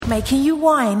making you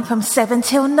whine from 7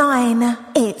 till 9.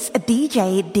 It's a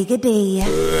DJ Digger D.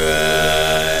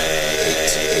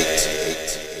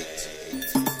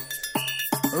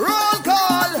 Roll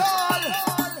call.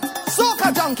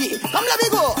 Soca junkie. Come let me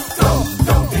go.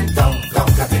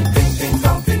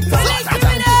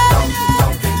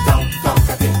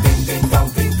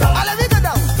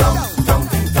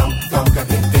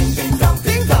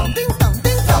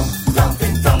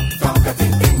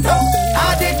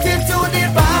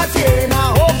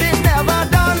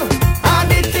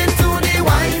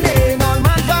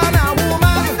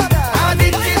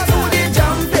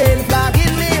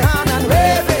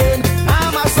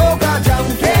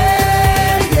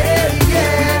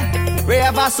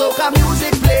 Soca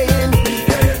music playing,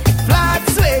 flag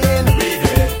swaying,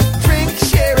 drink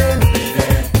sharing,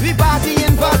 we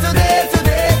partying for today,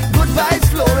 good vibes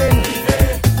flowing,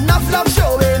 enough love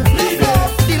showing,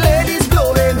 the ladies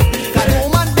blowing, Canoe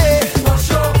Monday,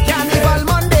 Carnival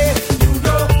Monday,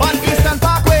 on Eastern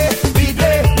Parkway, we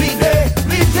day,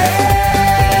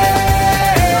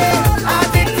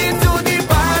 addicted to the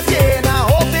party, and I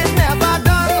hope it never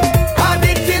done,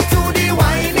 addicted to the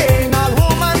whining, all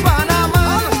woman Panama.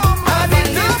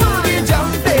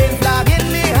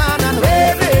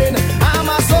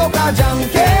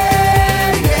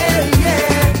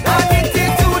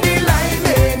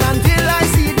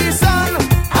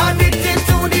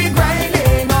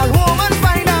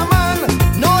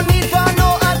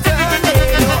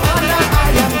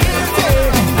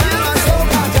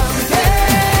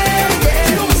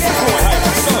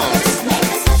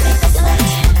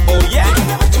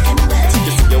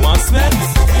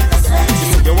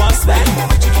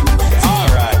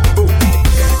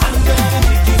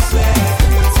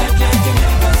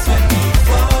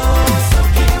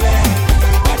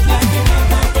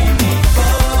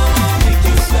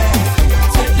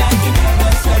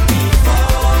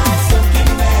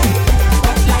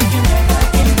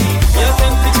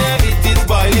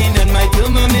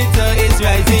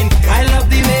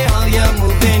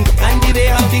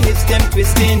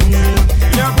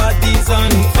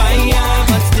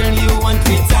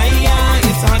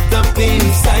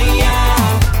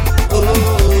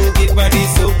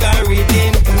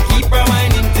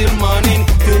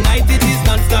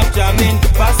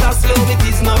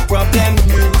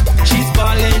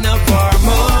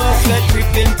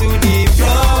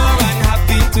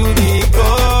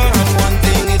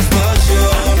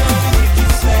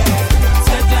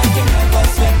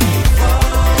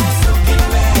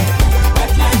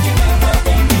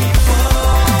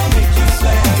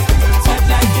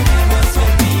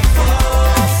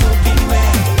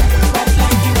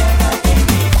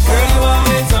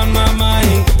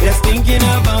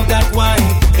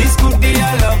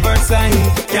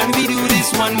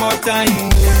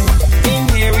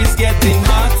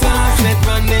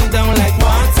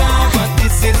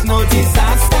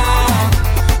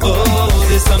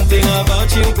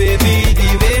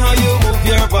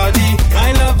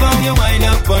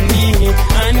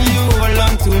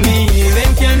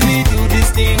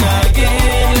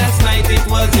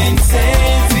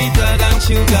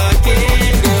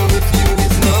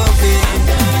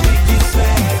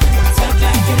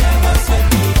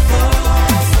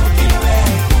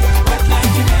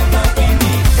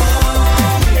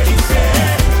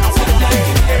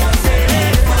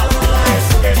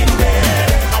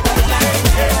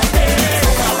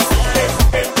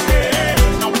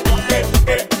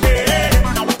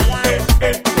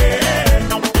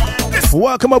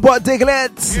 Welcome aboard,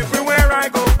 Diglets.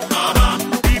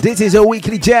 This is a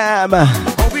weekly jam.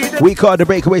 We call the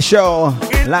Breakaway Show,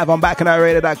 live on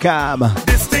BacchanalRadio.com.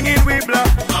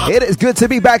 It is good to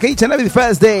be back each and every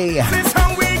Thursday.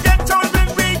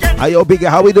 Are you bigger?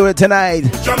 How we doing tonight?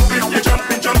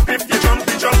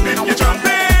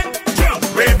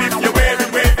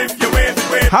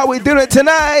 How we doing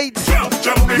tonight?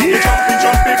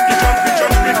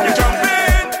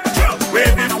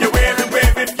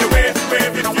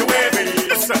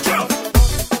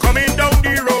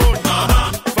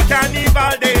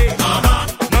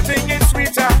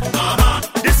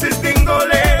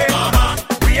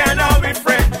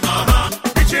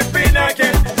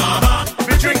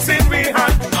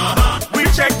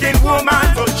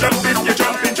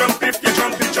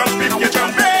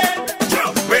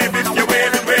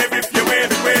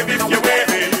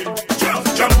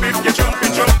 Jump if you're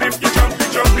jumping,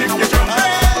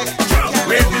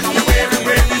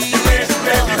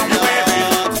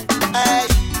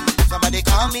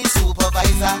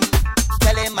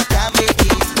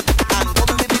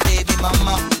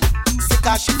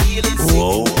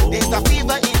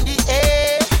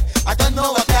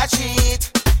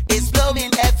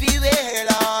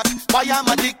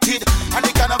 addicted. And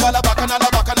the carnival a back and all a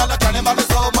back and all the carnival is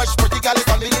so much pretty girl is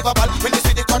unbelievable. When you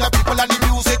see the crowd of people and the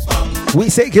music. We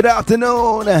say good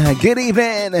afternoon, good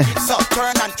evening,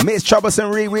 Miss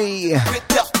Troublesome Riri.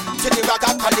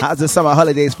 How's the summer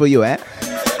holidays for you, eh?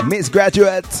 Miss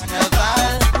Graduate.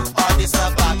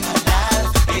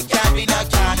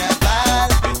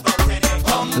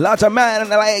 Lot of man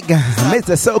like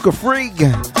Mr. Soca Freak,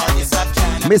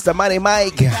 Mr. Money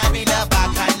Mike.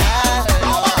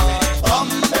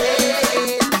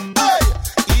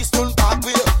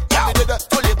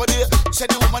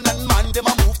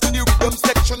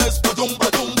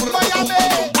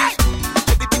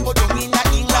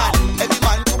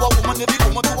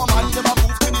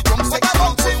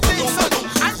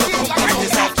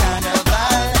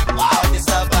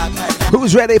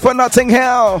 Who's ready for Notting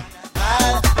Hill?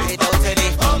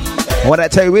 What I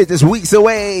tell you is this week's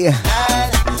away.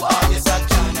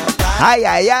 Aye,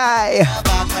 aye, aye.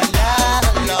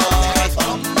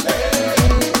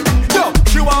 Yo,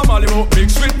 she want Malibu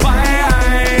mixed with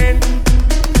pine.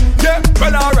 Yeah,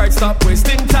 well alright, stop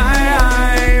wasting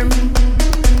time.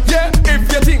 Yeah,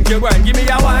 if you think you're going, give me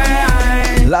a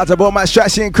wine. Lots about my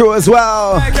Strashy and crew as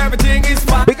well. Like everything is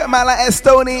fine. Big up man like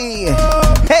Estoni.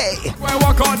 Hey.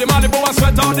 Walk on the Malibu and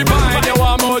sweat on the pine. You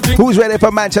want more drink? Who's ready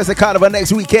for Manchester Carnival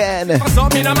next weekend?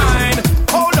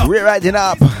 We're riding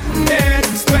up.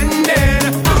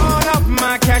 Spending all of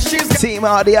my cash. Team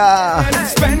Audia.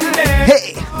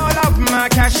 Hey. All of my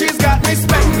cash has got me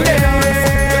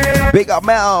spending. Big up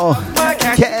Mel.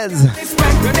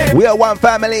 Kez. We are one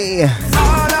family.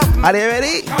 Are they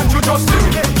ready? Can't you just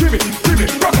give me,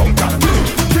 rock on that.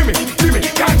 Give me,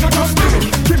 can't you just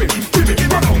give me,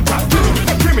 rock on that.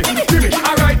 Give me,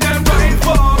 alright then, wine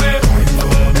for me.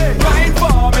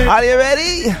 Are you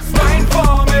ready? Wine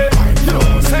for me, you know what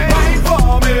I'm saying? Wine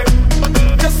for me,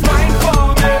 just wine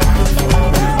for me.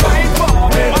 Wine for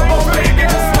me, oh baby,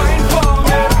 just wine for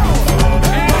me.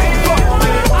 Wine for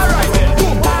me, alright then.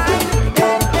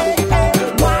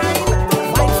 Wine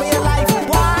for your life,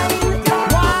 wine.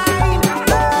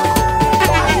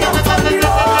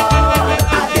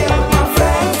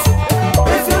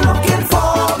 If you're looking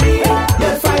for me,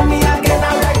 you'll find me again.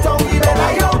 I'm right on the bed,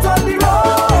 I out on the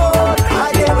road.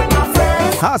 I get with my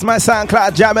friends. How's my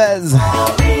SoundCloud jammers?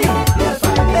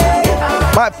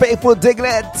 My faithful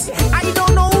Diglets. I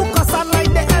don't know cause I'm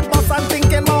like the head boss, I'm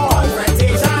thinking more.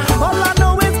 All I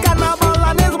know is carnival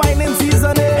and it's whining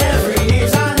season.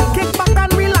 Kick back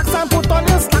and relax and put on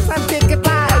your slacks and take it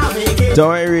live. Don't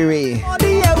worry, Riri. All the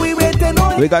year we waiting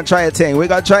on. We're gonna try a thing.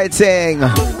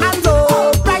 And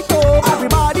so bright oh,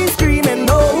 everybody screaming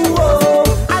no.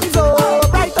 And so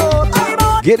bright oh,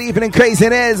 everybody. Good evening,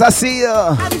 craziness. I see you.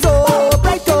 And so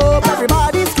bright oh,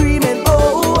 everybody screaming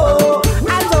oh.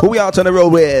 And so Who we out on the road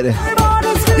with?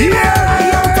 everybody screaming.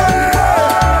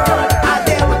 I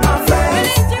get with my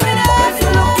friends. If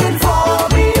you're looking for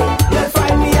me, you'll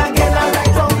find me again. I'm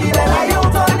right on the bed, I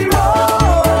out on the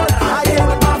road. I get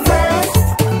with my friends.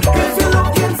 If you're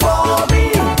looking for me,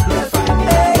 you'll find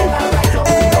me again. I'm right on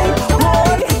the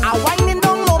road. I'm winding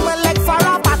down low, my leg for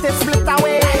a party split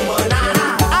away.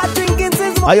 I'm drinking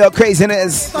since Are your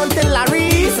craziness? until I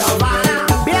reach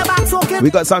Savannah. Beer back smoking, We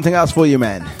got something else for you,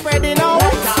 man. spreading out.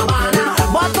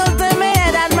 Bottles in my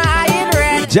head and my eye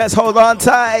red. Just hold on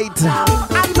tight.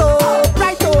 I'm so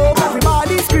bright oh,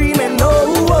 everybody screaming no.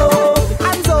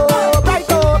 I'm so bright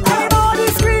oh, everybody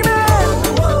screaming.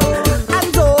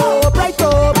 I'm so bright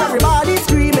oh, everybody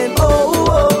screaming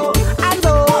oh. I'm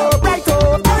so bright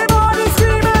oh, everybody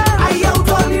screaming. I out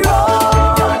on the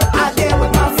road, I there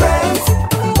with my friends.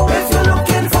 If you're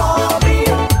looking for me,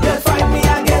 you'll find me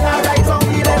again. I right on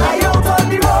the bed, I out on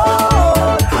the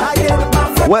road. I there with my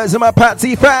friends. Where's my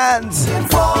Patsy fans?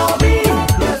 For me,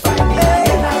 you'll find me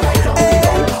again. I right on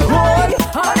the road.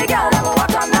 All the girls ever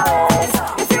walk on the waist.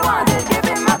 If you want it, give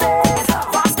him my base.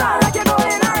 Faster like you're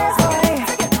going a race.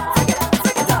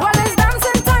 Well, it's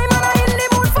dancing time and I'm in the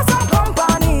mood for some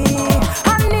company.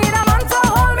 I need a man to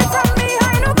hold me from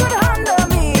behind who could handle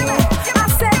me. I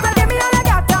said, well, give me all you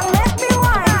got and make me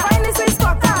wine. Find the sweet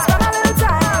spot and spend a little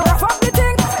time. Rough up the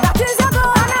thing, that is your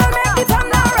goal, and I'll make the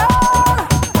thunder roll.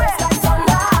 Waist like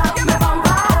thunder, give me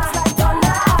bumper. Waist like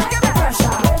thunder, give me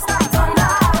pressure. Waist like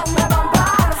thunder, give me bumper.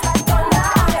 Waist like thunder,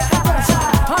 give me pressure.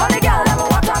 All the girls ever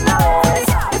walk on the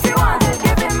waist. If you want it,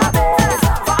 give him my base.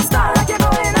 Faster like you're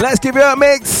going a Let's give you a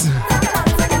mix.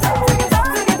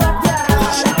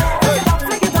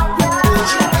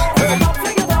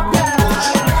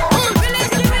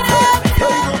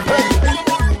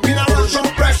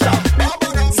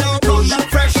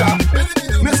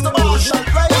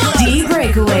 D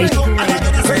Breakaway.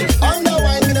 Under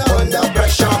wine, under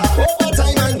pressure. Over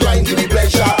time and grind, give me pleasure.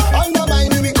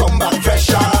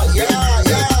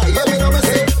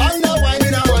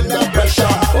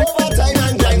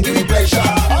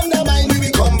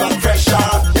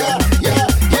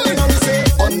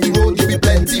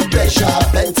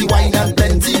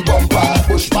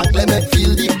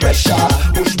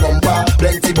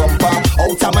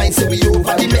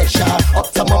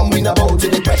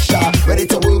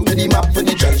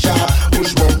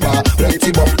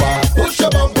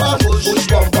 your bumper, push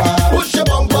bumper, push your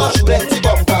bumper, plenty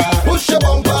bumper, push your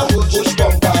bumper, push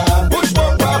bumper, push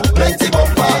bumper, plenty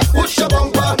bumper, push your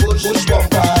bumper, push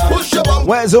bumper, push your bumper.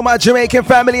 Where's all my Jamaican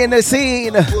family in the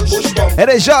scene? Push bumper, It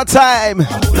is your time.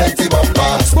 plenty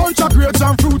bumper. Sponge grapes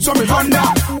and fruits on me thunder.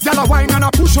 Gyal a wine and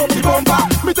a push up the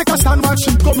bumper. Me take a stand while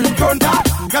she come in front her.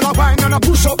 Gyal a wine and a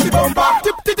push up the bumper.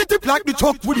 Tip tip tip tip like the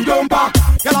truck with the dumper.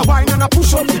 Gyal a wine and a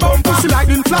push up the bumper. She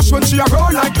lightning flash when she a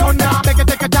roll like thunder. Take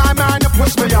a time and you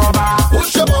push me over.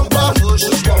 Push your bumper,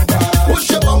 push bumper, push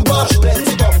your bumper,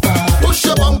 plenty bumper, push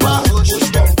your bumper, push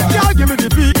bumper. Gyal give me the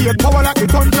V8 power like the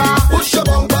thunder. Push your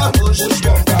bumper, push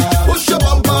bumper, push your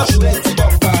bumper, plenty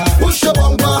bumper, push your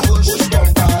bumper, push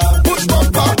bumper, push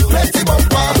bumper, plenty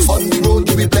bumper. On the road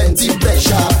give me plenty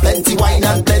pressure, plenty wine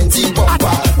and plenty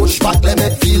bumper. Push back, let me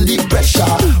feel the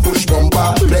pressure. Push bumper,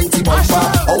 plenty bumper.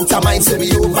 Out of mind, say we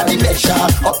over the measure.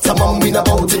 Up to mum, we not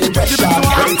bout to the pressure.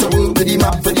 Ready to work with the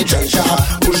map for the treasure.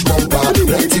 Push bumper,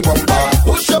 plenty bumper.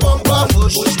 Push your bumper,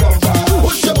 push bumper,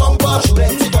 push your bumper,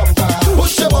 plenty bumper.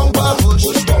 Push your bumper, push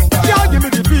bumper. Gyal give me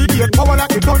the V8 power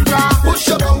like the thunder. Push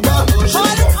your bumper, push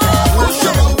bumper, push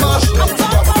your bumper, plenty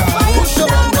bumper. Push your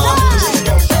bumper, push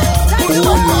bumper, push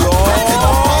bumper, plenty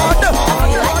bumper.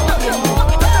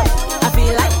 I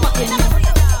feel like fucking.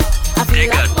 I feel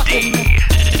like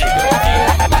fucking.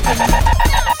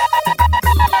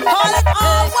 Call it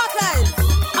all workers.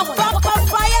 A proper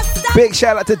fire start Big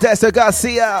shout out to Dexter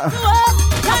Garcia. to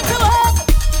work. Time to work.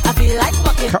 I feel like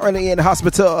fucking. Currently in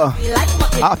hospital I feel like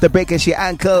fucking. after breaking she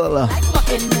ankle. Like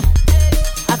fucking.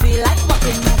 I feel like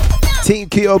fucking. Team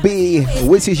QOB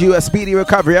wishes you a speedy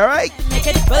recovery, alright? Make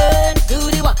it burn. Do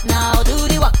the work now. Do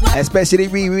the work now. Especially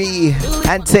Riri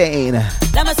and Tane.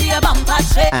 Let me see a bumper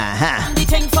shake. Uh-huh. The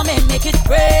thing for me, make it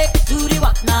break. Do the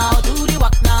work now. Do the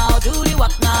work now. Do the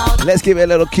work now. Let's give it a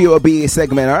little QOB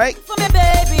segment, alright? For me,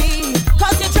 baby.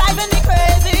 Cause you're driving me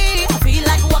crazy. I feel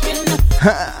like walking.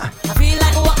 I feel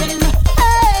like walking.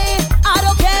 Hey, I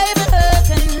don't care if it's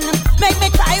hurting. Make me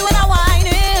cry when I'm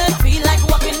whining. I feel like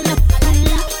walking.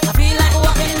 I feel like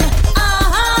walking.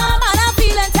 Man, I'm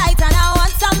feeling tight and I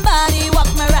want somebody walk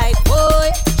me right, boy.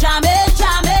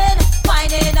 Jamming,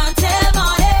 whining until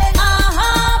morning.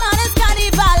 Man, it's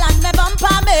carnival and my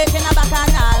bumper making a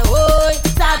bacchanal, boy.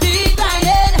 Start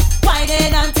grinding,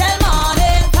 whining until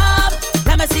morning come.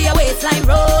 Let me see your waistline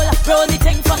roll, roll the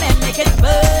thing for me, make it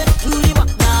burn. Do the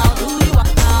walk now, do the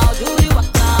walk now, do the walk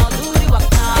now, do the walk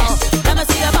now. Let me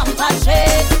see your bumper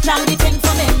shake, jam the thing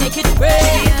for me, make it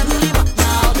break. Do the walk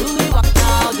now, do the walk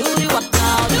now, do the walk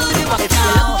now, do the walk now. If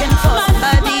you're looking for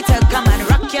somebody to come and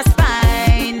rock your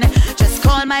spine, just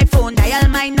call my phone, dial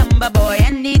my number, boy,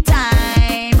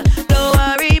 anytime. Don't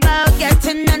worry about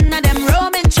getting none of them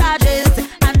roaming charges.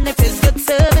 And if it's good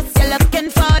service you're looking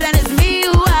for, then it's me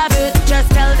who have it. Just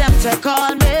tell them to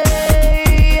call me.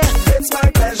 It's my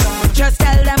pleasure. Just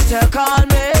tell them to call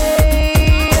me.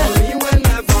 Only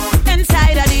whenever.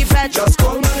 Inside of the fed, Just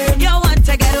call my name. you want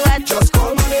to get wet. Just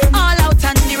call my name. All out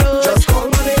on the road. Just call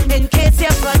my name. In case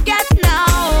you forget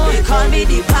now, call me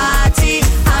the party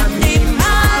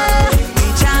animal. We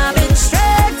jamming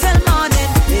straight till morning.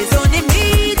 It's only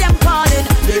me them calling.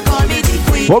 They call me the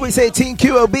queen. What we say, Team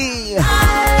QOB?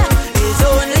 It's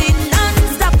only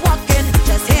non-stop walking.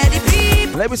 Just hear the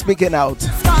beep. Let me speak it out.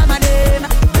 Just call my name.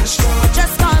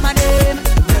 Just call my name.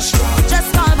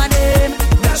 Just call my name.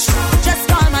 Just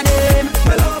call my name.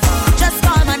 Just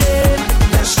call my name.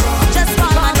 Just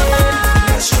call my name.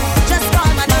 Just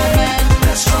call my name.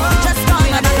 Just call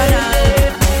my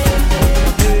name.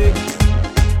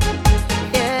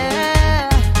 Yeah.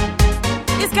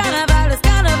 It's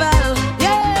carnival,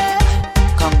 yeah.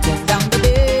 Counting down the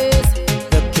days,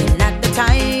 looking at the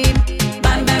time.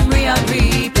 My memory on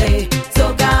replay,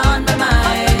 so gone my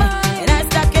mind. And I'm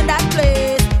stuck in that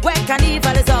place where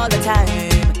carnival is all the time.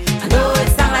 I know it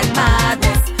sounds like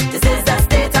madness, this is a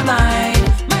state of mind.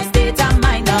 My state of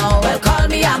mind now, well call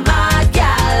me a mad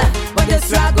gal. When the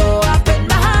struggle up in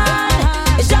my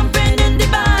hand, it's jumping in the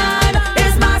band,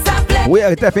 it's master play. We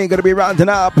are definitely going to be rounding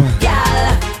up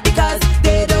Gal, because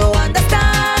they don't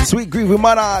understand Sweet Groovy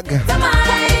Monarch the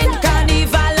mind.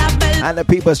 Carnival of Bel- and the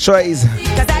People's Choice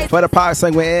 'cause I for the power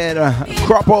song we're in.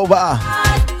 Crop over.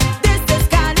 this is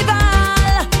carnival.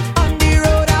 On the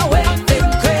road I went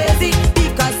crazy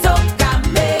because so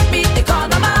can make me they call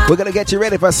my mom. We're going to get you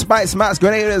ready for Spice Mass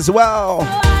Grenade as well.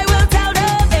 I will tell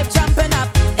them if jumping up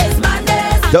is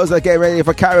madness Those that get ready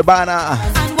for Caribana.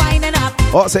 and winding up,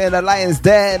 Also in the Lion's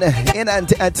Den in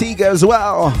Antigua as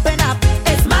well. jumping up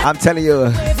is madness. I'm telling you,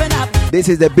 Waving up this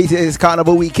is the busiest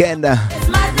carnival weekend is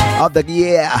madness. of the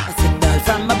year. Signal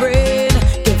from my brain,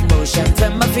 give motion to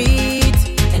my feet,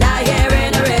 and I hear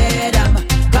in a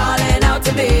rhythm calling out to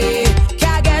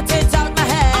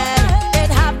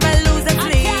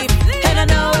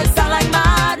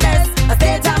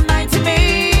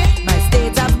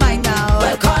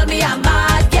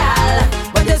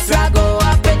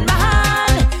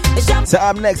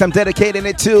up next, I'm dedicating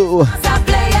it to Stop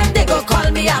playing, they go call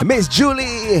me up. Miss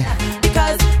Julie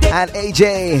Because they and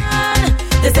AJ.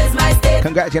 this is my state.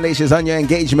 Congratulations on your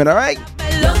engagement, all right?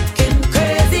 Looking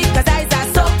crazy, cause I said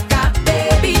soca,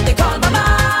 baby, they call my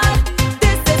mind.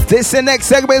 This is the next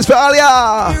segment for all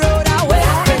y'all. Road away,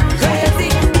 looking crazy,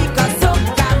 because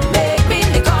soca, baby,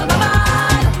 they call my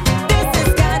mind. This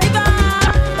is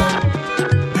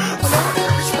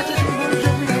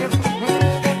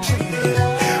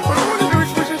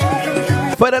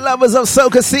For the lovers of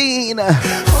soca scene.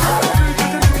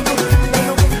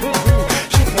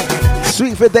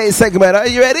 Sweet for Day segment. Are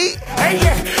you ready? Hey,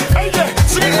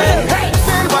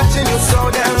 watching you so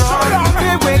damn long.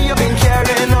 The way you've been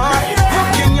carrying on,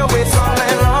 rocking your waist all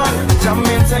night long,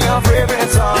 jamming to your favorite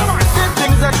song. The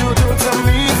things that you do to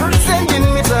me, sending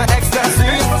me to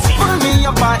ecstasy, full me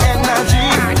up my energy.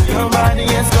 Your body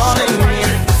is calling me,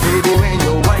 baby. When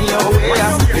you wind your way,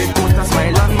 it put a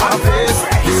smile on my face.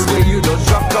 The way you just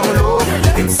drop down low,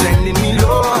 it's sending me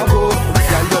low. Girl,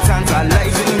 you're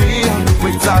tantalizing me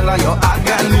with all of your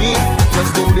agony.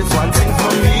 Just do this one thing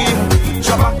for me.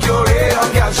 Shove back your head,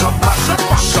 girl. Shove back, shove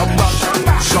back, shove back,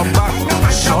 shove back,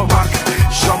 shove back,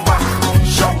 shove back,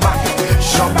 shove back,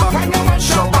 shove back,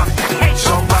 shove back,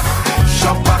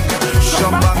 shove back,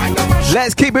 shove back.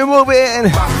 Let's keep it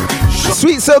moving.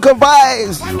 Sweet soca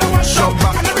vibes. Shove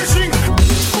back.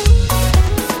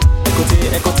 Écoutez,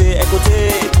 écoutez,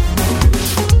 écoutez.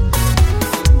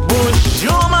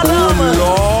 Bonjour, madame.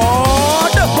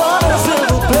 Lord, s'il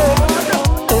vous plaît.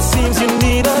 It seems you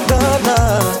need a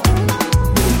gunner.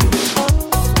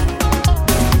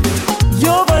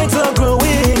 Your vibes are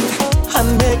growing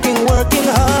and making working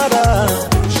harder.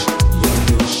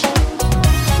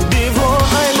 Before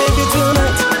I leave you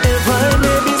tonight, if I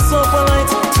may be so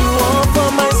polite to offer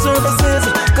my services,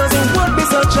 cause it would be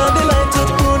such a delight to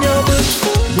prune your bush,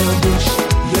 your bush,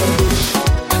 your bush.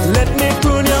 Let me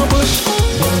prune your bush,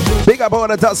 Big up all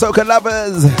the top soca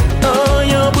lovers oh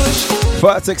your bush.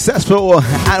 for a successful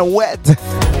and wet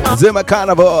Zuma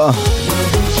Carnival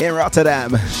in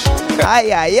Rotterdam.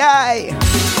 Aye, aye, aye.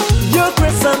 Your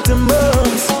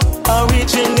chrysanthemums are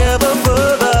reaching ever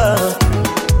further.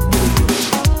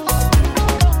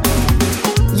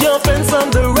 Your friends on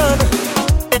the run.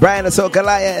 Brian the Soca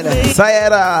Lion,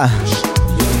 Sayeda.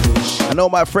 I know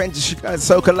my French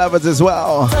soca lovers as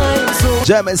well.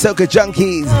 German soca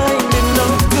junkies,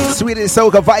 Swedish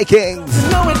soca Vikings,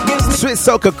 Swiss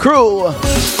soca crew.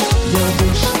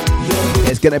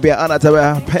 It's gonna be an honor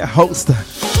to host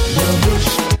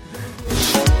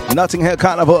Notting Hill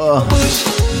Carnival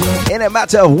in a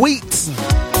matter of weeks.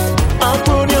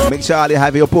 Make sure you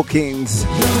have your bookings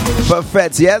for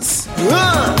feds, yes?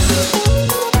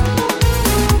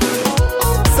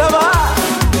 Ça va?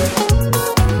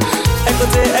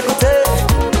 Écoutez, écoutez.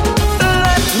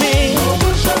 Let me.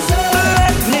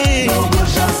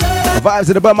 Vibes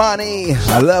of the Bamani,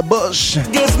 La Bush.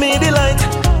 Gives me delight.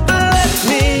 Let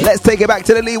me. Let's take it back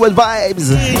to the Leeward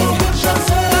vibes.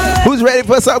 Who's ready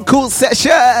for some cool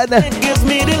session? It gives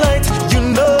me delight, you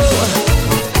know.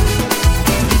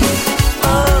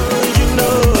 Oh, you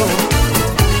know.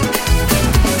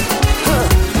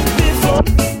 Before.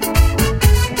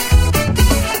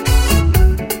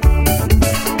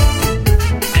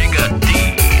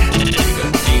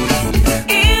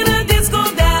 In a disco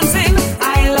dancing,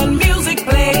 island music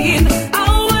playing.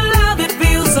 Our love, it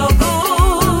feels so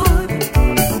good.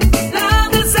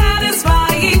 Love is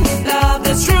satisfying, love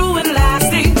that's true and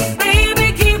lasting.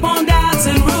 Baby, keep on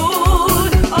dancing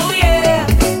rude. Oh yeah.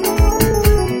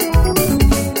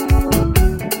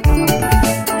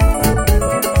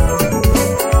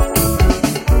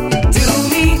 Do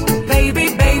me, baby,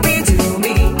 baby, do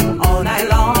me all night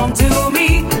long. Do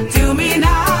me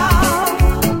now.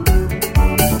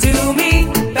 Do me,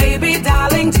 baby,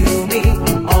 darling, do me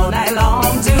all night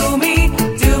long. Do me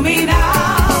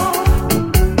now.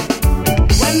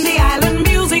 When the island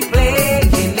music play,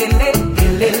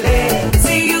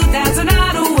 see you dancing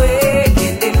out away,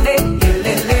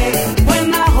 when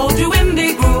I hold you in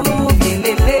the groove,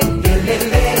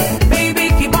 baby,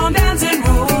 keep on dancing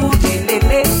rude,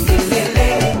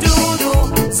 doudou,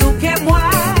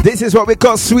 souquez-moi, This is what we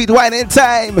call sweet wine in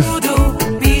time. doudou,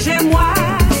 bigez-moi,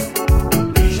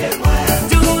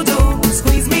 doudou,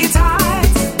 squeeze me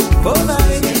tight,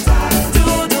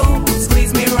 doudou,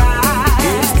 squeeze me right.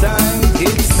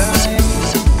 It's time.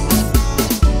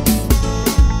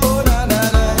 Oh, na, na,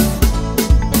 na.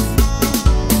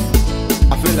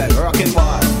 I feel like rocking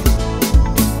ball.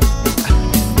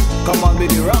 Come on,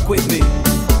 baby, rock with me.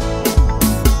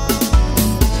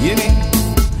 You mean?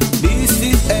 This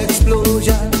is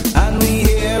explosion, and we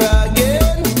here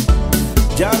again.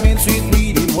 Jamming sweet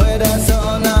reading, where the sun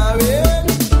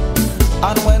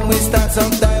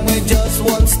sometime we just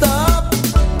won't stop.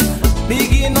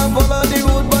 Begin and follow the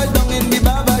road, but down in the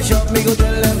barber shop, me go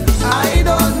tell them, I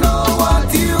don't know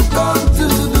what you come to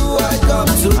do, I come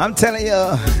to. I'm telling you,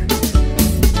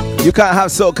 you can't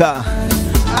have soca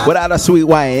without a sweet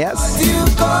wine, yes? What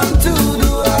you come to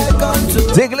do, I come to.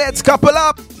 Diglets, couple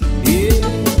up. Yeah.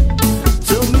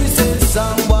 So me say,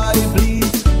 somebody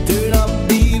please turn up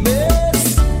the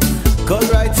bass.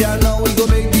 Cause right here now we go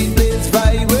make the place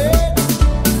vibrate.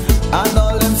 And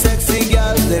all them sexy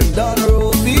girls, them done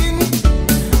roping.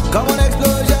 Come on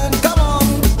explosion, come on.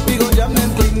 We go jam them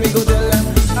clean, we go tell them,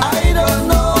 I don't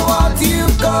know what you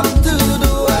come to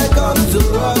do, I come to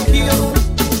rock you.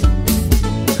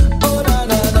 Oh na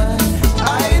na na,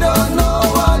 I don't know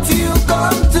what you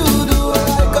come to do,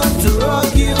 I come to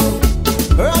rock you.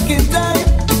 Rocking time,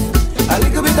 a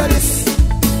little bit of this,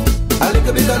 a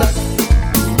little bit of that.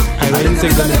 I will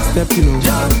take the next step, you know.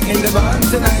 Jump in the band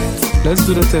tonight, Let's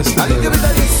do the test a little together. bit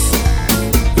of this,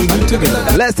 We'll do it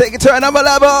together. Let's take it to another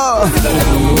level.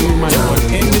 Oh, my God.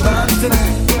 in the band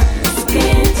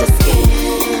tonight.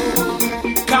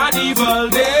 Carnival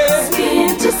day.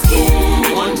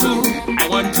 I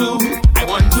want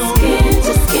to.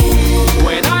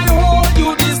 When I hold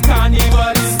you, this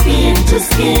carnival is skin to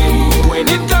skin. When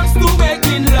it comes to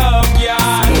making love, yeah.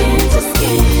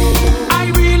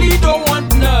 I really don't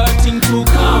want nothing to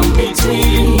come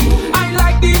between. I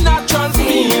like the natural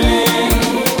feeling.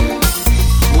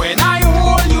 When I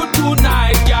hold you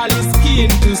tonight, girl, it's skin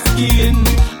to skin.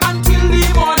 Until the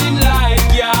morning light,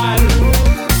 girl.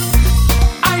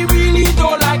 I really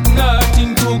don't like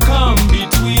nothing to come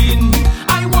between.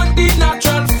 I want the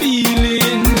natural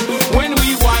feeling. When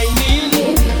we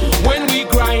whining, when we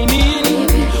grinding,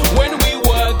 when we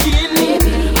working,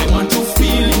 I want to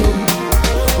feel you.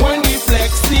 When we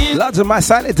flexing, Lots of my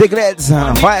silent Diglets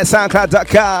via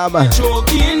SoundCloud.com.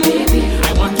 choking,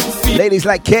 I want to feel. Ladies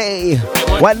like Kay,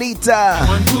 Juanita. I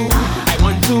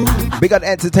want to. Big up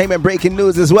entertainment breaking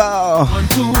news as well.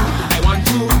 I want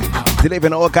to.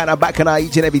 Delivering all kind of bacchanal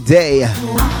each and every day.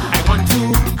 I want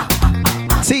to.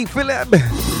 T. Philip,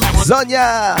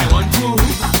 Zonia, I want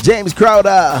to. James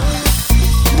Crowder.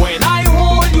 When I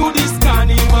hold you this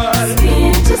carnival,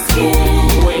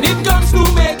 when it comes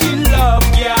to making love,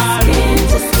 girl,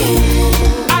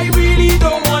 I really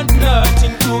don't want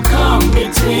nothing to come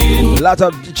between. Lot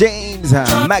of James,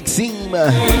 Maxime,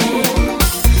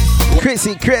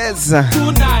 Chrissy Chris,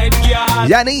 Tonight, girl,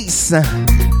 Yanis,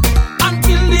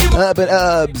 until the Urban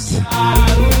Herbs.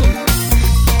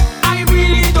 I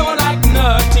really don't like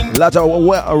nothing. Lot of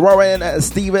Warren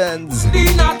Stevens.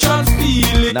 The natural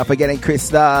feeling Not forgetting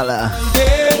Crystal. there.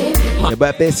 Your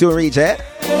birthday soon reach, eh?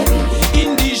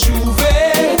 In the Juve,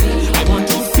 I want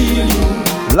to feel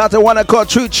you. Lot of wanna call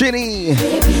True Trini.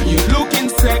 You looking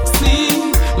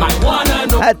sexy, my one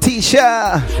and only. Atisha.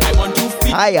 I want to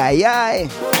feel. Aye, aye, I aye.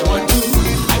 want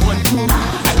to.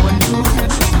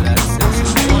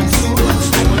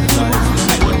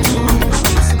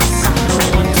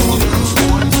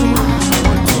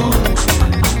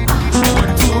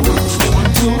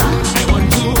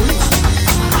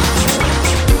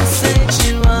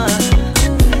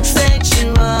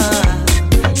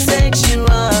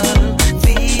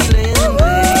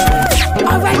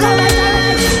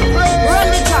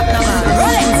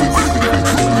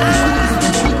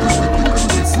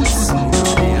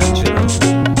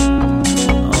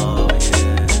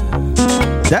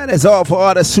 That is all for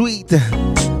all the sweet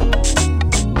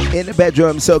in the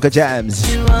bedroom soca jams.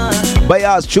 By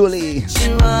yours truly.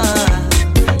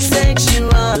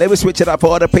 Let me switch it up for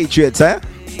all the patriots, eh?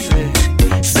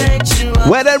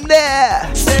 Where them there?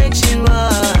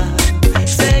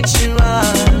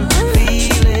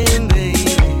 Feeling,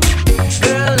 baby.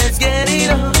 Girl, let's get it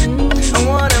on. I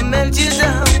wanna melt you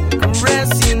down,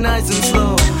 caress you nice and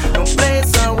slow. No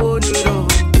place I wouldn't go.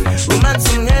 Romance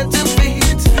from head to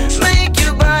feet, make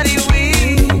your body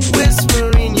weak.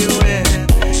 Whisper in your ear,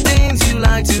 things you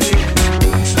like to hear.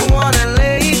 I wanna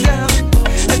lay it down,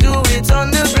 I do it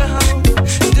on the ground,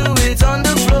 do it on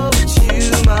the floor with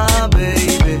you, my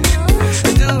baby.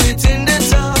 I do it in the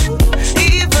tub,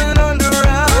 even on the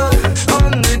round,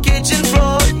 on the kitchen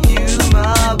floor, you,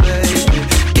 my baby.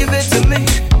 Give it to me,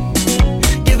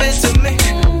 give it to me,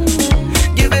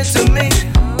 give it to me.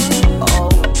 Oh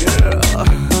girl,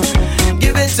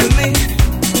 give it to me,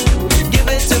 give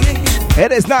it to me.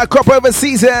 It is not crop over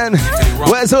season.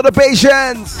 Where's all the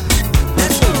patience?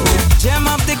 Gem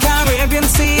of the Caribbean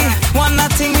Sea, one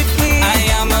nothing with me. I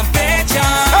am a pigeon,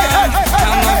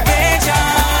 I'm a pigeon.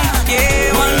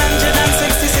 Yeah,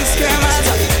 166 square miles.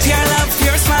 Your love,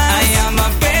 your smile. I am a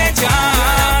pigeon,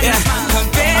 yeah, a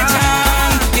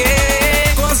pigeon.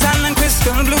 Yeah, goes on and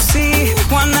crystal blue sea.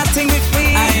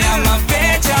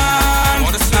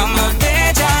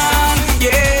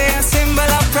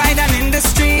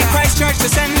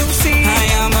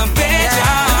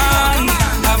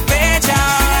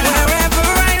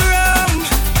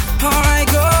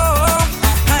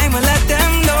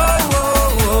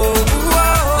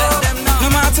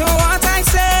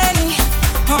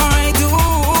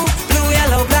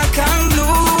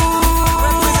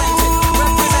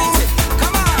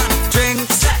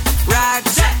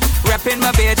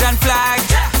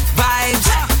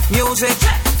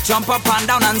 Jump up and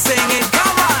down and sing it.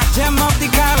 Come on. Gem of the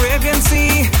Caribbean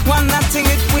Sea. One that thing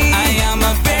it we. I am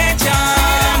a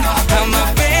Bajan. I'm a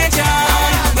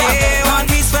Bajan. Yeah, one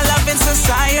peaceful love in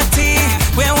society.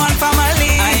 We're one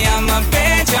family. I am a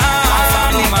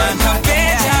Bajan. Man, a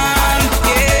Bajan.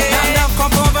 Yeah. And I've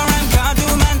come over and can't do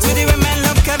man to the women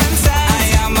look at inside.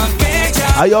 I am a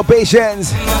Bajan. Are your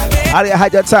patients? How do you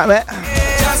had your time, eh?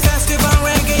 Just festival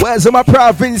reggae. Where's my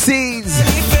provinces?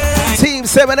 Team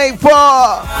 784.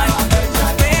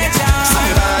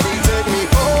 Somebody take me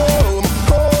home,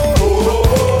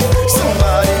 home.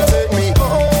 Somebody take me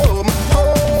home,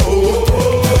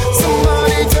 home.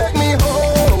 Somebody take me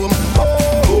home,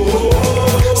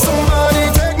 home. Somebody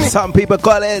take me. Some people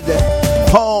call it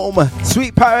home,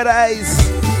 sweet paradise.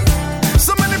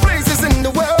 So many places in the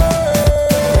world,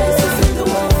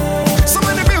 so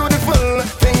many beautiful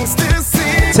things to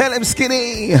see. Tell him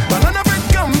skinny. But none of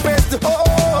it compares to home.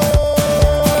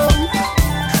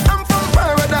 I'm from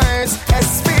paradise,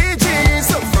 SVG.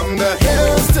 So from the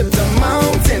hills to the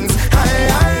mountains,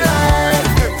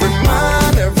 every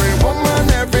man, every woman,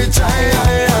 every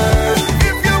child.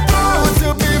 If you want to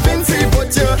be Vinci, put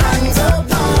your hands up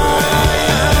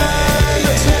high.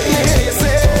 Yeah,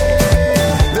 say,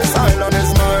 this island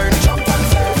is mine. Jump and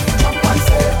say, jump and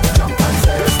say, jump and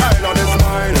say. This island is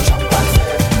mine. Jump and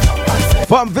say, jump and say.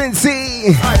 From Vinci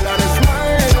Island is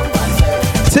mine. Jump and say.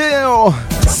 till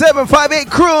 758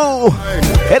 crew.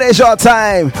 It is your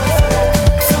time.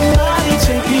 Somebody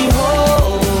take me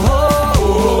home.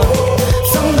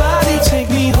 Somebody take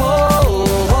me home.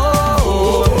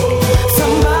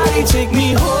 Somebody take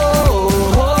me home.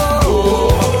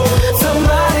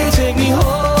 Somebody take me home.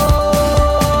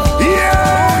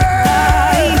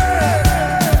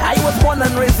 I was born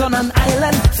and raised on an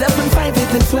island.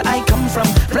 758 is where I come from.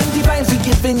 Plenty vibes, we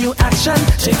giving you action.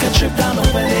 Take a trip down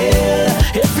over there.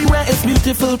 Everywhere is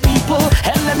beautiful people.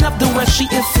 Helen up the west, she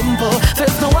is simple.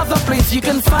 There's no other place you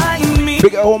can find me.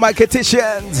 Big up all my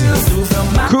competitions.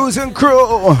 Cruise and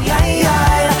crew.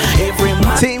 Every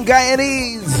man, Team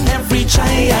Guyanese. every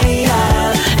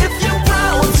child. If you're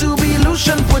proud to be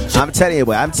Lucian, put your I'm telling you,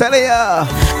 boy. I'm telling you.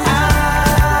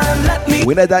 let me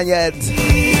We're not done yet.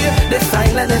 see. This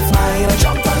island is mine.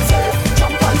 Jump and say,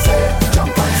 jump and say,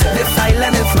 jump and say. This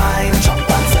island is mine. Jump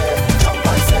and say, jump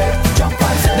and say, jump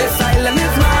and say. This island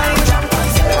is mine. Jump and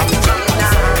say, jump and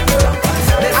say, jump and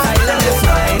say. This island is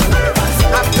mine.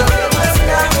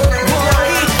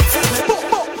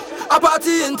 I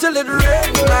party until it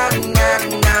rain,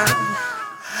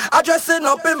 I dressing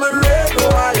up in my red,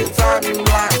 white and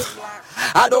black.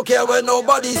 I don't care what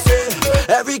nobody say.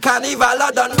 Every carnival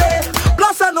I done day.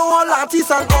 Plus I know all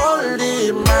artists and all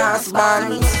the mass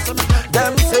bands.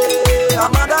 Them say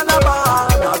I'm a than a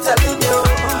band. I'm telling you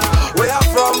where I'm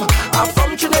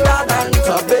from Trinidad and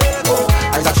Tobago.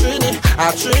 I's a Trini,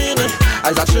 I's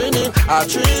a Trini,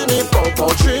 Popo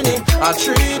Trini, a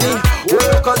Trini.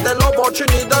 Well, cause they love how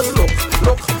Trini does look.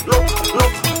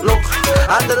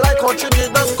 And they like how Trini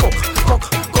does cook.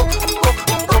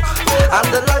 And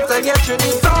they like to hear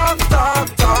Trini talk.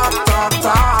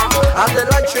 And they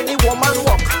like Trini woman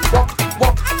walk.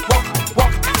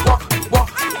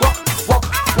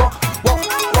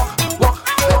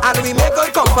 And we make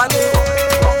good company.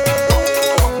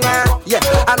 Yeah,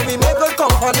 and we make good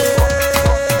company.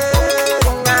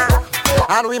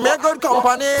 And we make good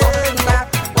company.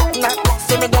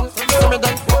 See me done.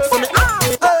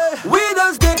 We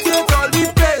just dictate all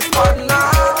the place, but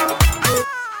now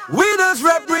we just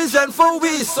represent for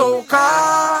we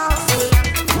soca.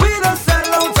 We just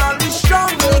sell out all the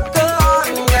strong liquor.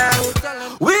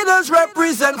 We just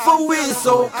represent for we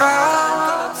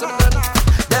soca.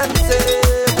 Them say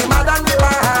we mad and we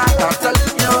bad. I'm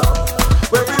telling you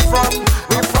where we from.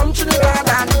 We from Trinidad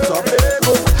and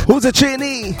Tobago. Who's a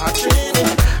Trini? A Trini.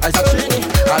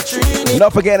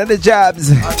 Not forgetting the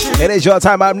jabs. It is your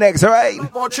time. I'm next, alright?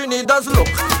 How Trini does look.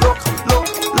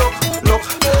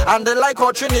 And they like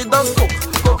how Trini does cook.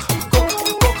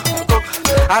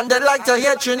 And they like to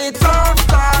hear Trini talk.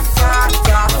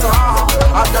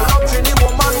 And they love Trini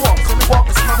woman walk.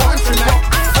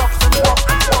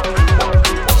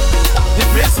 The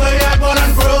place where you're born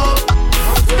and grow.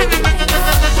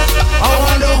 I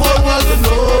want the whole world to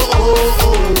know.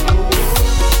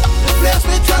 The place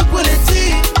with tranquility,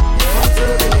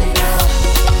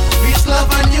 peace,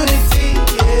 love and unity.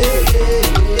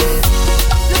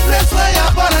 The place where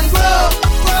you're born and grow.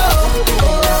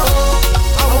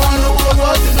 I want the whole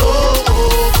world to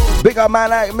know. Big up man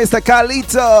like Mr.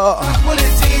 Carlito.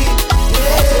 Tranquility,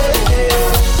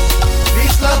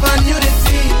 peace, love and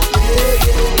unity.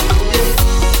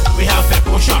 We have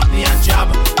Peppo, Shotney and Jab.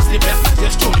 Sleepless nights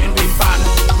just tuning with fan.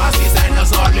 Mass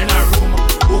designers all in a room.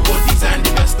 Who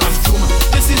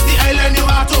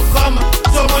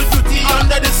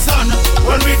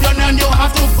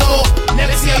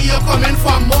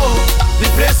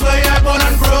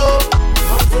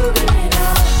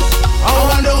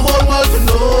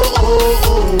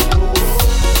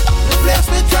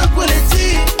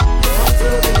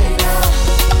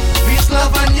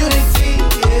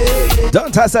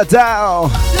Don't toss that down.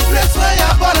 The place where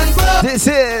you're born and grow. This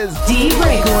is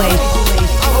D-Breakaway.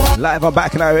 live on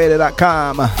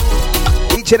BacchanalRadio.com.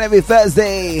 Each and every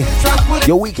Thursday,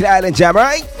 your weekly island jam,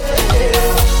 right?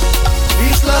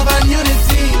 Peace, love, and unity.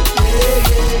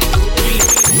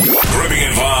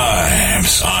 Caribbean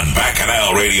Vibes on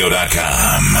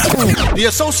BacchanalRadio.com. The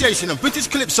Association of British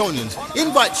Calypsonians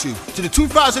invites you to the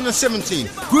 2017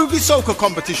 Groovy Soca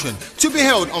Competition to be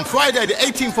held on Friday the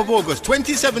 18th of August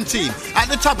 2017 at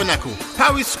the Tabernacle,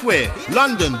 Paris Square,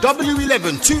 London,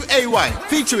 W11 2AY,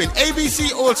 featuring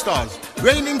ABC All-Stars,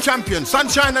 reigning champion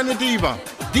Sunshine and the Diva,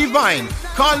 Divine,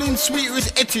 Carlene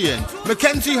Sweetris Etienne,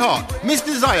 Mackenzie Hart, Miss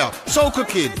Desire, Soca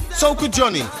Kid, Soca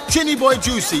Johnny, Chinny Boy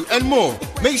Juicy, and more.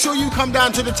 Make sure you come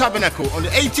down to the Tabernacle on the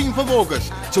 18th of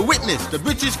August to witness the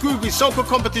British Groovy Soca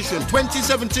Competition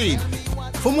 2017.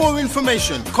 For more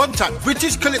information, contact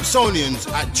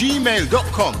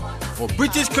BritishCalypsonians@gmail.com or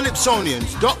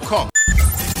BritishCalypsonians.com.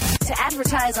 To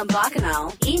advertise on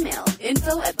Bacchanal, email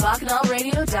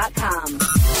info@bacchanalradio.com.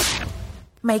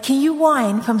 Making you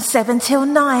wine from 7 till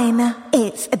 9.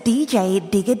 It's a DJ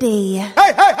Digger D.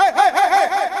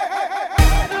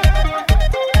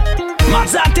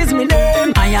 Mazat is my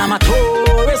name. I am a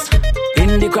tourist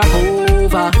in the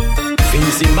Cracova.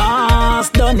 Fancy mass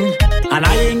done, and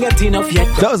I ain't get enough yet.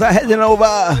 Those are heading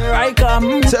over. Here I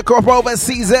come. To crop over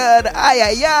season. Aye,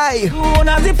 aye, aye. Soon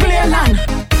as the plane land,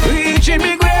 reach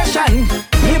immigration.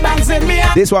 Me bank send me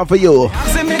a. This one for you.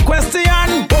 Answer me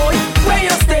question, boy, where you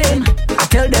staying? I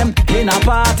tell them in a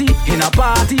party,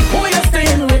 who you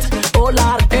staying with? Oh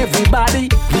Lord, everybody,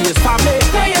 please family,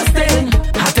 where you staying?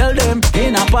 I tell them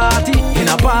in a party,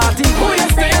 who you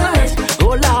staying with?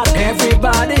 Oh Lord,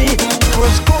 everybody.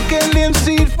 Was cooking limb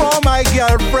seed for my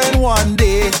girlfriend one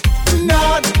day,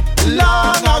 not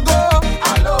long ago.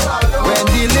 When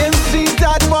the limb seed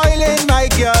started boiling, my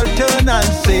girl turned and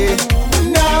say,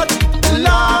 not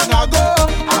long ago.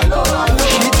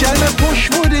 She tell me push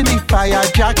wood in the fire,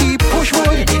 Jackie, push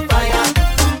wood in the fire.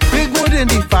 Big wood in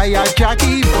the fire,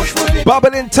 Jackie, push wood in the fire.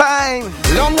 Bubbling time.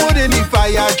 Long wood in the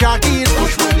fire, Jackie,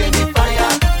 push wood in the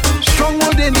fire. Strong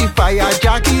wood in the fire,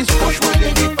 Jackie, push wood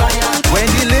in the fire. When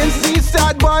the linseed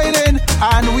start boiling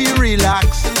and we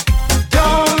relax,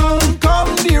 down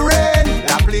come the rain.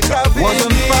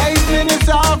 Wasn't 5 minutes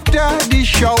after the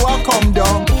shower come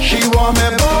down, she want me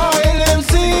boil them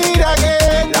seed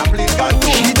again.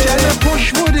 She tell me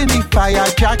push wood in the fire,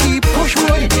 Jackie, push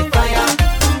wood in the fire.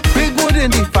 Big wood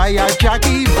in the fire,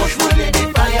 Jackie, push wood in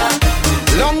the fire.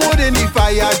 Long wood in the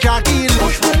fire, Jackie,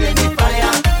 push wood in the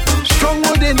fire. Strong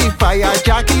wood in the fire,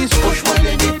 Jackie, push wood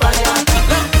in the fire.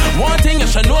 One thing you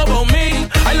should know about me,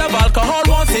 I love alcohol,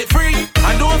 won't sit free.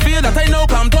 I don't feel that I know,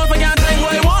 come don't forget drink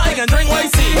what I want, I can drink what I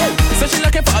see. So she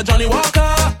looking for a Johnny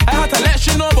Walker, I had to let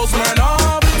she know about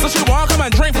Smirnoff. So she won't come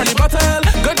and drink from the bottle.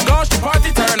 Good gosh, the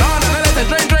party turn on, and I let the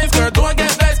drink drinks, girl, don't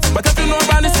get vexed. But if you know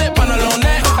about the sip on a low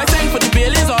neck, I sing for the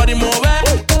Baileys or the Moet.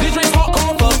 These drinks hot,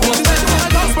 cold, fuck, what's that?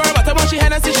 I got spur, but I want she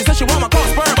Hennessy, she said she want my cock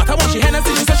spur. But I want she Hennessy,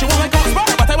 she said she want my cock spur.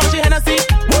 But I want she Hennessy,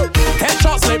 10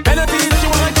 shots, like penalties, she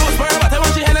want my cock spur. But I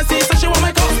want she Hennessy, said she want my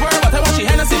cock spur. But I want she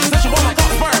Hennessy, she said she want my cock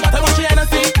spur. But I want she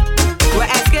Hennessy. Well,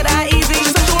 ask it that easy.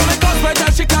 She said she want my cock spur,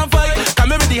 that she can't fight. Come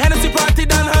here with the Hennessy party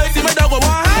done high. See my dog with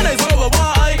one hand, is over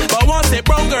one eye. But once it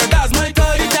brown girl, that's my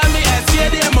tie. You tell me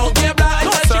SCADM, okay, black. I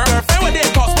said she girlfriend with the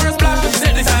cock spur splash. She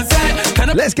said this and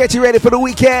said. Let's get you ready for the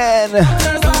weekend. But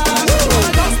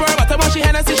I want she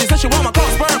Hennessy, she said she want my cock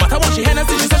spur. But I want she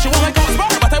Hennessy, she said she want my cock spur.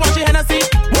 But I want she Hennessy.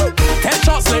 10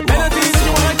 shots, like penalties, she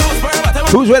want my cock spur. But I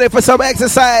want Who's ready for some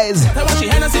exercise? she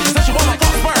Hennessy, she said she want my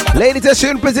cock spur. Ladies, just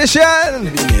in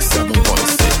position.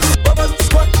 Bubble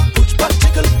squat, push back,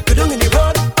 jiggle, go down in the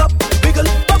road, up, wiggle,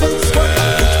 bubble squat,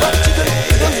 push back, jiggle,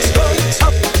 go down in the road,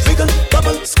 up, wiggle,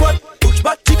 bubble squat, push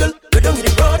back, jiggle, go down in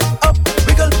the road, up,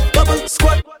 wiggle, bubble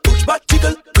squat, push back,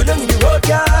 jiggle, go down in the road,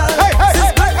 girl.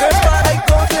 This black girl's bad, I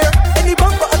don't care. Any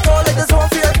bumper at all, I just won't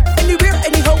fear. Anywhere,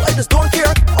 anyhow, I just don't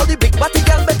care. All the big body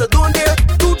gal better don't dare.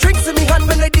 2 drinks in me hand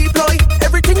when I deploy.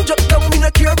 Everything jump down in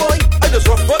a care boy. I just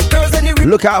rough up girls anywhere.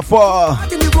 Look out for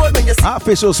In the road when you see our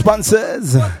official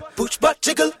sponsors. push back,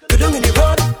 jiggle, go down in the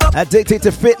road, up, Addicted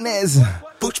to Fitness.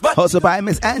 push back, Hosted by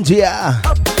Miss Angia.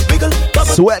 up, wiggle,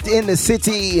 bubble, Sweat in the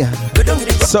City. go down in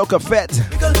the road, Soca Fete.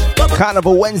 wiggle, bubble,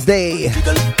 Carnival Wednesday.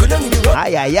 jiggle, go down in the road.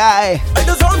 Aye, aye, aye. I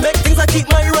just don't make things, I keep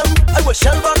my rum. I was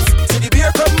shell box to the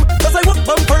beer come. Cause I walk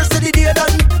bumpers to the day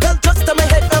done. Well, just to my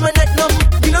head and my neck numb.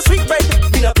 Me no sweet bread,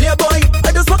 me no playboy.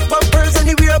 I just walk bumpers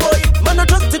anywhere, boy. Man, I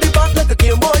just to the back like a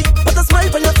Game Boy. But a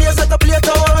smile on your face like a play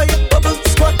toy. Bubble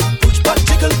squat, push back,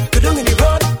 jiggle, go down in the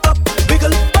road, up,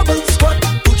 wiggle, bubble squat,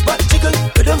 push back, jiggle,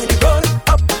 go down in the road,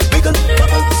 up, wiggle,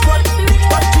 bubble squat, push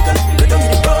back, jiggle, go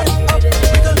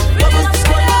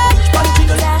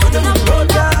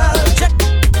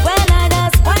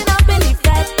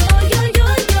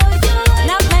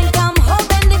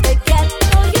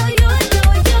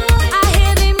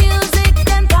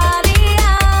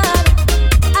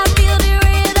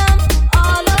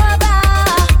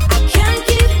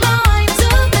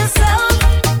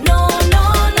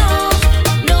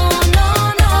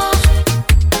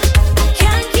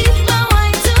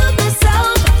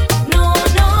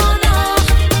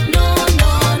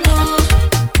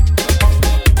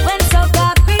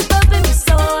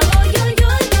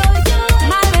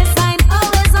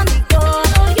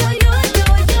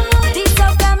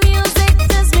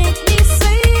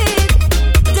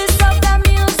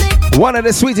One of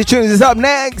the sweetest tunes is up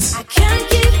next. I can't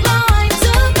keep my mind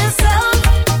to myself.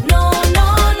 No, no,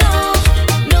 no,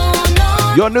 no,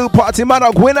 no. Your new Party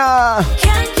Monarch winner,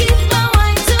 Can't keep my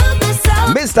mind to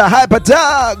myself. Mr. Hyper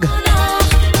Dog.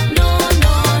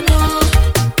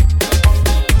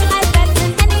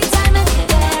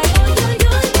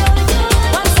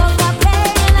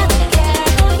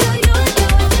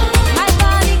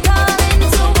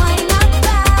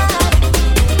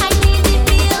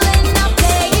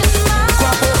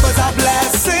 Crop overs a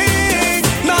blessing,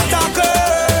 not a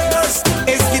curse.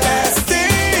 It's the best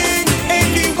thing in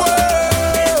the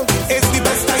world. It's the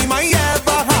best time I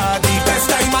ever had. The best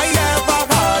time I ever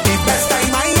had. The best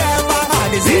time I ever had.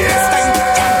 It's the best time.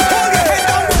 Hold your head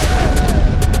down.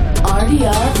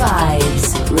 RDR Vibes.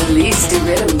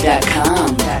 ReleaseToRhythm.com.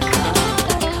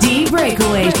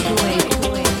 D-Breakaway.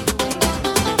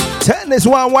 Turn this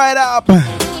one wide up.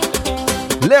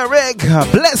 Lyric,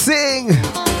 blessing.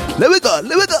 Let we go,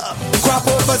 let we go. Crop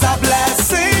overs a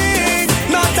blessing,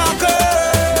 not a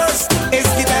curse. It's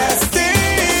the best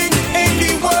thing in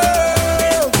the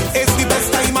world. It's the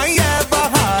best time I ever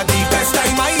had. The best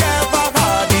time I ever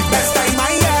had. The best time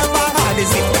I ever had.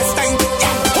 It's the best time.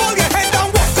 Hold your head down,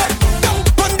 walk up, down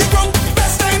on the ground.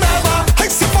 Best time ever. I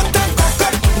see what that cock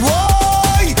up.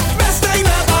 Whoa, best time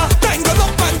ever. Tangle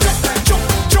up and jump, jump,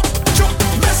 jump, jump.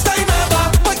 Best time ever.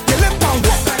 But you lip and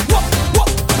walk, walk, walk,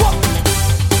 walk.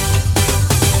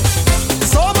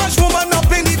 So much woman up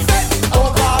in the bed.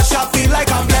 Oh gosh, I feel like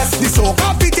I'm blessed. The soca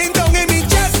beating down in me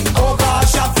chest. Oh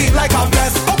gosh, I feel like I'm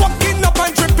blessed. I'm walking up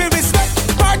and dripping respect.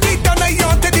 Party done, I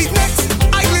on to the next.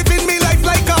 I live in me life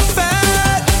like a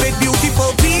fat. With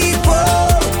beautiful people,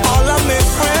 all of my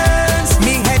friends.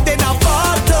 Me head in a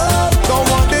bottle, don't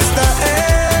want this to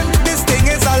end. This thing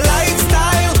is a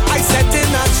lifestyle, I set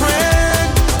in a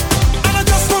trend. And I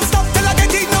just won't stop till I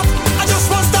get enough. I just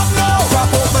won't stop now.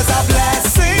 Crop overs a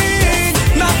blessing,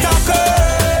 not a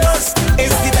curse.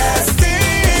 It's the best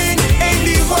thing in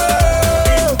the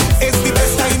world. It's the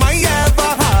best time I ever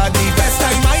had. The best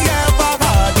time I ever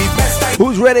had. The best time.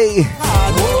 Who's ready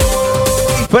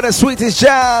for the sweetest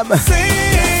jam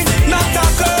Sing, not a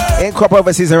curse. in crop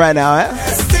over season right now, eh?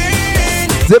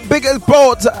 The biggest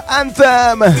boat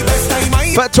anthem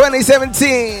for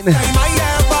 2017.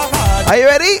 Are you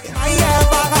ready?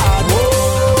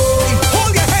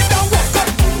 Hold your head down, walk up,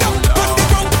 down on the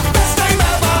ground. Best time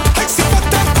ever. I see what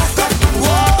that cock up.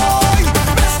 Whoa,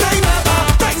 best time ever.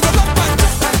 Tangle up and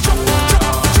jump, jump, jump,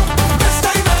 jump. Best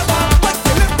time ever. But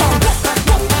you lip and walk,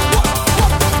 walk, walk,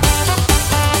 walk.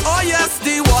 Oh yes,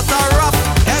 the water rough.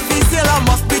 Every sailor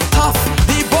must be tough.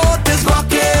 The boat is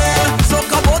rocking,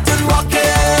 soca boat is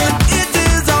rocking. It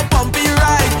is a bumpy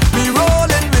ride. We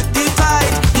rolling with the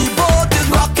tide. The boat is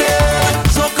rocking,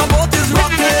 soca boat is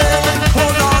rocking.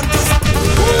 Hold on to.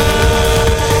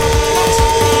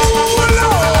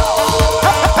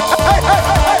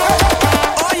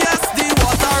 Oh yes, the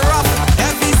water rough.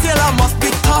 Every sailor must be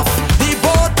tough. The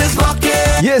boat is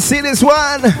rocking. You see this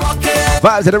one?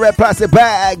 Vibes in the red plastic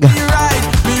bag.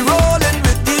 We rolling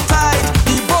with the tide.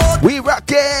 The boat We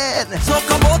rockin'.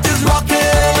 soca boat is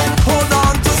rocking. Hold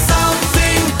on to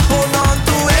something. Hold on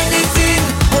to anything.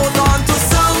 Hold on to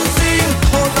something.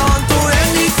 Hold on to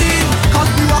anything. 'Cause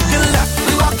we rockin' left,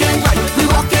 we rockin' right, we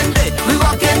rockin' day, we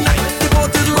rockin' night. The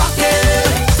boat is rocking.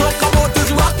 Soca boat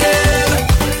is rocking.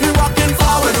 We rockin'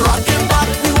 forward, rockin' back.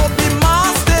 We hope the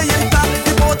mast stay intact.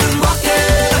 The boat is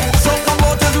rocking. Soca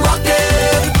boat is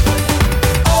rocking.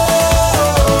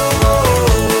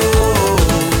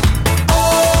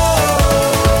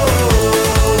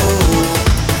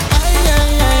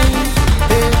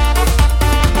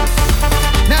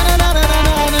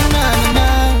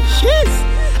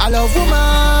 I love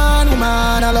woman,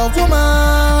 woman, I love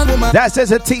woman, woman. That's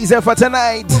just a teaser for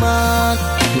tonight.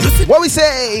 What we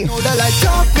say? Know that like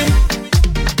shopping.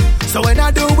 So when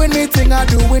I doing me thing, I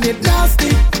doing it nasty.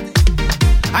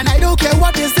 And I don't care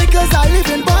what they say, 'cause I live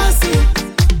in Bossy.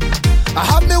 I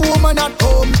have me woman at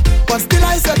home, but still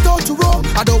I set out to roam.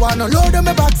 I don't wanna load on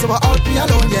my back, so I out me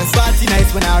alone. Yes, party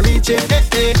nice when I reach it,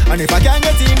 And if I can't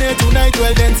get in there tonight,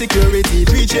 well then security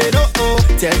preach it,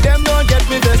 Tell them don't get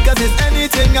me this, 'cause it's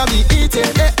anything I be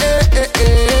eating,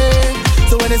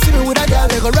 So when they see me with a girl,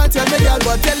 they go run tell me girl,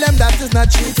 but tell them that it's not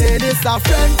cheating, it's a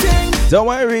friend thing. Don't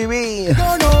worry, me.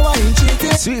 No, I ain't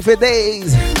cheating. Sweet for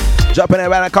days. Dropping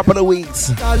around a couple of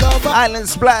weeks. Island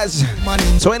Splash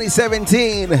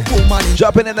 2017.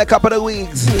 Dropping in a couple of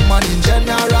weeks. Woman in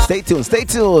general. Stay tuned, stay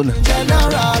tuned.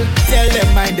 General, tell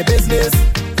them mind the business.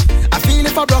 I feel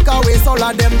if I broke away, all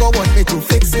of them go want me to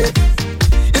fix it.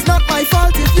 It's not my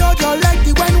fault if your girl like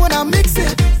the wine when I mix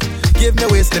it. Give me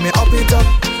waist, let me up it up.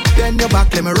 Bend your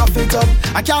back, let me rough it up.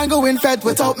 I can't go in fed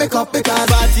without makeup because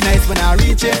party nice when I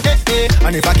reach it.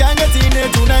 And if I can't get in there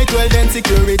tonight, well then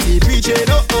security preaching.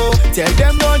 Tell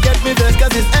them don't get me first,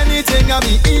 cause it's anything I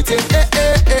be eating.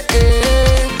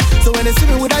 So when they see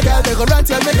me with a girl, they go run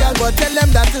tell me girl, but tell them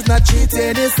that it's not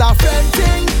cheating, it's a friend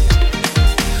thing.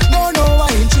 No, I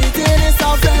ain't cheating, it's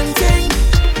a friend thing.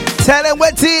 Tell them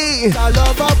what tea. I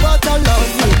love her, but I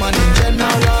love woman in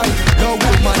general. No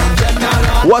woman in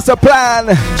general. What's the plan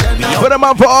for the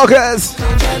month of August?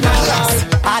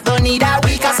 I don't need a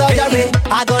week of surgery.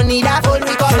 I don't need a full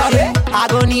recovery. I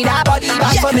don't need a body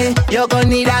back for me. You're gonna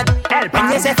need that help. When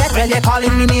you say fat, well, you're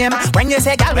calling me name. When you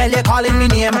say gal, well, you're calling me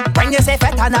name. When you say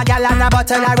fat and a gal and a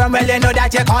bottle of rum, well, you know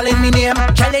that you're calling me name.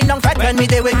 Shelling down fat when we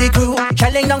there with the crew.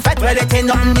 Shelling down fat, well, it ain't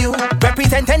nothing new.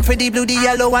 Representing for the blue, the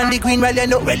yellow, and the green, well, you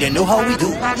know how we do.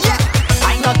 Yeah.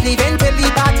 I'm not leaving till the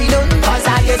party done, cause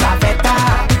I is a feta.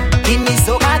 Give me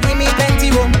soca, give me plenty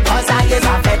room, cause I is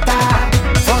a feta.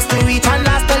 First to reach and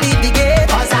last to leave the gate,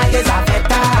 cause I is a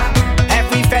feta.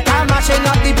 Every feta mashing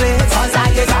up the place, cause I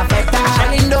is a feta.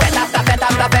 Shelling down after feta,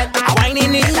 after feta. I'm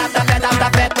whining it, after feta, after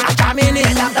feta. I'm jamming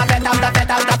it, after feta, after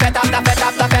feta, after feta, after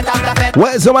feta, after feta, after feta.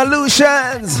 Where's the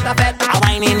illusions? I'm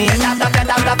whining it, after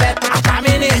feta, after feta. I'm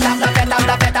jamming it, after feta,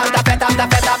 after feta, after feta, after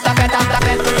feta, after feta, after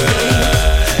feta.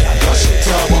 Just shake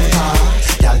your bumper,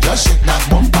 y'all just shake that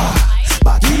bumper.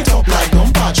 Back it up like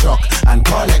dumper truck and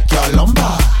collect your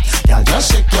lumber. Y'all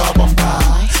just shake your bumper,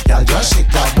 y'all just shake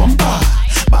that bumper.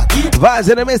 Back it Vibes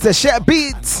in the midst of Chef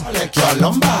Beats. collect your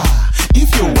lumber.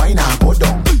 If you whine and go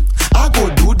down, I go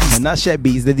do this. And not Chef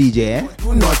Beats, the DJ, eh?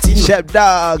 Do nothing. Chef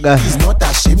Dog. He's not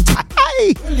ashamed to.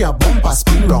 Well, your bumper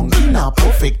spin wrong in a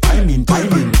perfect timing.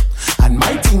 And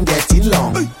my thing getting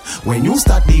long when you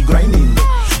start the grinding.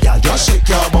 Y'all just shake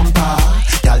your bumper,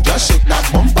 y'all just shake that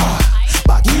bumper.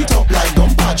 Back it up like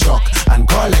dumper truck and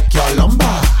collect your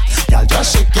lumber. Y'all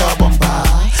just shake your bumper,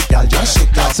 y'all just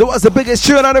shake that. So what's the biggest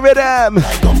tune on the rhythm?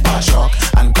 Like dumper truck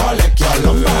and collect your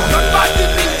lumber. Not bad in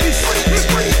English,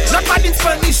 not bad in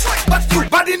Spanish, but you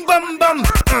bad in bum bum.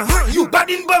 You bad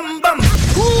in bum bum.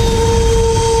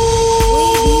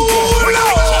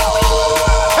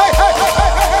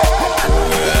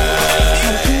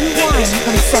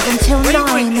 From 7 till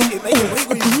 9, it's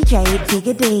a DJ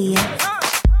Digga D.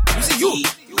 You see you,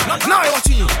 now I'm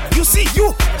watching you. You see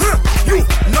you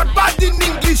not bad in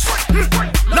English,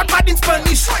 not bad in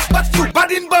Spanish, but you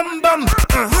bad in bum bum.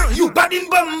 You bad in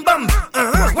bum bum.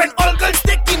 When all girls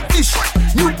take English,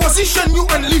 new position you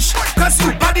unleash, cause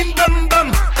you bad in bum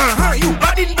bum. You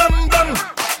bad in bum bum.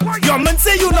 Your man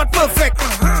say you not perfect,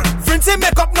 friends say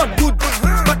makeup not good,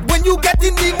 but when you get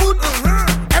in the mood,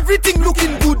 everything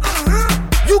looking good.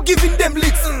 You giving them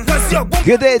licks, cause you're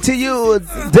Good day to you,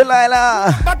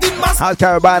 Delilah. How's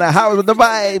Carabana? How's with the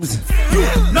vibes? You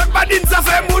not bad in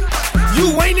Zafamun.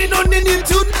 You whining on the new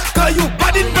tune, cause you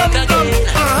bad in bum bum.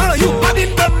 You bad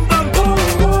in bum bum.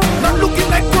 Not looking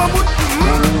like Kwamut.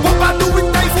 Papa do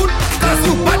with typhoon, cause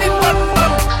you bad in bum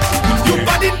bum. You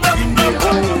bad in bum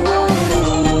bum.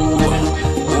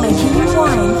 Making you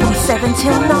wine from 7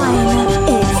 till 9,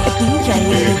 it's a DJ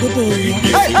Digga D.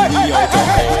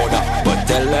 But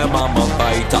tell them I'm a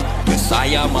fighter, yes I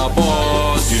am a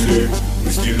boss.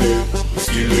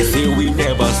 They say we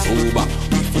never sober,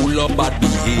 we full of bad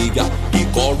behavior. They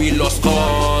call we lost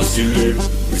cause. They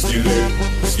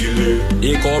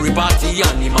call we party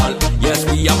animal, yes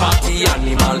we a party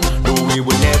animal. No we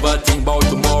will never think about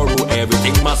tomorrow,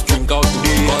 everything must drink out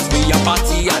today. Cause we a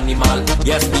party animal,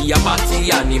 yes we a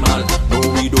party animal. No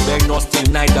we do beg no still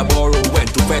neither borrow. When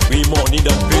to fetch me money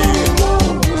don't pay.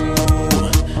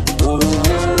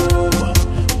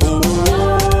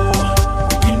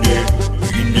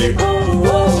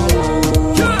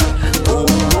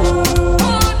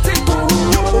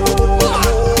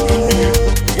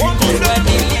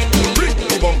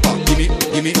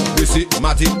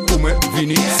 Matty, Kume,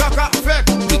 Vini, Saka, Fek,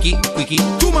 Quickie,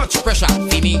 too much pressure,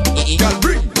 Vini, girl,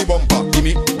 bring the bumper,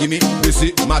 gimme,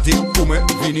 Missy, Matty, Kume,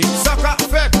 Vini, Saka,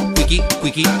 Fek,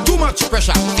 Quickie, too much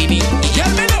pressure, Vini, girl,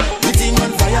 me know, me ting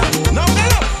on fire, now me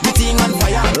know, me ting on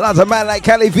fire. Lots of man like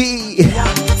Cali V.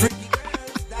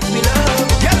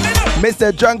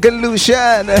 Mr. Drunken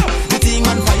Lucian. Me ting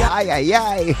on fire,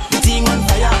 Aye. me ting on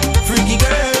fire, freaky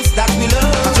girls that we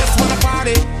love, just wanna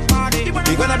party.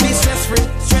 We're gonna be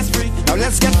stress-free. Now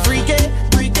let's get freaky.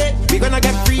 We're gonna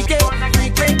get freaky.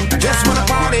 Just wanna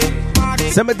party.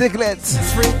 Some ridiculous.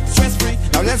 Stress-free.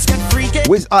 Now let's get freaky.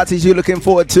 Which artist you looking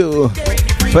forward to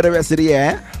for the rest of the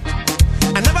year?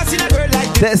 I never seen a girl like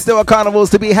this. There's still carnivals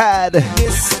to be had.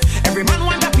 Every man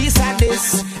want a piece of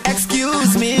this.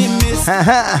 Excuse me, miss.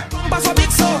 Bumper so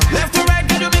big so left to right,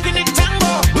 girl, you making it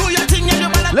tango. Do your thing, you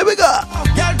better. Let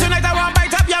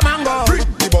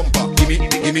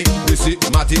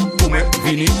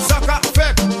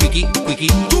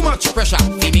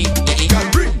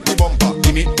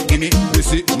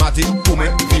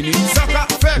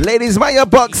fire,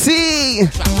 Boxy.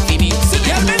 The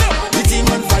thing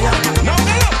on fire.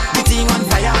 The thing on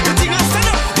fire.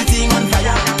 The thing on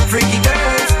fire. Freaky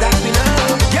girls that we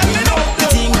love. The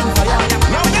thing on fire.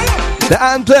 The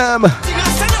anthem.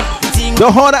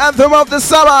 The horn anthem of the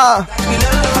summer.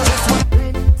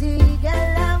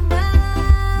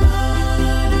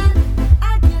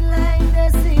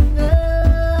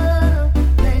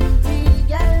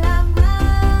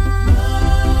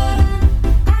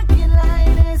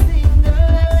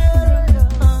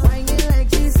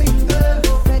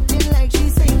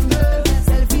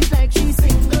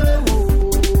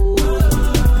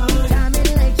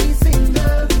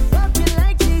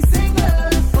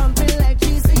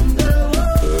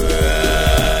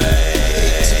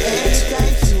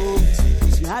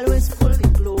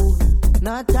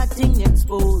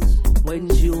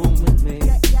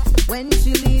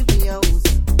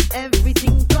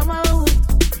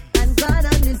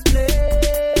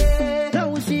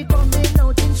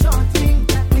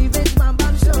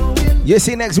 You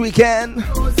see next weekend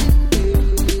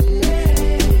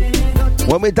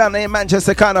when we're done in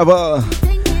Manchester Carnival,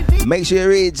 make sure you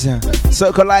reach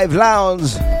Soca Live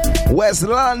Lounge, West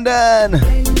London.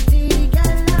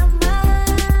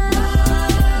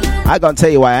 I gonna tell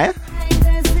you why, eh?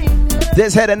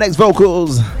 This here the next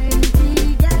vocals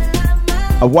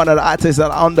of one of the artists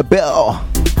that are on the bill.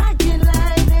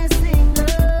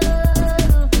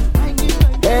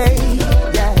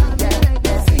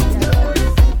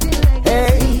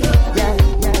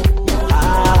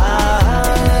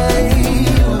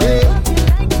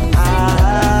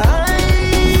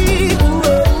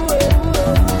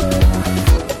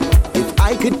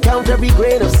 Every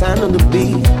grain of sand on the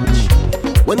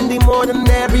beach, wouldn't be more than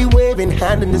every waving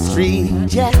hand in the street.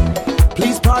 Yeah,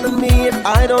 please pardon me if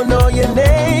I don't know your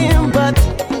name, but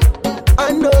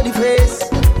I know the face.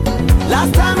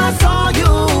 Last time I saw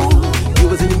you, you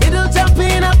was in the middle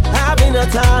jumping up, having a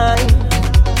time.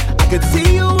 I could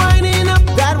see you winding up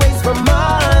that waist from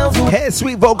miles. Hey,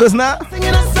 sweet vocals now.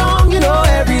 Singing a song, you know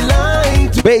every line.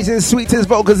 Beijing's sweetest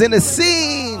vocals in the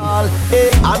scene. Hey,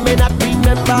 I may not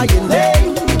remember your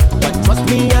name, trust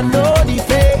me, I know the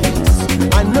face.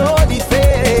 I know the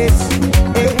face.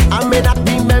 Hey, I may not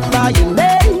remember your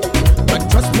name, but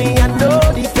trust me, I know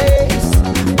the face.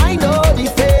 I know the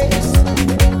face.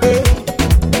 Hey,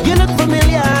 you look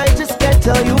familiar, I just can't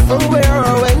tell you from where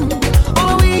or when.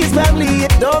 Always family,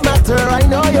 it don't matter. I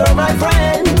know you're my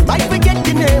friend. Might forget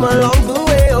your name along the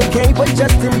way, okay? But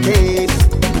just in case,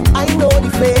 I know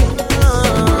the face.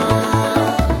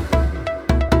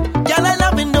 Girl, I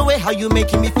loving the way how you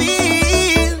making me feel.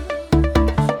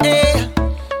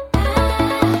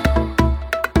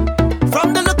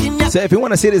 So if you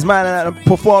want to see this man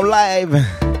perform live,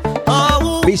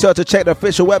 be sure to check the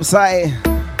official website,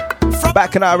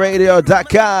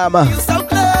 BacchanalRadio.com.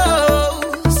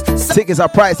 Tickets are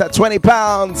priced at £20.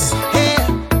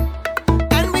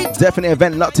 Definitely an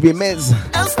event not to be missed.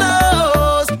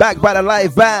 Backed by the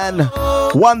live band,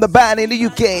 won the band in the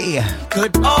UK.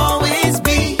 Could always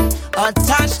be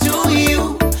attached to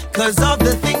you because of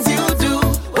the things you do.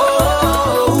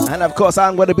 Oh. And of course,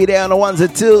 I'm going to be there on the ones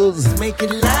and twos. Make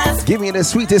it last. Give me the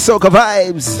sweetest soca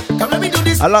vibes. Come, let me do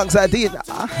this. Alongside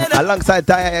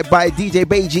by DJ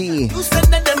Beiji,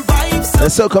 the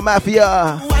Soca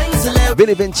Mafia,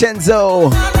 Vinny Vincenzo,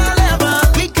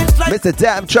 Mr.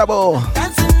 Damn Trouble.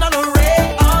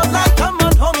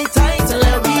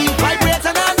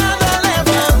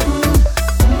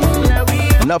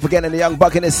 Not forgetting the young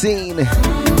buck in the scene,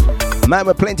 man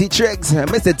with plenty tricks,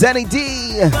 Mr. Danny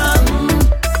D.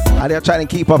 Are they trying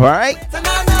to keep up, alright?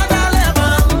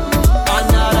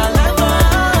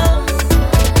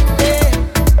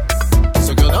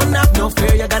 So girl, don't have no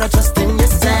fear, you gotta trust in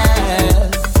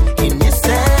yourself, in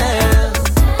yourself.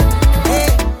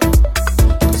 Hey,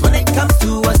 'cause when it comes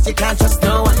to us, you can't trust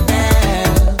no one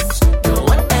else, no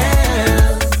one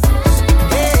else.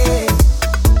 Hey,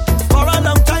 for a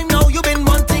long time now, you've been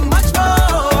wanting much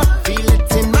more. Feel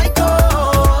it in my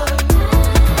core.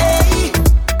 Hey,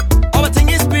 our thing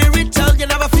is spiritual, you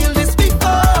never feel this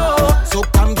before. So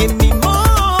come give me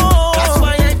more. That's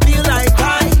why I feel like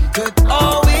I could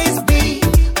always be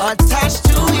attached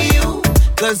to you,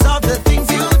 'cause of the things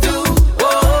you do.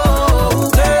 Oh,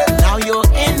 girl, now you're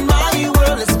in my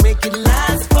world, let's make it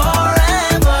last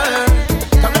forever.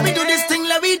 Come let me do this thing,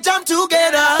 let me jump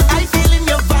together. I feel in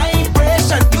your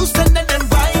vibration, you sending them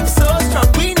vibes so strong.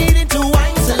 We need it to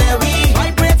wine, so let me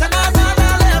vibrate on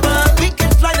another level. We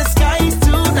can fly the skies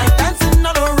tonight, dancing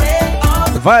on a ray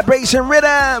of Vibration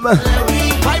rhythm.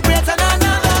 vibrate on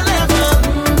another level.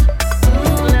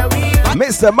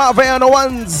 Mr. Marvin on the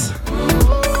ones.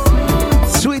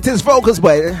 Sweetest vocals,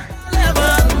 boy.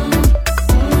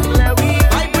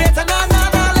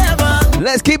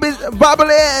 Let's keep it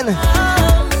bubbling.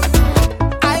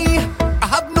 I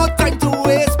have no time to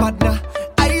waste, partner.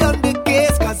 I on the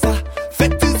case, cause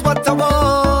fit is what I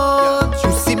want.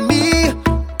 You see me,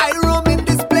 I roam in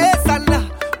this place and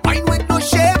wine with no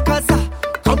shame, cause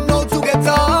come now to get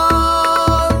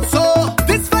on. So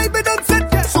this vibe it don't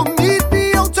set, so meet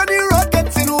me out on the road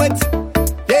getting wet.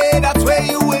 Yeah, that's where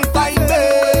you will find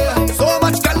me. So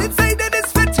much girl inside in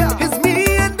this fit. It's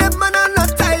me and them man are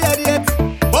not tired yet.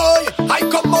 Boy, I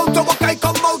come out to work, I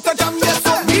come out to jam. Yes,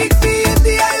 so meet me in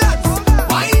the islands,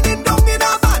 winding down in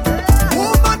a van.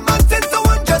 Woman, man, 10 to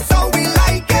 1, just how we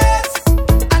like it.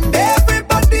 And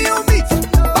everybody you meet,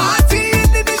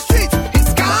 partying in the street.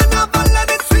 It's carnival and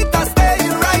it's sweet, I stay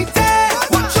right there.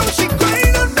 Watch how she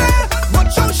grind on me,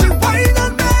 watch how she whine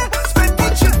on me.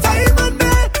 Spending your time on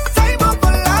me, time of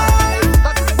her life.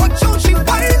 Watch how she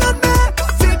whine on me,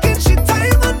 taking she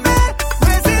time on me.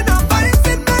 Raising her vibes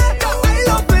in me, I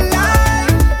love my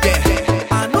life.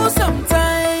 I know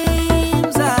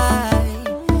sometimes I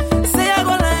say I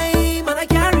go lie, but I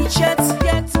can't reach yet.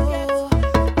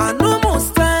 I know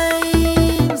most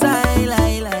times I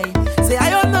lie. Say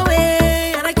I on my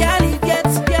way and I can't leave yet.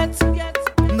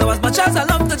 No, as much as I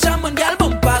love the jam and girl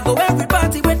bumper, go every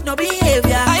party with no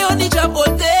behavior. I only job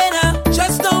all day now,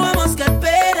 just know I must get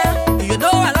better. You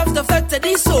know I love the fact that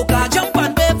this soca jump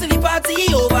and babe till the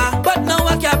party over. But now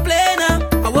I can't play now,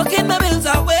 I work in my bills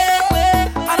away.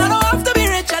 And I don't have to be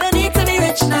rich, I don't need to be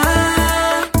rich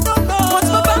now. What's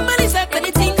my family set,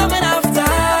 anything coming after?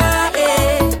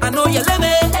 I know you let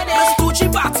me, let's Gucci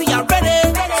party, I'm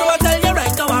ready. So I tell you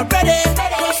right now, I'm ready.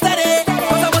 Go steady,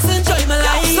 cause I must enjoy my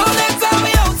life. So let's have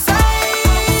me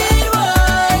outside,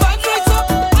 back right up.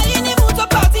 I in the mood to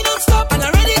party non-stop, and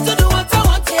I'm ready to do what I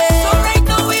want, yeah. So right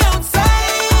now we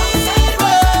outside,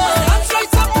 dance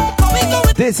right up. Come we go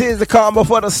with This is the calm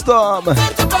before the storm. the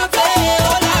party,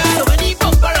 so when the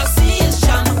bumper I see is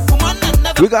jam, woman and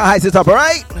never We got heights it up,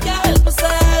 alright? can't help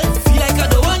myself. Feel like I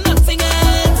don't want nothing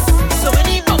else. So when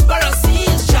the bumper I see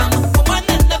is jam, woman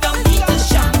and never meet the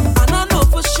jam. And I know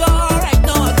for sure right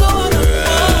now I don't wanna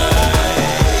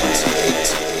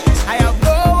I have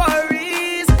no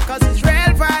worries, cause it's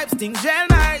real vibes, things real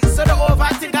nice. So don't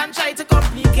overthink and try to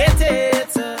complicate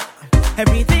it.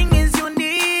 Everything is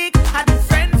unique, a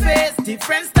different face,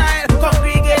 different style.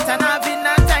 Congregate and having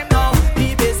a time now.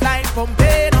 The baseline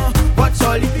pumping, watch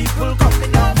all the people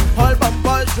coming up. All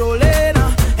bumpers rolling,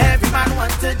 every man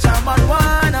wants to jam on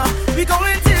one. We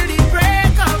going till the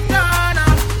break of dawn.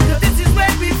 So this is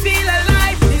when we feel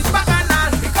alive. It's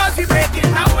bacchanal because we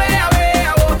breaking away,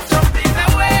 jumping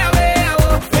away,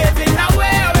 waving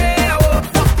away,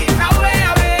 walking away,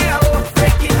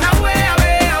 breaking away,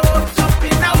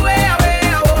 jumping away,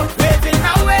 waving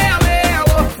away,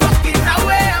 walking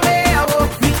away.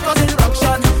 Because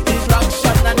destruction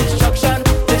and destruction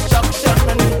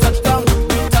and we touch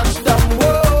down,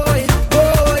 boy.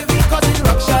 Because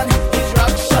destruction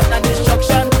and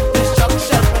destruction and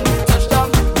we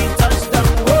touch down,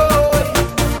 boy.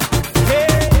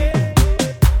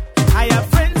 I have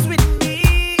friends with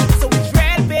me, so it's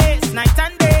real bass, night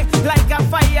and day, like a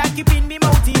fire keeping me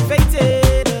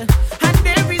motivated. And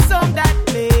every song that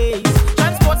plays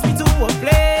transports me to a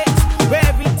place where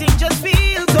everything just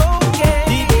feels okay.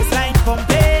 The bassline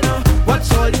pumping,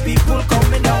 watch all the people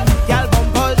coming down, y'all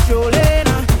bumpers rolling,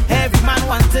 every man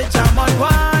wants to jam on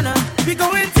one. We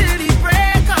going till the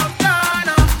break of dawn.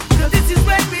 So this is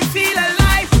when we feel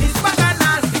alive. It's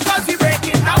bacchanal because we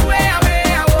breaking away,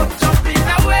 jumping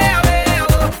away,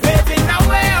 waving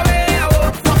away,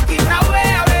 walking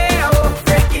away,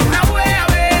 breaking away,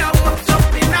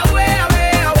 jumping away,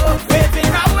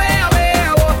 waving away,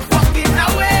 walking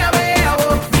away.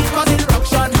 Because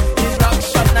destruction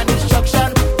and destruction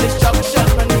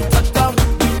and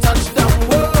we touch down,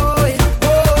 boy.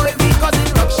 Because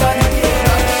destruction and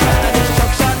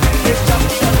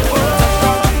destruction,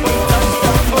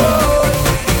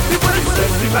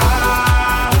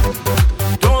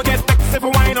 Don't get vexed if we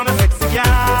wine on a sexy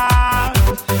girl.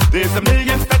 There's a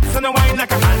million steps in a wine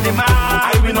like a animal.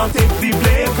 I will not take the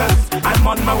blame, cause I'm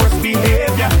on my worst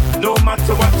behavior. No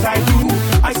matter what I do,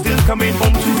 I still coming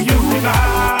home to you.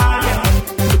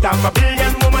 But I'm a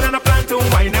billion woman and I plan to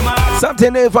wine them up.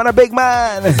 Something new from the big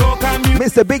man,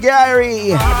 Mr. Big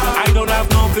Irie. I don't have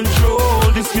no control.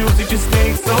 This music just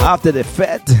takes so. After the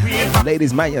fete,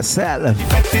 ladies, mind yourself.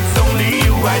 It's only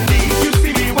you I need. You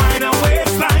see me wine and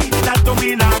waistline. That don't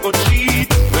mean I go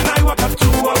cheat. When I walk up to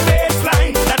a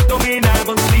baseline, that don't mean I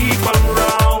go sleep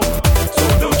around. So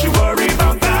don't you worry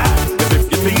about that. 'Cause if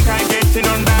you think I'm getting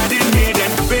on bad in here,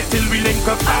 then wait till we link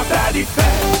up after the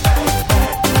fete.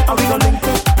 Are we gonna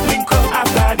link up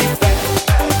after the fete?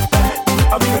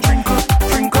 Are we gonna drink up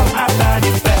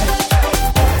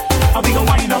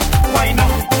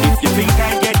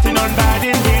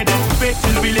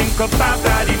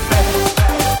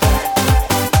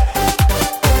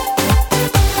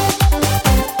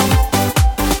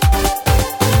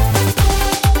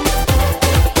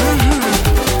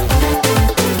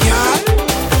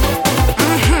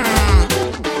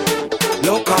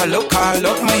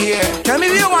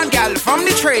girl from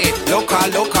the trade. Look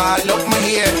me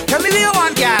here. Tell me who you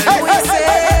want, girl. Who you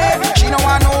say? She don't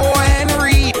want no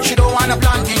Henry. She don't want a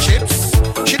plantain chips.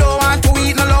 She don't want to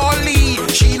eat no lolly.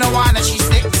 She don't want a cheese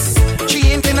sticks. She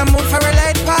ain't in the mood for a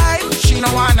lead pipe. She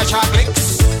don't want a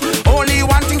chocolates. Only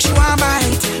one thing she want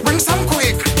bite. Bring some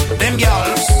quick. Them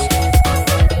girls.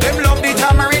 Them love the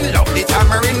tamarind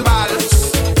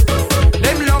balls.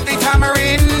 Them love the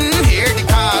tamarind. Hear the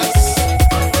calls.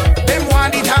 Them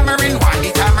want the tamarind balls.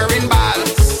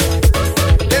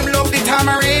 Them love the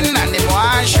tamarind and them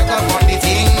want sugar on the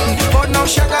thing. But no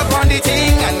sugar on the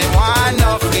thing and them want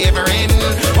no flavoring.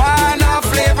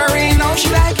 No, she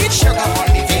like it sugar on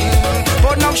the thing.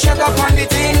 But no sugar on the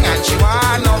thing and she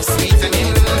want no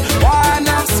sweetening.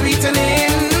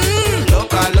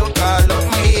 Look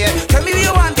me here. Tell me what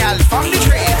you want, girl, from the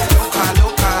trade.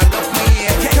 Look me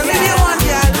here. Tell me what you want,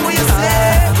 girl, what you say?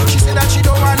 She said that she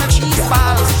don't want no cheese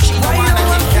balls. She don't want a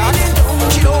Kit Kat.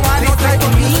 She don't want no type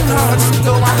of peanuts. She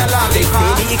don't want a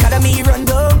lollipop. The economy run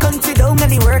down, country down,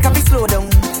 and the work have to slow down.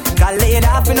 Got laid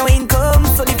off with no income,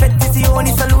 so the Fed is the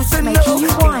only solution. Making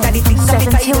you wine from 7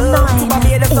 till 9.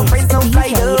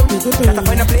 It's Gotta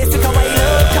find a place we can wind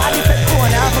up. Call the Fed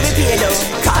corner for me pay down.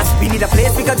 Cause we need a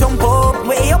place we can jump up,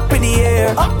 way up in the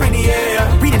air.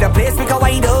 We need a place we can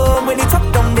wind up when it's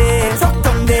up down there.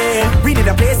 We need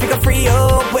a place we can free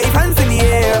up, wave hands in the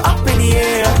air, up in the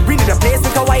air. We need a place we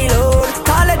can wind up,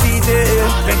 call a DJ.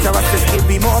 Venture us to give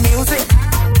me more music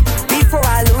before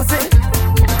I lose it.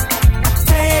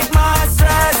 Take my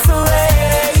stress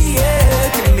away, yeah.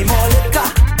 Give me more liquor,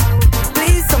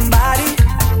 please somebody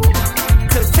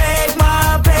to take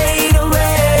my pain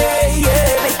away,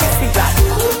 yeah. Make it feel like,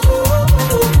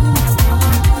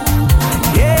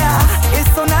 yeah.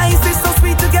 It's so nice, it's so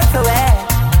sweet to get away.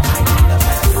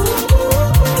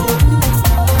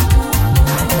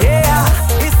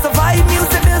 Yeah, it's the vibe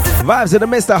music, Vibes in the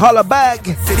Mr. Holla Back.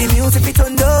 City music, we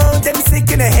turn down, them sick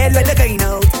in the head like the guy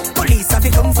now. Police have to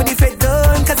come for the Fed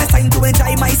done, cause it's time to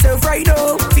enjoy myself right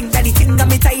now. Think that the thing got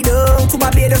me tied up, to my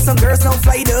bed some girls now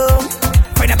fly down.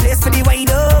 Find a place for the wind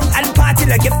up, and party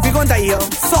like if we gon' die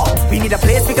young. So, we need a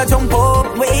place we can jump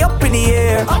up, way up in the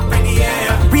air.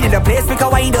 We need a place we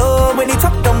can wind up, when it's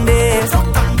up down there.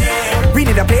 We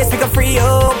need a place we can free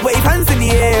up, wave hands in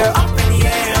the air.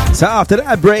 So after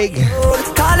that break,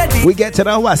 we get to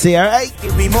the Wasi, alright?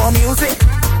 Give me more music.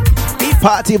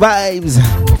 Party vibes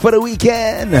for the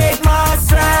weekend. Take my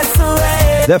stress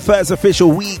away. The first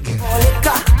official week.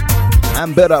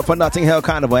 I'm built up for Notting Hill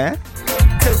Carnival, eh? To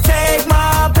take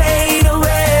my pain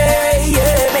away,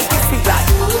 yeah. Make it feel like,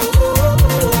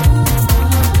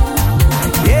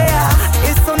 yeah.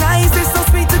 It's so nice, it's so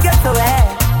sweet to get away.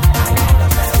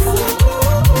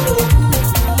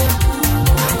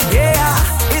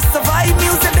 Yeah, it's the vibe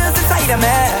music builds inside of me.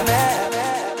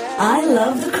 I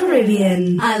love the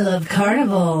Caribbean. I love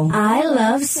Carnival. I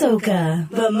love Soca.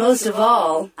 But most of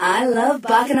all, I love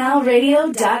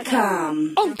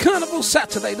BacchanalRadio.com. On Carnival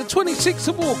Saturday, the 26th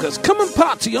of August, come and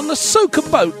party on the Soca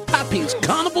Boat Pappy's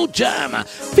Carnival Jam,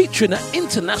 featuring an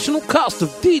international cast of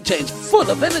DJs full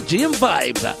of energy and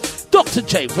vibes. Dr.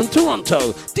 J from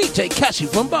Toronto, DJ Cashy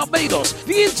from Barbados,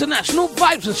 the International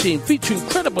Vibes Machine featuring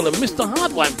Credible and Mr.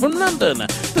 Hardwine from London,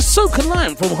 the Soca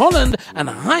Lion from Holland, and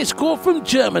High Score from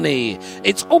Germany.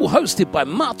 It's all hosted by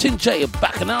Martin J of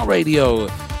Bacchanal Radio.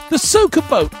 The Soca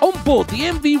Boat on board the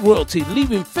MV Royalty,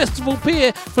 leaving Festival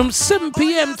Pier from 7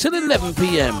 p.m. till 11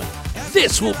 p.m.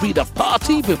 This will be the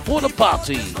party before the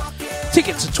party.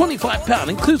 Tickets are £25,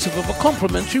 inclusive of a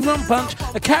complimentary rum punch,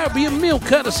 a Caribbean meal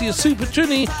courtesy of Super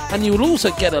Trini, and you will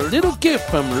also get a little gift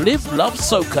from Live Love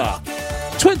Soca.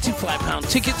 £25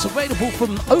 tickets available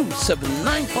from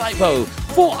 07950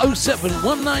 407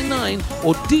 199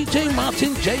 or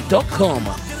djmartinj.com.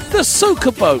 The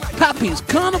Soca Boat Pappy's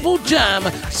Carnival Jam,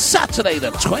 Saturday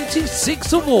the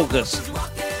 26th of August.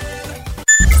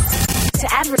 To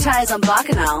advertise on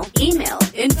Bacchanal, email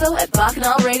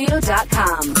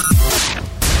info@bacchanalradio.com.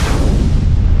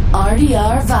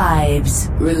 RDR Vibes.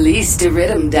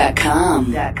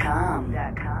 ReleaseToRhythm.com.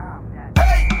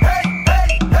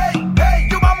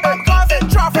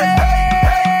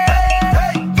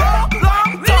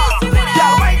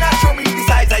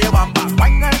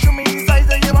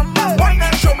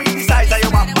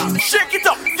 Shake it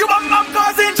up, you I'm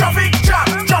causing traffic jam.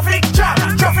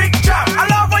 I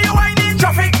love when you whining.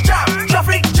 Traffic jam.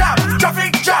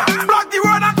 Block the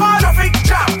road and call traffic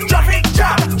jam.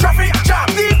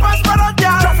 Deep as brother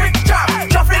down.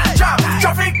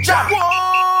 Traffic jam.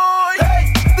 Whoa,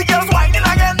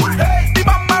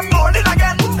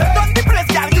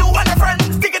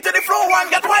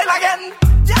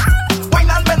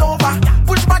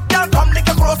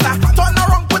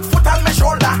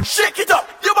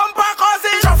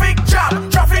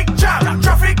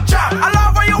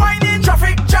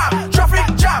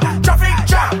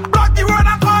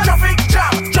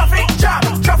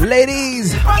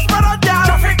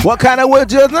 What kind of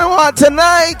wood you want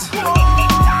tonight?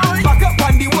 Back up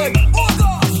on the wood.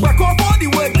 Back up on the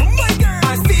wood.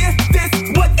 I say this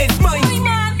wood is mine.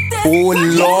 Oh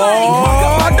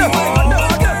Lord. Back up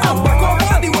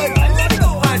on the wood.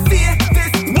 I say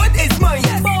this wood is mine.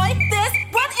 Boy, this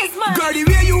wood is mine. Girl, the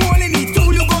way you holding it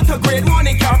too, you go to grade 1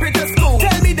 in carpenter school.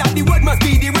 Tell me that the wood must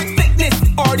be the right thickness,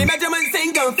 or the measurements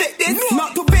ain't gonna fit this.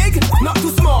 Not too big, not too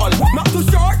small, not too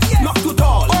short, not too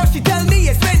tall. All she tell me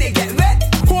is when they get wet,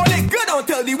 hold it good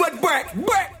until the wood break.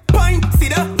 Pine, see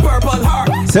the purple heart.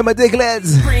 Simmer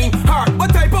Diglets. Green heart.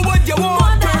 What type of wood you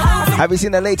want? Have you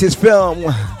seen the latest film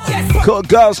called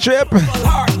Girls Trip?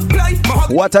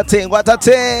 What a thing, what a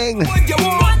thing. What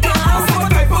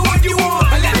type of wood you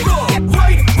want? Let it go.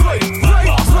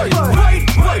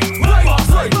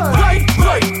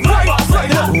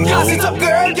 Gas it up,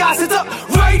 girl, gas it up.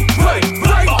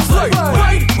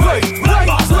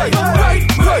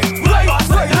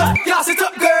 Gas it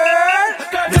up, girl.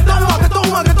 Get down,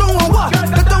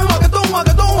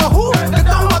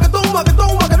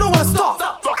 stop.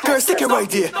 Girl, stick it right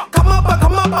there. Come up, what?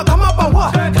 Come up,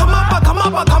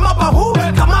 who?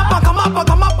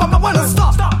 Come up, I wanna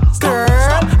stop. Girl,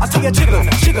 I tell you jiggle.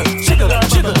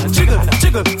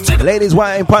 Ladies,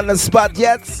 why ain't on the spot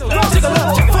yet? Find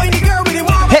the girl with the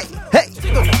warm. Hey.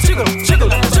 Jiggle.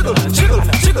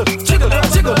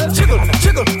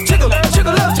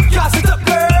 Gas it up,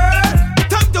 girl.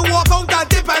 Time to walk out and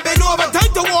dip and bend over.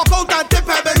 Time to walk out and dip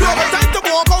and bend over. Time to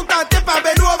walk out and dip and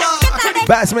bend over.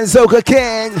 Batsman Soca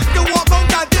King. Time to walk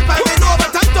out and dip and bend over.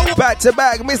 Time to back to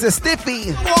back, Mr.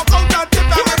 Stiffy. walk out and dip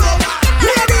and bend over.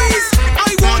 Ladies,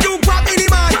 I want you grab any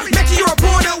man. Make your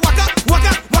opponent walk up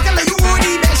like you own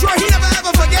him. Make sure he never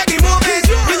ever forget the moment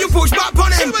when you push back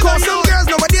on him. Cause some girls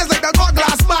nowadays like they got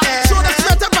glass back. Show the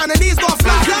straight up and the knees go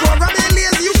flat. Go running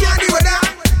lazy, you can't deal with that.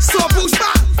 So push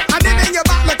back and then bend your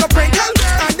back like a Pringle.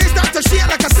 And they start to shake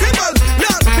like a cymbal.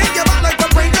 Look, bend your back like a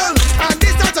Pringle. And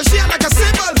they start to shake like a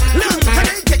cymbal. Look, and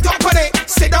then kick up on it,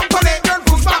 sit down on it, girl,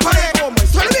 push back on it.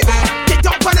 So let me go. Kick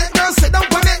up on it, girl, sit down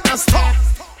on it and stop.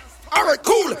 Alright,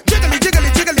 cool. Jiggly,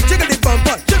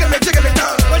 bumper. Jiggly, jiggle it,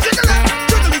 down.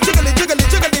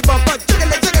 Jiggle it, bumper.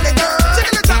 Jiggly, girl.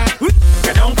 Jiggle it, down.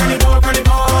 Get down on the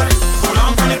ball. Hold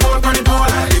on on the ball.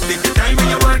 If take the time when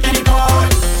you're working the ball.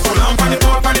 Hold on on the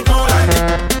ball.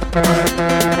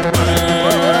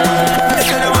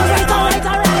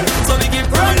 So we give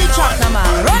run the track,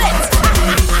 man. Run it.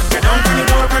 Get down on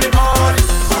the ball.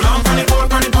 Hold on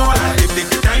on the ball. If take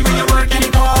the time when you're working the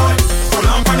ball. Hold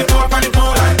on on the ball.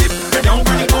 Get down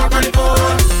on the ball.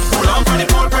 Hold on on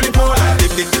the ball.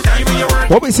 If take the time when you're working.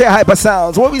 What we say, Hyper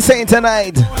Sounds? What we saying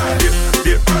tonight?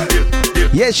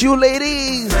 Yes, you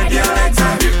ladies.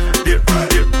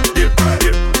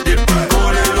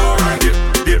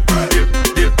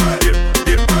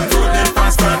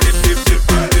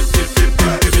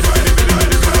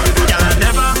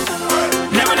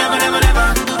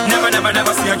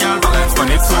 Never see a girl balance when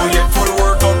it's so yet full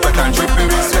workout. I can't trip in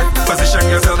respect. Position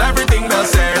yourself, everything well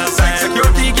said. Like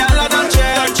security, girl, I don't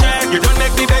check. You don't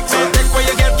make me vex, so take where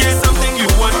you get something you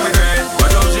won't regret.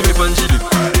 But how she whip and she dip,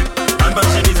 and back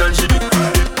she did and she dip.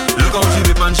 Look how she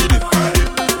whip and she dip.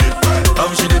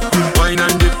 How she dip, wine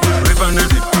and dip, whip and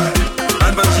dip,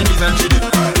 and back she did and she dip.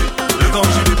 Look how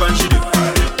she whip and she dip.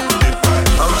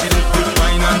 How she dip,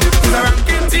 wine and dip. It's a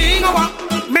rocking thing over.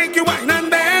 Make you wine and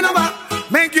bend over.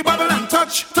 Make you bubble and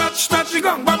touch. You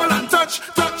gon' bubble and touch.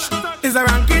 It's a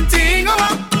ranking thing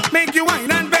over. Make you wine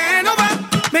and bend over.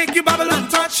 Make you bubble and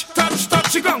touch.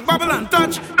 You gon' bubble and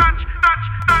touch.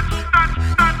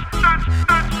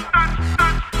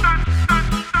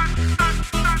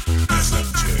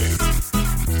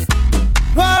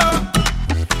 Whoa,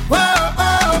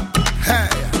 hey,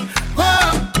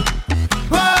 whoa.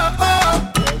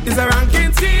 It's a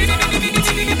ranking thing.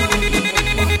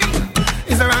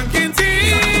 It's a ranking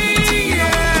thing,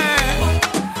 yeah.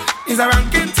 It's a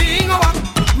ranking thing, over.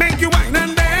 Make you wine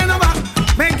and bend over.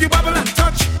 Make you bubble and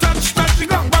touch. You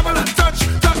gon' bubble and touch.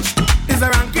 It's a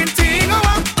ranking thing,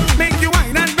 over. Make you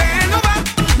wine and bend over.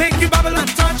 Make you bubble and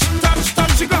touch.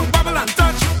 You gon' bubble and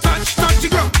touch. You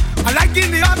gon'. I like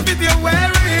in the outfit you're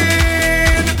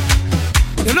wearing.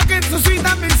 You're looking so sweet,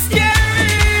 I've been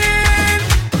staring.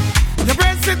 Your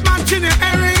bracelet matching your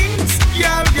earrings,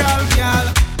 girl.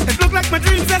 It look like my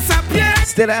dreams disappear.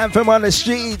 Still the anthem on the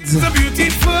streets. So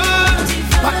beautiful,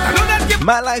 but I know that you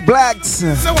Man like blacks.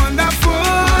 so wonderful.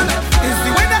 It's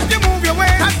the way that you move your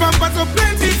waist. That bumper so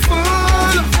plentiful,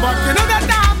 but you know that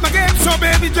I'm my game. So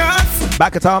baby, just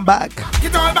Back it on back.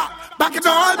 back it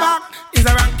all back. It's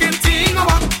a ranking thing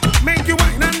over. Make you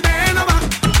wine and bend over.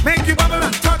 Make you bubble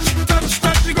and touch.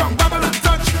 You gon' bubble and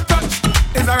touch.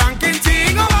 It's a ranking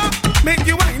thing over.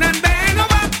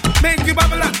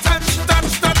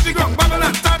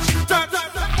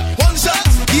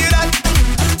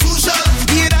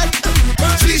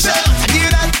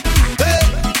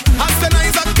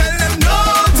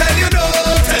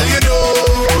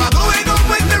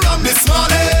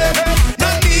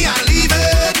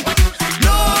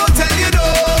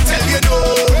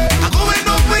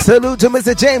 Salute to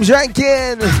Mr. James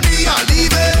Rankin.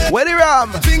 Where the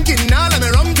rum? Drinking all of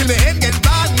the rum till the head get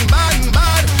bad and bad and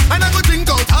bad. And I go drink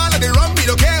out all of the rum, we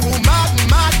don't care who mad and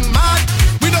mad and mad.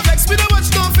 We don't vex, we don't watch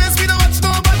no face, we don't watch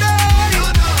nobody.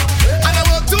 And I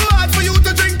work too hard for you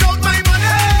to drink out my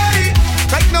money.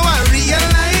 Right now I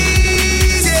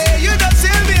realize, yeah, you don't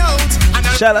sell me out. And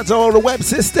Shout out to all the web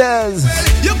sisters.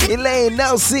 Elaine,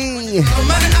 Nelsie,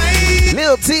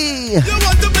 Lil T. you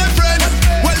want to be friend?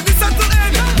 Well, this has to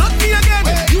end, not me again.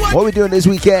 You want What we doing this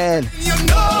weekend? you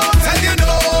know, tell you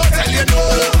no, tell you no.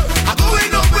 I'm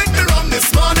going up with the rum this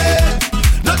morning.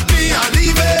 Not me, I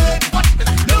leave it.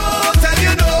 No, tell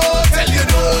you no, tell you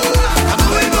no. I'm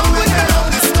going up with the rum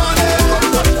this morning.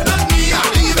 Not me, I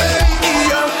leave it.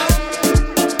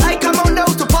 Yeah. I come on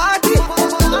down to party.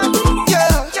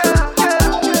 Yeah, yeah.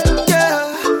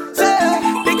 Say,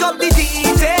 pick up the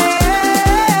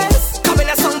DJs. Come in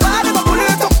a song bad, go pull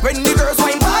it up. When the girls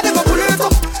wine bad, go pull it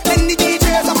up. Then the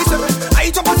DJs are whistling. I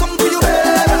drop a song for you, baby.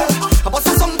 I bust a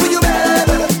song for you,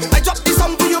 baby. I drop the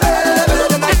song for you, baby.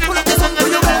 Then I pull up the song for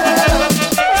you,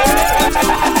 baby.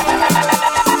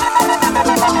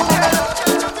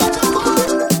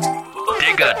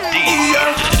 Digga D.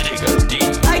 Digga D.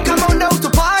 I come on down to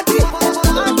party.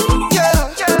 Yeah.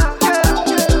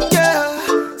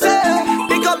 Say,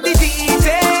 pick up the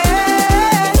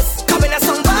DJs. Come in a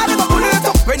song bad, go pull it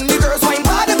up. When the girls wine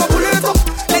bad, go pull it up.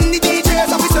 Then the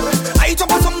DJs are whistling. I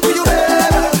drop a song for you,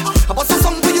 baby. I bust a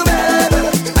song for you, baby.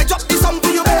 I drop the song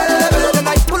for you, baby. Then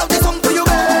I pull up the song for you,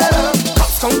 baby.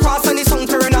 Cops come cross and the song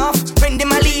turn off. When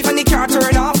them a leave and the car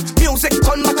turn off. Music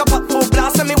turn back up, full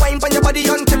blast, and me wine pon your body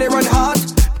until it run hard.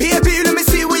 Baby, let me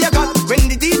see what you got. When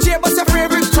the DJ bust your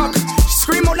favorite track, she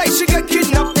scream out like she get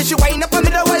kidnapped. Then she wind up on me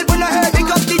the well when I heard pick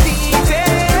up the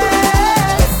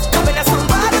DJs. Come in a song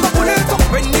bad, go pull it up.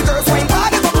 When the girls wine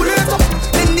bad, go pull it up.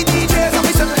 Then the DJs are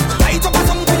whistling. I drop a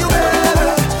song for you, baby.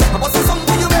 I bust a song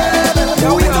for you, baby.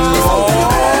 Now we know the song for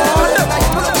you, baby. Then I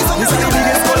pull up the song for you,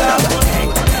 baby.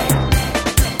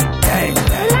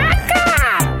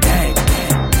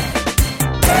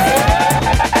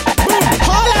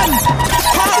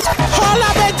 Hold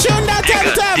up and tune that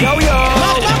temtem. Yo, yo.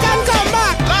 Lock back and come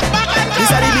back.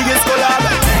 These are the biggest collab.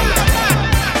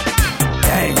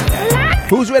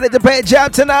 Who's ready to pay a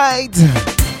job tonight?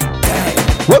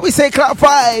 What we say, Cloud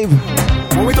 5?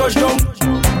 When we touch down,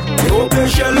 they open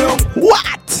shell down.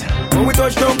 What? When we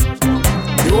touch down,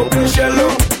 they open shell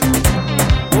down.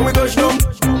 When we touch down,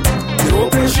 they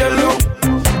open shell down.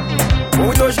 When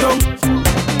we touch down,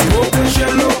 they open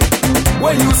shell down.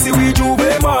 When you see we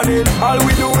Juve morning, all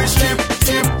we do is chip.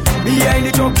 Behind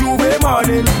the truck Juve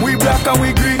morning, we black and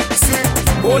we green, sick.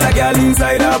 All a girl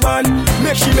inside a van,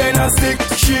 make she bend and stick,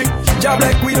 shit. Job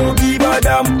like we don't give a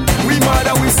damn, we mad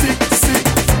and we sick.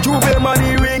 Juve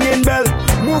money ringing bell,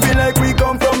 moving like we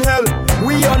come from hell.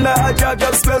 We under a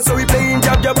jab spell, so we playing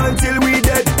jab until we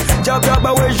dead. Jab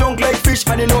away junk like fish,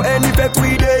 and you know any effect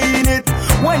we dey in it.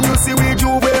 When you see we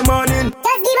Juve morning,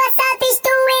 just give us selfish to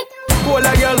it. Call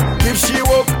a girl, if she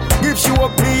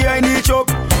walk behind the truck.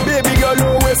 Baby girl,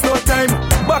 no waste no time.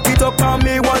 Back it up on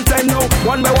me one time now.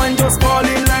 One by one, just fall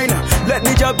in line. Let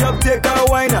me jab take a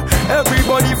wine.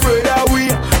 Everybody afraid that we,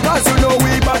 cause you know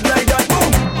we bad like that.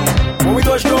 Boom. When we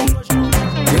touch down,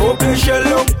 they open shell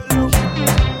down.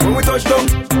 When we touch down,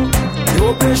 they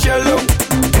open shell down.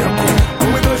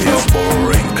 When we touch down,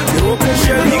 they open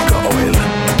shell down.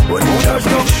 When we touch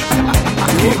down,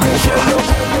 they open shell down.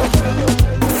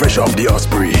 Fresh off the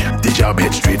Osprey, the job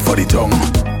head straight for the tongue.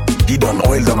 He done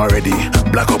oil down already,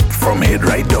 black up from head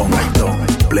right down.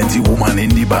 Plenty woman in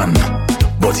the band,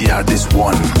 but he had this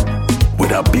one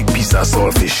with a big piece of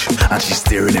saltfish, and she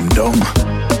staring him down.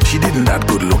 She didn't that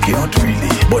good looking, not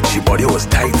really, but she body was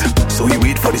tight. So he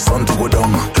wait for the sun to go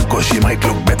down, cause she might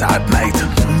look better at night.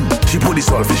 She put the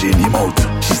saltfish in him out.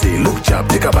 She say, look chap,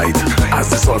 take a bite. As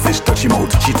the saltfish touch him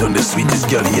out, she turned the sweetest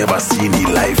girl he ever seen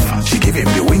in life. She gave him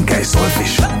the wink eye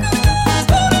saltfish.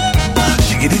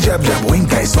 She give the jab wink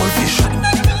eye saltfish.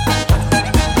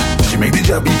 She make the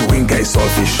jab eat wink eye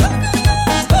saltfish.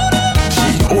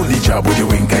 She only jab with the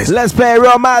wink eye. Let's play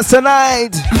romance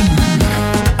tonight.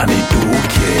 And he don't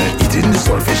care, eating the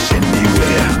saltfish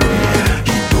anywhere.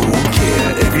 He don't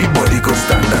care, everybody could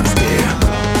stand and stare.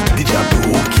 The jab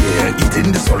don't care,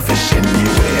 eating the saltfish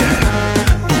anywhere.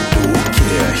 He don't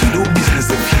care, he do business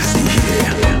if he see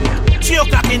here. 3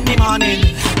 o'clock in the morning,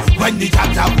 when the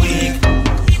jabs are weak.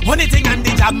 Only thing on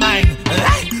the job mind,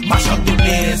 like mash up the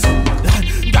place.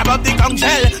 Grab up the conch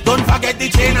shell, don't forget the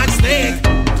chain and snake.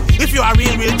 If you are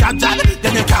real jab,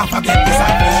 then you can't forget the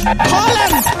saltfish.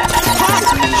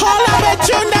 Hold on, and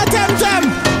tune that temtem.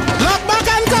 Lock back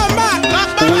and come back. Lock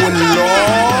back and come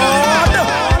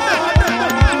back.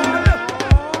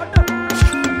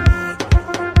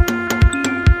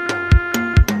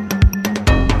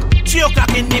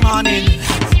 the morning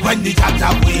when the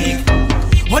jab wake.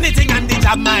 When the thing and the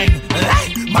jab mine,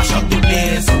 mash up the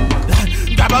place.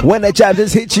 Grab up When the jab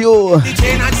just hit you, the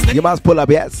chain and snake. you must pull up,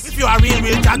 yes. If you are real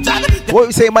jab. What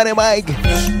you say, Money Mike? Get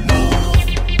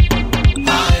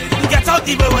out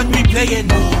the way when we playing.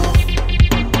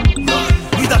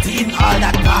 We don't in all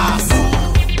that pass.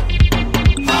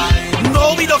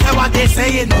 No, we don't care what they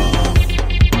saying.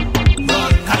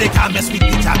 Cause they can't mess with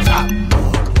the jab.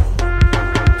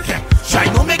 Try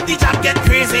no make the jab get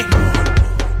crazy.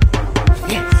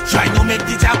 Try no make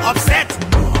the jab upset.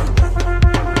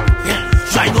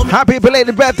 Try no make Happy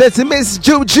belated birthday to Miss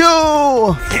Juju.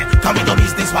 Come with the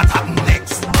business, what happened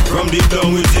next? From deep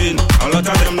down within, a lot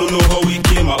of them don't know how we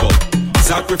came about.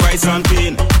 Sacrifice and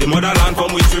pain, the motherland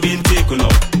from which we've been taken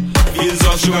up. Fields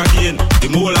of sugar cane, the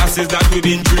molasses that we've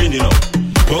been training up.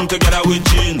 Come together with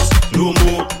chains, no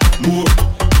more.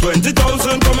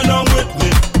 20,000 coming on with me.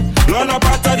 Learn a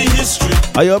part of the history.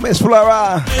 Are you Miss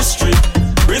Flora? History.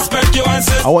 Respect your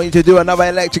ancestors. I want you to do another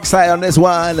electric side on this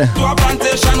one. To a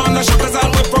plantation on the shoulders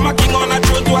and whip from a king on a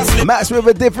throne to a slave. Match with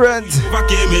a different.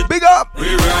 Big up.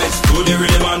 We rise to the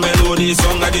rhythm and melody,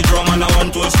 song of the drum and I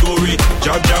want to a story.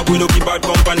 Jab, we no keep bad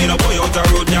company, no boy out the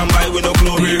road, damn by we no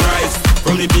glory. Rise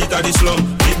from the beat of the slum,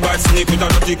 big bad snake with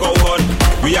a dirty cow horn.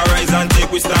 We arise and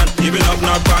take we stand, giving up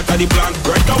not part of the plan.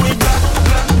 Right now we black.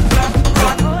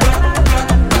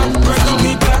 Right now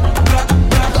we black.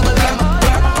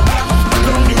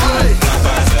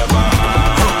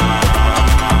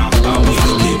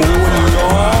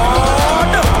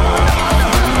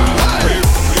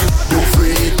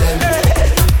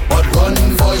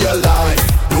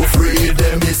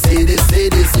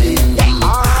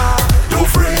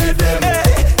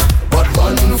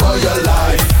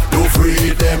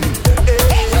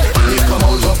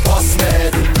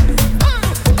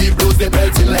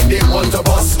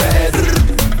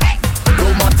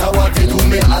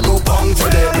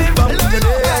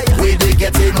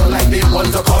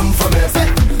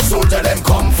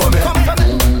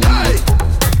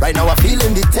 Right now I'm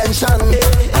feeling the tension,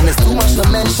 and there's too much to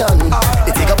mention.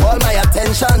 They take up all my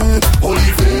attention. Holy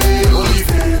faith,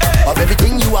 of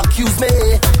everything you accuse me,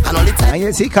 and only time. And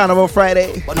you see Carnival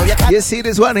Friday. You see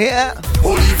this one here.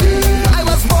 Holy faith, I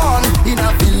was born in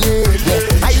a village.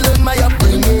 I learned my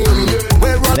upbringing.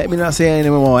 Let me not say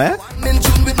anymore, eh? I'm in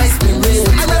tune with my spirit.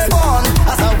 I was born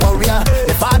as a warrior.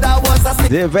 The father was a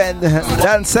The event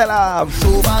dance off.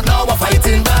 Over now we're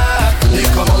fighting back. They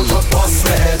come out with boss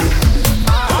red.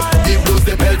 They blows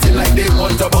the belting like they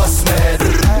want to bust med.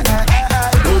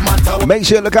 No matter what. Make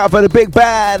sure you look out for the big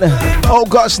band. Oh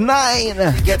gosh, 9.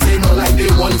 Getting on like they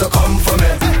want to come for me.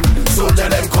 So tell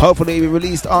them come. Hopefully be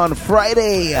released on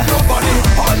Friday. Nobody,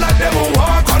 all of them will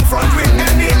walk on front with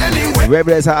anyway.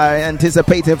 Rebels are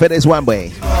anticipating for this one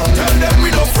way. Tell them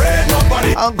we no friend,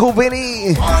 nobody. Uncle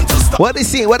Vinny, what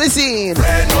is he? What is he?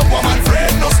 Friend, no woman,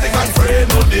 friend, no stick and friend,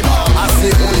 no demand. I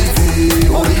say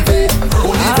holy faith.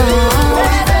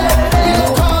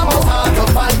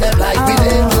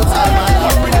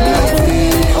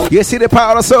 You see the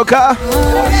power of soca?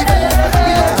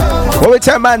 What we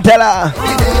tell Mandela?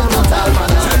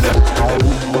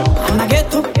 And I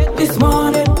get up this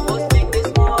morning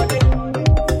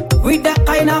with that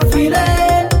kind of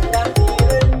feeling,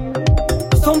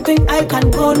 something I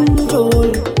can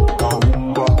control.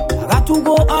 I got to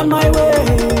go on my way.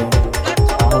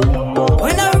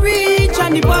 When I reach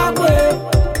on the parkway,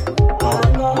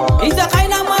 it's the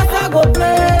kind of mass I go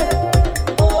play.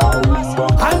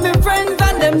 Call me friends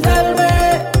and them tell me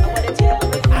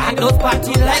I don't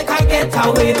party like I get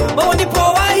away. But when the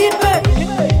power hit me,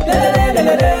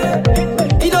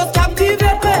 it does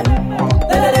captivate me.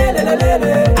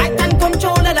 I can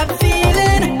control that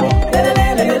feeling.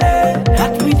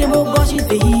 That rhythm of gosh is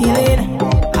the healing.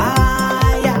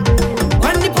 Ah, yeah.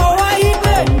 When the power hit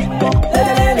me,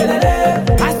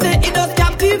 I say it does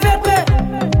captivate me.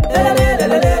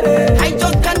 I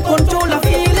just can't control the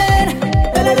feeling.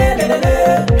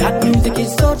 That music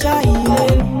is such a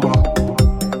healing.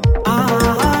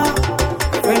 Ah,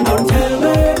 friend, don't tell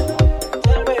me.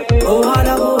 Oh, hard I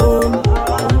go home.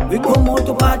 We come out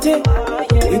to party.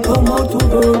 We come out to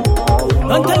go.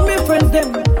 Don't tell me friends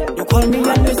them. You call me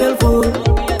on your cell phone.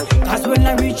 Cause when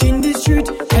I reach in the street,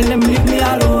 tell them leave me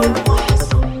alone.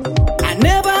 I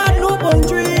never had no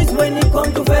boundaries when it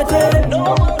come to fetting.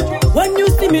 When you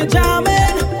see me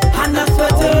jamming and I'm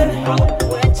sweating.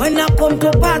 When I come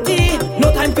to party,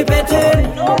 no time for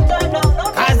betting.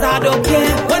 Cause I don't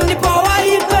care when the power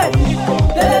hit me.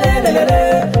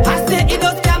 I say it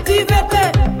does captivate me.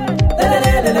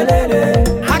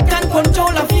 I can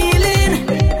control the feeling.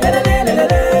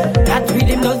 That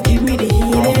rhythm does give me the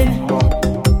healing.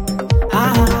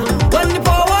 Ah.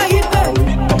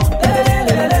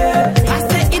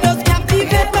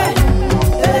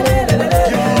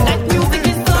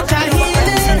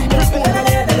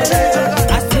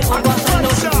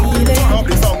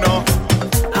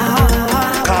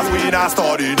 not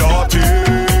starting nothing.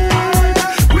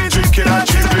 We drinking and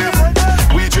chipping.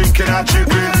 We drinking and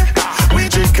chipping. We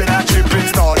drinking and chipping.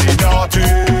 Starting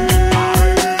nothing.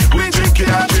 We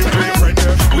drinking and chipping.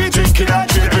 We drinking and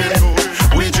chipping.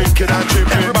 We drinking and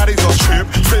chipping. Everybody just trip,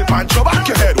 slip and chop back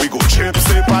your head. We go trip,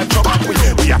 slip and chop back we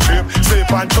head. We a trip,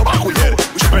 slip and chop back we head.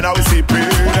 Tripping how we sipping.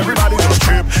 Everybody just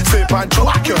trip, slip and chop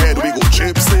back your head. We go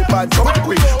trip, slip and chop back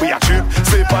we. We a trip,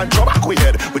 slip and chop back we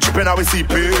head. We tripping how we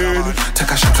sipping. Take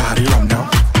a shot of the rum now.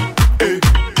 Hey,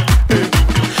 hey.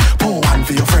 Pour one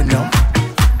for your friend now.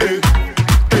 Hey,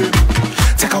 hey.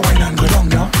 Take a wine and go down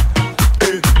now.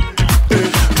 Hey, hey.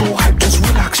 Don't hype, just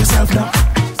relax yourself now.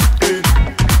 Hey,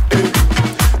 hey.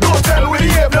 Don't tell we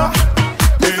behave now.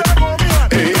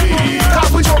 Hey, hey.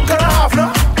 Cause we drunk and a half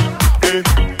now. Hey,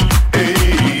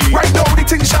 hey. Right now the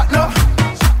thing shot now.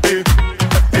 Hey,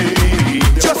 hey.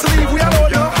 Just leave we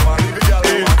alone now.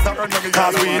 Hey,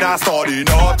 cause we not starting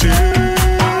nothing.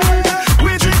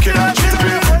 We drinking and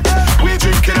chipping. We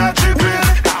drinking and chipping.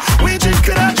 We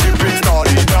drinking and chipping.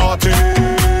 Starting nothing.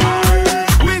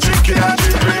 We drinking and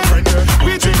chipping.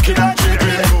 We drinking and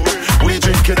chipping. We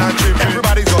drinking and chipping.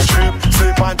 Everybody just trip,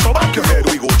 slip and chop back your head.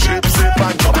 We go trip, slip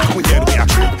and chop back we head. We a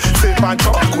trip, slip and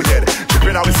chop back we head.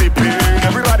 Tripping how we sipping.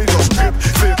 Everybody just trip,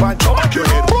 slip and chop back your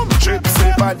head. Trip,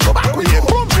 slip and chop back we head.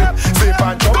 Trip, slip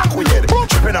and chop back we head.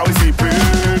 Tripping how we sipping.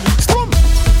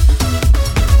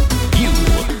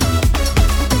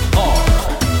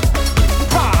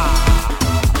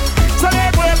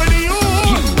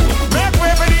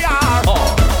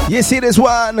 You see this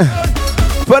one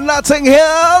for Notting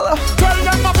Hill. Tell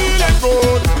them I'm feeling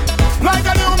good, like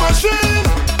a new machine,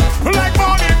 like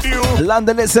morning dew.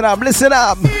 London, listen up, listen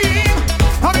up.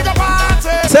 I'm in the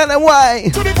party. Tell them why.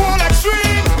 To the full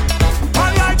extreme,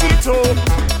 I like it too.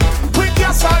 With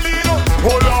gasoline,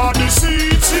 hold on the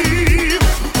city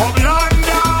of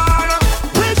London.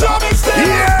 We jump it still,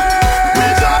 we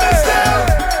jump it still.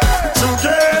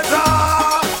 Together,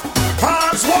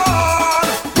 hands one.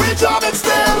 We jump it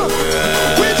still.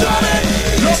 We jump it.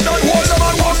 Look down, hold them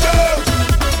and walk them.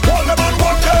 Hold them and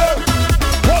walk them.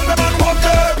 Hold them and walk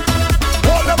them.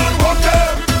 Hold them and walk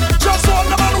them. Just hold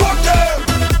them and walk them.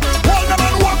 Hold them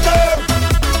and walk them.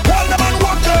 Hold them and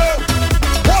walk them.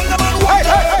 Hold them and walk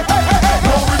them.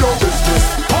 No, we do business.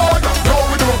 Oh, yeah. No,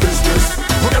 we do business.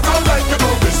 We get on like you do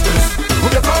business. We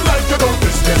get on like you do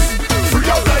business. Free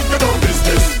up like you do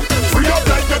business. Free up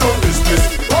like you do business.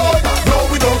 Oh, yeah. No,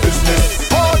 we do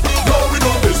business. Oh, yeah. No, we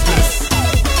do business.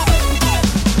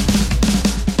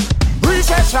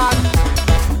 Recession.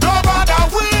 No bother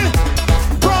we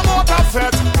promote a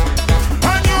fet.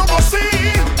 And you must see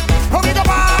how we go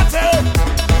party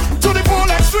to the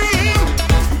full extreme.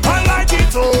 I like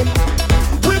it up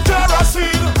with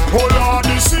kerosene. Hold on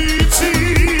the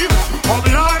city of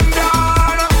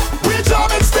London. We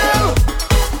jump it still.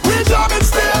 We jump it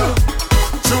still.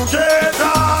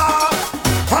 Together,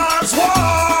 hands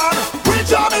one. We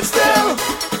jump it still.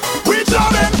 We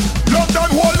jump it. London,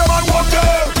 hold them and walk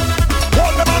them.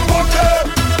 Hold them and walk them.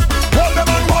 Hold them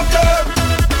and walk them.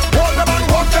 Hold them and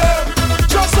walk them.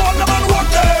 Just hold them and walk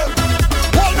them.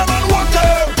 Hold them and walk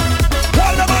them.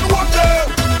 Hold them and walk them.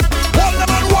 Hold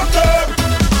them and walk them.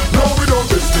 No, we do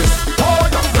business. Oh,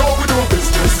 yeah. No, we do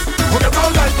business. We get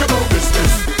on like you do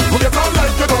business. We get on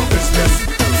like you do business.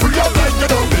 Free up like you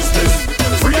do business.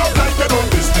 Free up like you do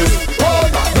business. Oh,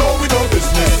 yeah. No, we do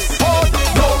business. Oh,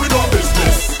 yeah. No, we do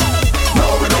business. No,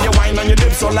 we do. You wine and you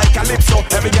dip so like calypso.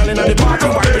 Every girl in the party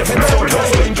wine your head so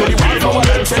close. Lean to the wine, come on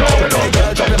and tell her. Hey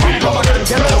girl, drop your bum, come on and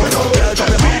tell her. Girl, drop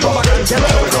your bum, come on and tell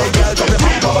her. Hey girl, drop your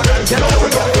bum, come on and tell her.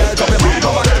 Girl, drop your bum,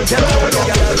 come on and tell her. Girl, drop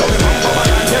your bum, come on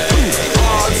and tell her.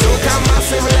 All soca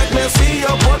massive, let me see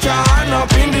you put your hand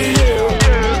up in the air.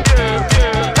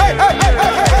 Hey, hey, hey,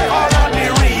 hey, hey. All of the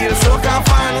real soca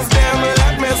fans, them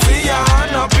let me see your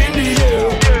hand up in the air.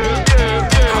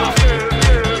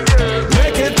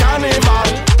 Make it carnival.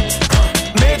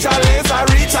 Major laser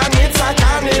reach and it's a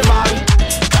carnival.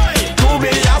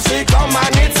 Kobayashi come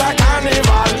and it's a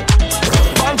carnival.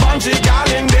 Bun punchy gal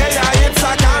in there, it's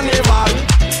a carnival.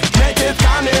 Make it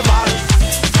carnival.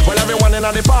 Well, everyone in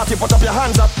the party, put up your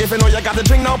hands up. If you know you got the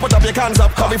drink now, put up your cans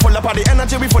up. Cause we full up of the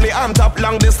energy, we fully amped up.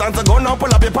 Long distance to go now,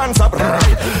 pull up your pants up.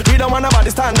 Right. We don't want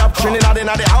nobody stand up. Trinidad in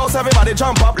the house, everybody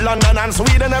jump up. London and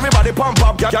Sweden, everybody pump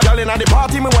up. Girl in the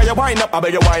party, me where you wind up. I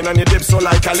bet you wine and you dip so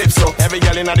like calypso. Every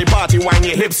girl in the party, wine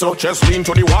your hips so. Just lean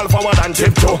to the wall forward and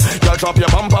tiptoe. Girl, drop your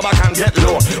bumper back and get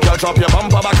low. Girl, drop your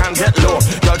bumper back and get low.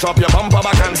 Girl, drop your bumper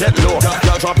back and get low.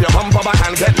 Girl, drop your bumper back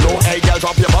and get low. Hey, girl,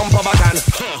 drop your bumper back and.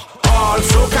 All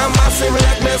soca massive,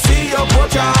 let me see you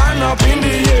put your hand up in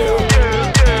the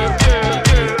air.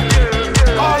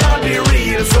 All of the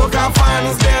real soca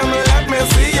fans, them let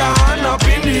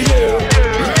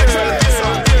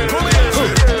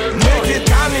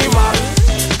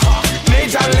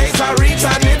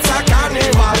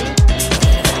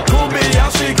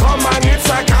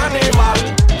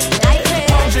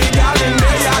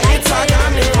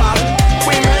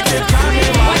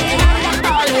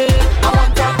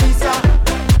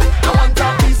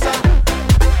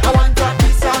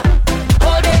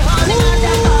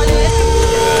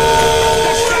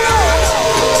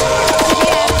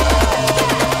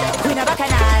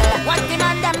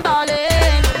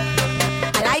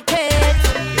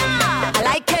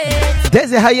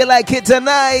Is it how you like it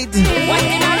tonight? I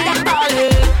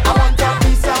want a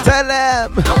pizza. Tell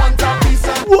them. I want a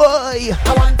pizza. Why?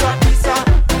 I want a pizza.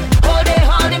 Oh, they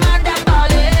hold him and that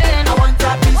ballin'. I want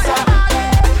a pizza.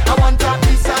 I want a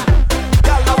pizza.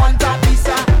 Girl, I want a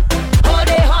pizza. Oh,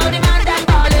 they hold him and that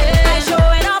ballin'.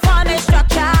 Showing off on the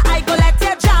structure. I go let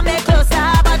you jam me closer,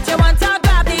 but you want to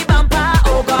grab the bumper.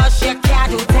 Oh gosh, you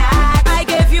can't do that. I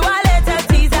give you a little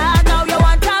teaser. Now you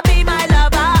want to be my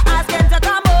lover. Asking to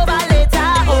come over later.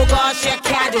 Oh gosh, you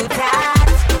can't do that.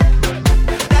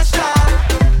 That's right.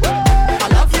 I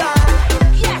love ya.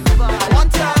 Yes, boy. I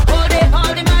want ya. Oh, they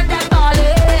hold him and that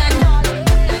ballin'.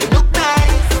 You look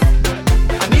nice.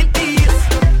 I need these.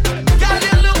 Girl,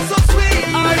 you look so sweet.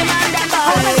 Hold him and that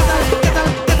ballin'.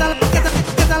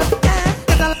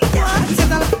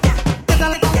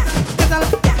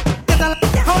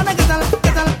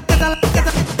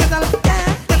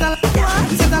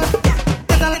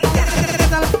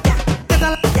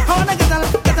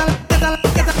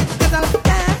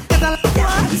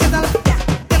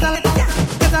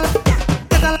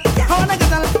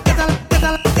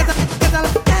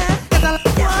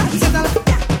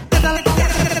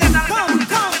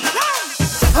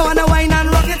 I wanna wine and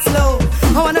rock it slow.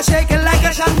 I wanna shake it like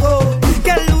a shango.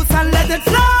 Get loose and let it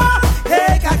flow.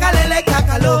 Hey, kakalele,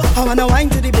 kakalo. I wanna wine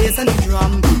to the bass and the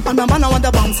drum. And my man, I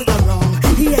wanna bounce it around.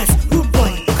 Yes, good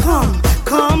boy,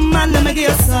 come and let me get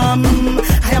you some.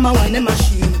 I am a whining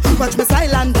machine. Watch my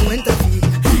style and do intervene.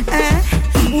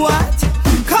 What?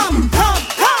 Come.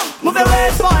 Move your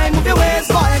waist, boy, move your waist,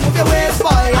 boy, move your waist,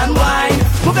 boy, and wine.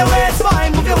 Move your waist, boy,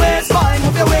 move your waist, boy,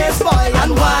 move your waist, boy,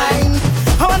 and wine.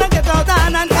 I wanna get out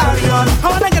and carry on. I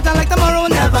wanna get on like tomorrow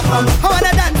never come. I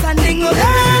wanna dance and dingle.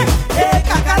 Hey,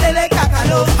 kakalele,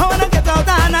 kakalo. I wanna get out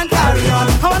and carry on.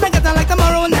 I wanna get on like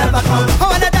tomorrow never come. I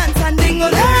wanna dance and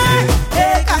dingle.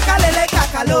 Hey, kakalele,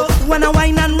 kakalo. Wanna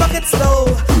wine and rock it slow.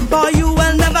 Boy, you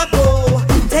will never go.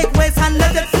 Take waist and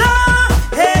let it flow.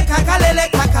 Hey, kakalele,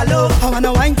 kakalo. I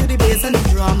wanna wine to the bass and the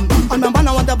drum. On my man,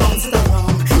 I wanna bounce it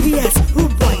around. Yes,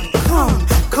 good boy,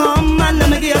 come and let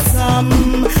me get you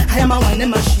some. I am a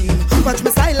whining machine. Watch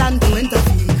me style and do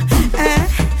intervene.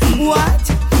 What?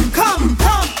 Come.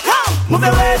 Move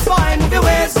your waist, boy, move your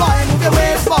waist, boy, move your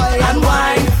waist, boy, and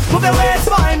wine. Move your waist,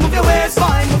 boy, move your waist,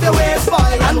 boy, move your waist,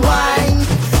 boy, and wine.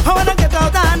 I wanna get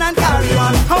out and carry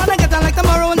on. I wanna get on like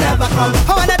tomorrow never come.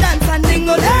 I wanna dance and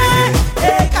dingle.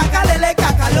 Hey, kakalele,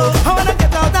 kakalo. I wanna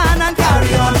get out and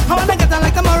carry on. I wanna get on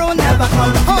like tomorrow never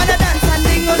come. I wanna dance and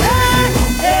dingle.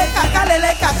 Hey,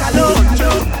 kakalele, kakalo.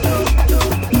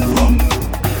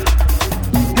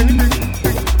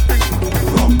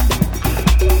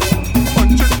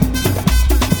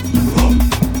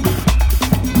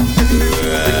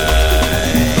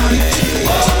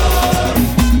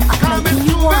 Making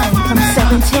you wine from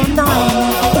 7 till 9.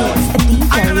 It's a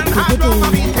DJ Biggie.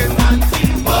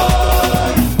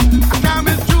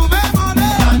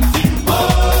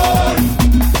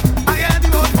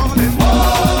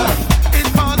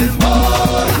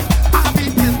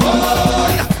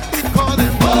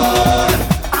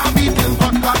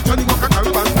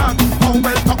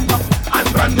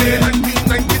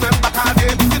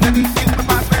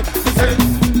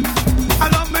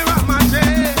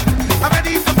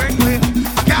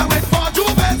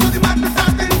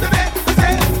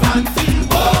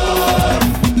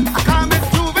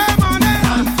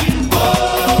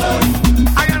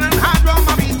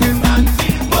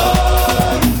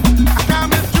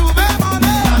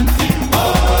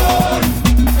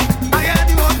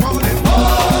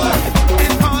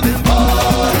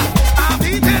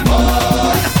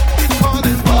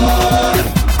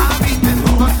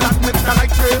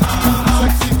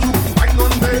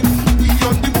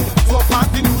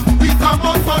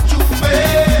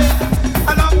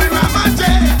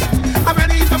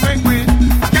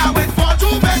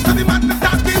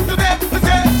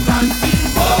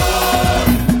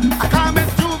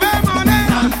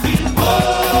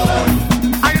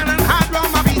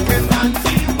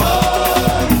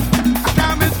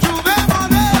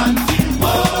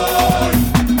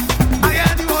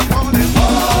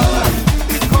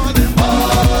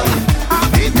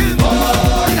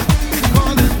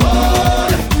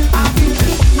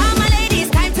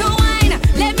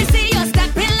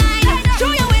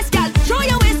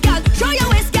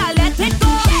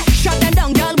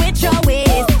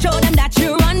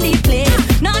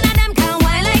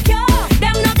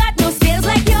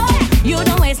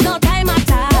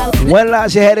 One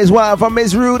last you had is one from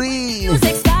Miss Rudy.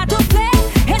 Music start to play.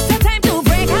 It's the time to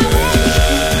break out.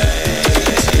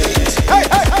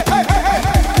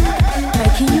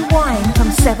 Making you wine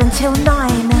from 7 till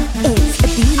 9. It's a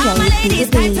DJ All my ladies,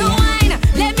 time to wine.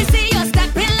 Let me see your step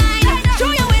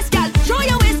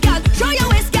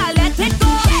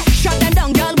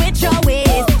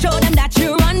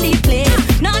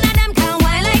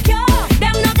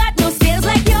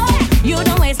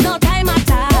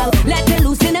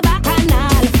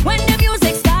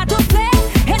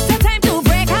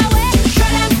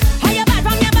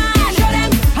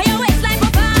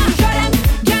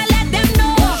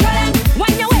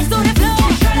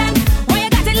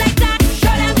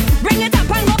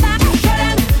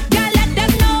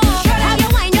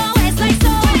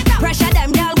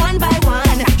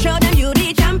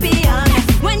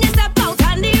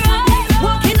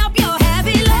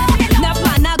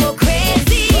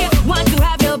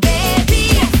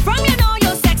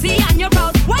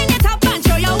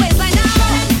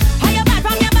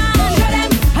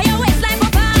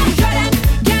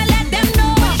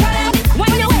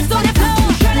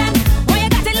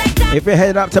If you're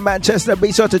heading up to Manchester,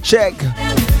 be sure to check.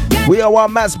 We are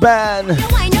one mass band.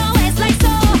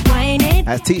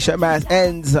 As T-shirt mass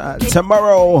ends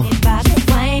tomorrow,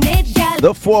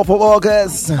 the 4th of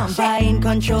August.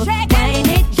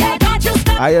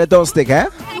 I don't stick, eh?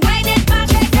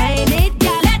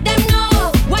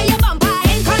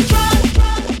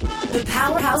 The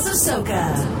powerhouse of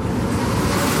soca.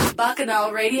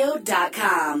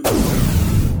 BacchanalRadio.com.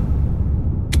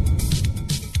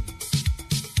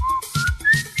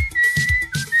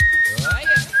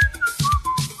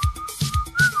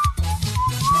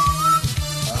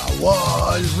 I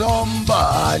want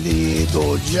somebody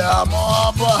to jam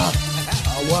up. I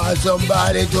want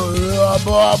somebody to rub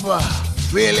up.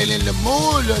 Feeling in the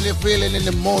mood, only feeling in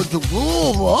the mood to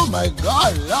groove. Oh my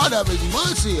God, Lord have His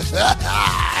mercy.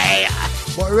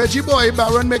 But Reggie Boy,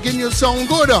 Baron making you sound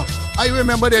good. I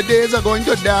remember the days of going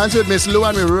to dance with Miss Lou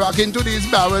and we rocking to these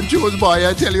Baron tunes, boy.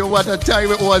 I tell you what a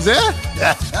time it was, eh?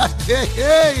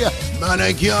 Man,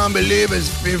 I can't believe it's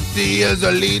 50 years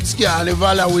of Leeds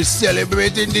Carnival and we're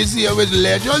celebrating this year with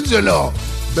legends, you know.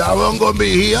 Baron gonna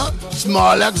be here,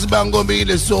 Small Axe Band gonna be in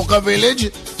the Soca Village,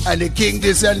 and the King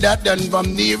this and that, and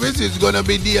from Nevis is gonna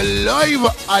be there live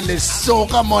on the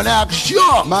Soca Monarch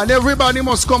show. Man, everybody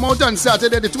must come out on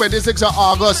Saturday the 26th of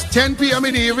August, 10 p.m.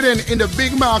 in the evening in the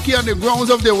big marquee on the grounds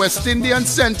of the West Indian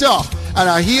Center. And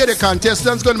I hear the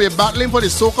contestants gonna be battling for the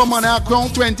Soca Monarch Crown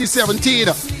 2017.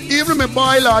 Even my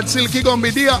boy Lord Silky gonna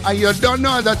be there, and you don't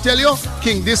know, as I tell you,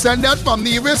 King this and that from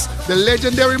Nevis, the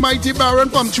legendary Mighty Baron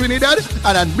from Trinidad,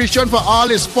 and admission for all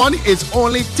this fun is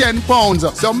only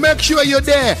 £10. So make sure you're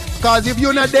there, cause if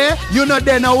you're not there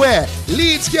nowhere.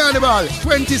 Leeds Carnival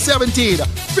 2017,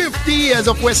 50 years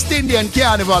of West Indian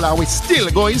Carnival, and we're still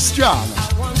going strong.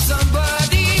 I want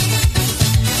somebody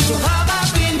to have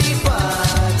up in the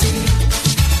party.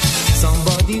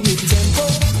 Somebody with tempo,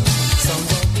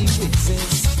 somebody with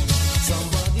sense.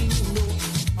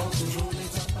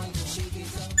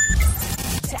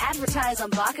 To advertise on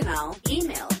Bacchanal,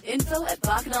 email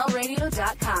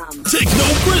info@bacchanalradio.com. Take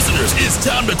no prisoners. It's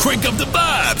time to crank up the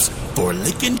vibes for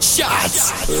licking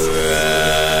shots.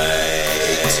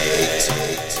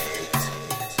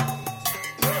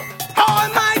 All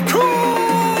my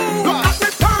crew, look at me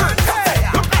pants, hey,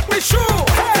 look at me shoe,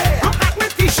 hey, look at me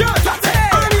t-shirt, hey,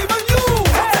 and even you,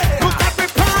 hey, look at me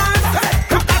pants, hey,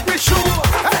 look at me shoe,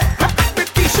 hey, look at me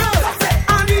t-shirt,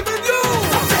 and even you.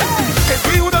 If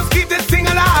we would just keep this thing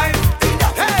alive,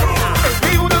 hey, if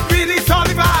we would just really solve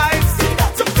the vibes,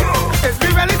 if we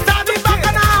really start the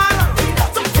Bacchanal,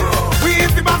 we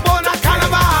is the backbone of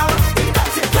Carnival.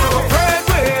 Go Fred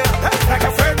way, like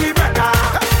a Fred we better.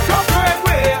 Go Fred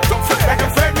way, like a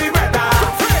Fred we better.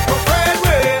 Go Fred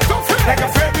way, like a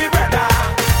Fred we better.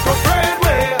 Go Fred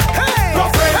way, go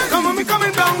Fred. Come on, me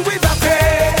coming down with that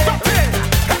tape.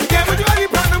 Yeah, we do any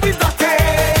brand with that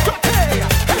tape.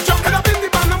 Jump it up in the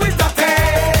band with that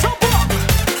tape.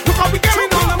 Look how we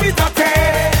getting on with that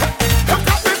tape. Look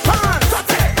at me pants,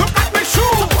 look at me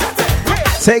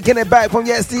shoes. Taking it back from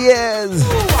yesteryears.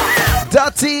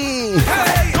 Dotty,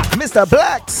 Mr.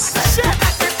 Blacks.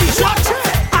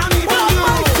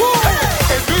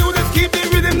 If we would just keep the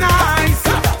rhythm nice,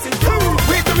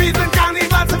 with the reason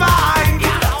Carnival survive.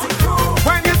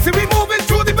 When you see we moving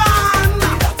through the band,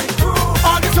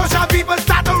 all the social people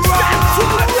start to run.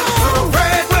 Go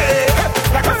Fred way,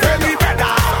 like a Fred we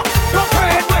better. Go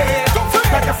Fred way,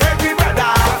 like a Fred we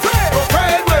better. Go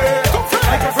Fred way,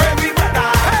 like a Fred we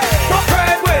better. Go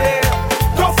Fred way,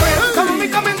 go Fred. Come on, me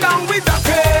coming down with that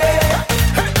tape.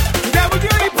 There will be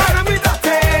any problem with that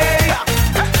tape.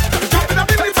 Jumping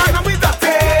up in the band with that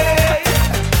tape.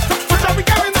 What are we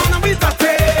carrying on with that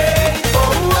tape? Oh,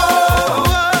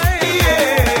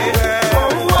 yeah. Oh,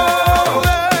 yeah.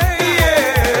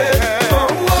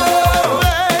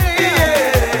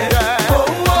 Oh,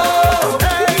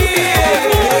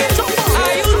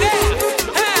 Are you there?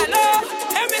 Hello?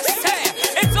 Let me say,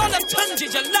 it's all the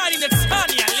tunges, you're lining it,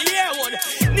 Tanya, Learwood.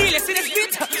 Neil, see this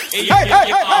beat? Hey, get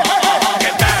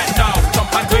mad now,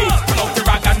 jump and tweet, pull out the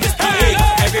rag and misbehave.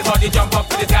 Everybody jump up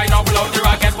to the sky now, pull out the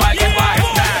rag, get wild,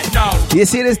 mad now. You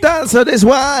see this dance or this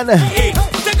one?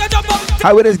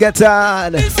 How it is get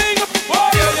on?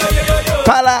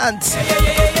 Palant,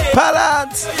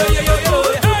 Palant.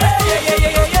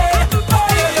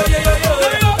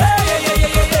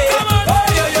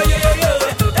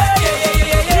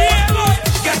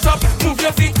 Get up, move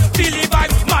your feet, feel the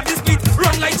vibe, mad this beat,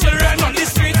 run like children on the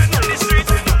street.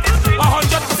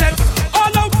 100%,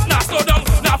 all out, now slow down,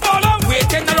 now fall down,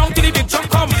 waiting around till the big jump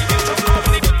come.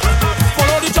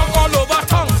 Follow the jump all over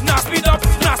town, now speed up,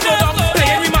 now slow down,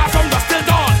 playing remark from dusk till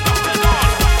dawn.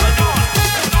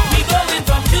 We going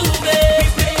from Juve, we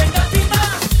playing that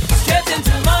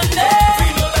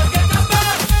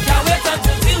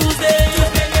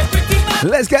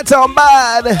sound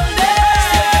bad.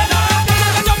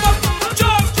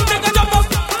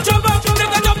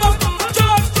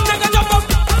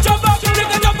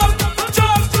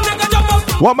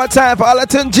 One more time for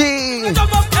Allerton G.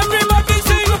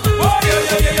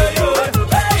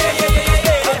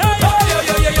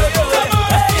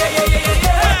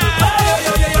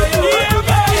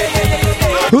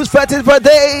 Who's fighting for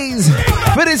days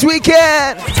for this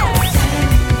weekend?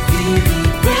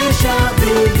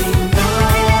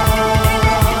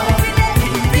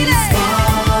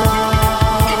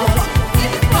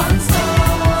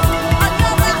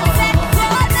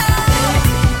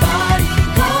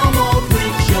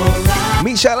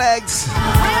 Michelle X.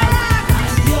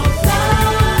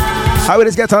 How will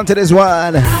let's get on to this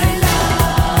one?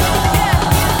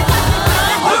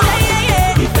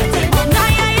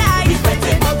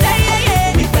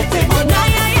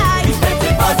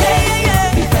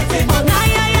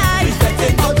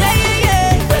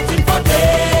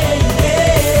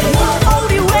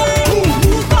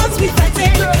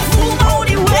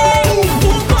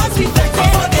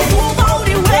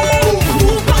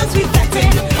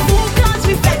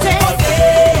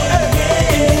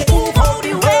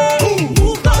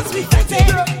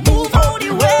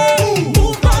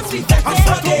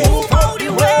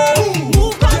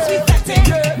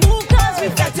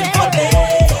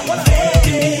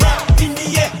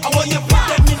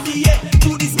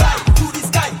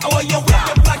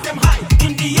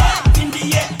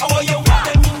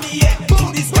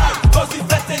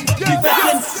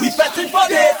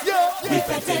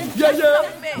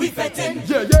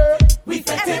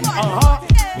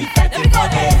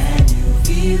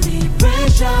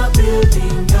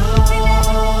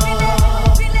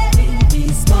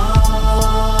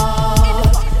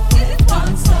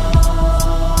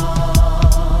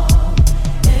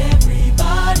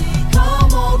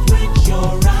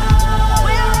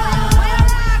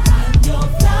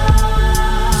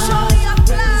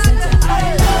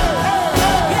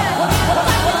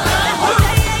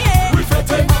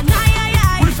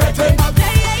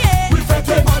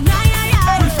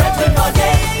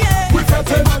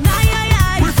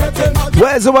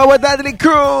 Where's the one with that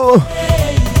crew?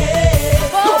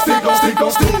 Go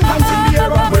stick, hands in the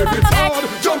air and wave it hard.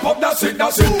 Jump up, that's it.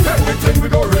 Everything we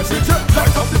go raise it.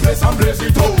 Light up the place and blaze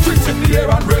it up. Drinks in the air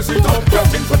and raise it up.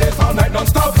 Getting for this all night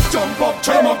non-stop. Jump up,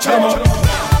 chum up.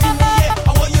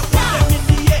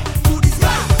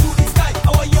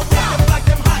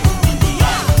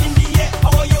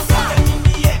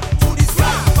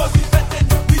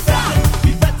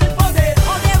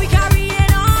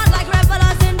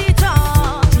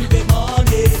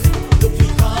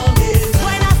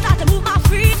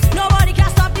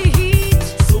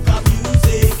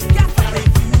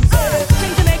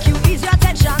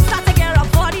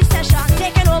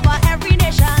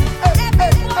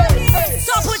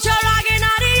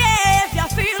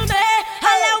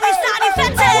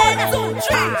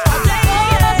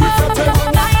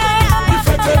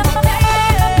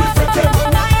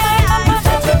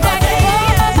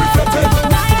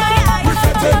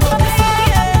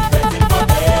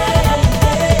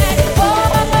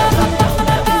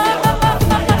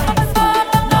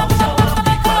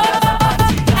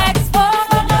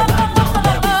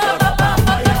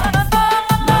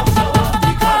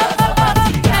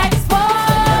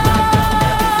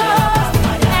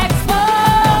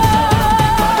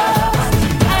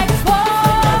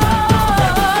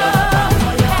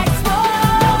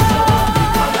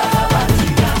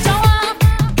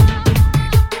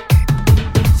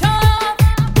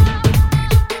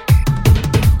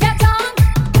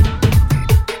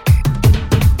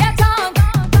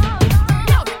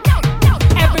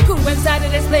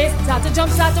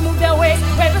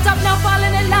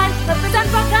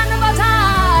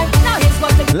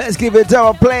 Let's give it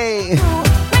our play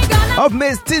of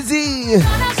Miss Tizzy.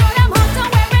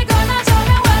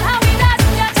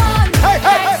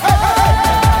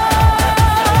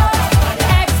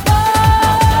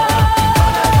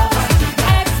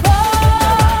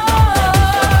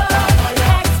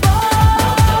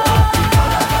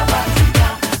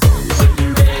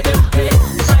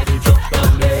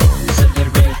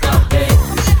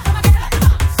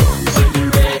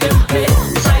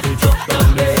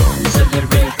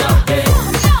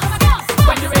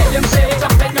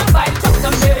 Jump in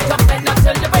the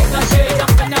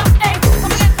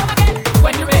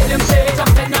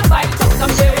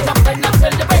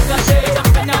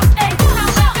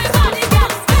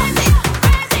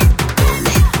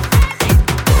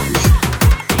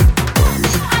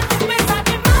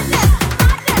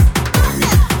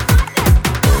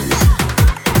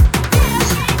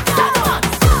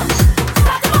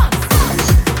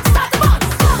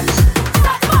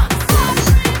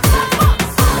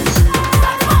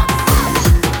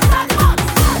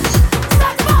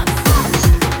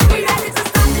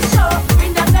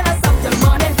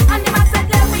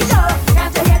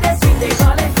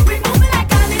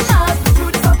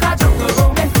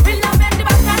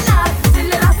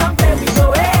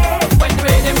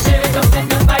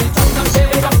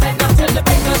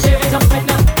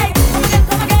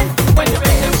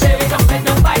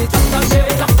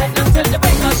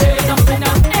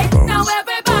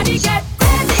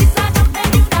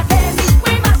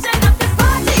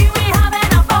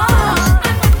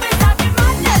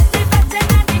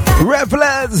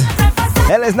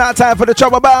Well, it's not time for the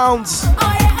trouble bounce.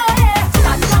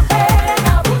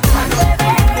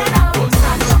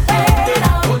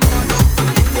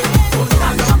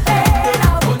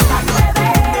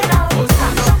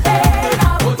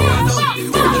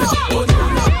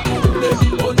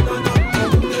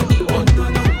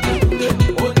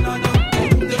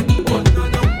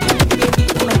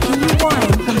 Making you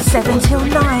wine from 7 till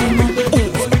 9.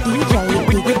 It's DJ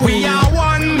Bigger D. We are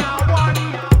one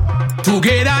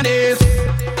togetherness.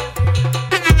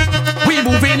 We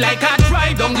moving like a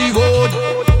drive down the road,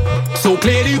 so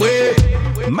clear the way.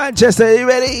 Manchester, you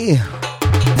ready?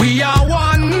 We are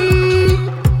one.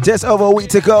 Just over a week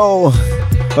to go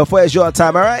before it's your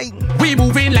time, alright? We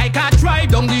moving like a drive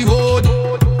down the road,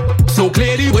 so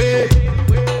clear the way.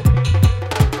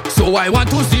 So I want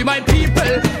to see my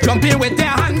people jumping with their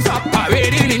hands up,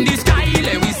 parading in the sky.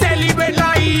 Let we celebrate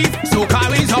life. So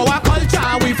carries our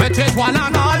culture, we fetish one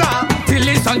another till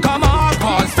the sun come up.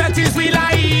 Cause fetish we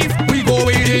life. We go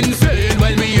it insane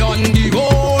when we on the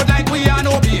road like we are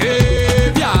no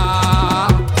behavior.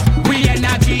 We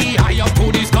energy high up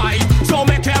to the sky. So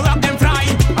make care of them fly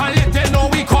and let them know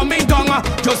we coming down.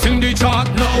 Just sing the chant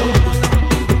now.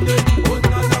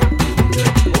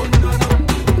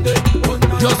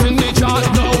 Just in the chart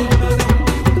now.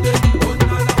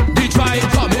 The try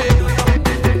coming.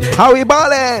 How we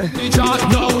ballin'? The chart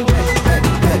now.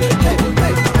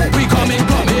 We coming.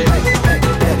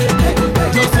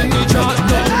 Just in the chart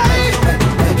now.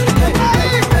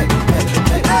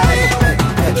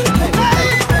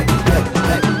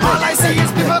 All I see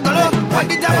is people go look. What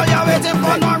the devil you waiting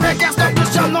for? No record, stop this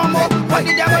show no more. What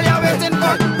the devil you waiting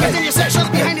for? Getting your sections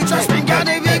behind the church, man. God,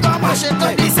 we gon' mash it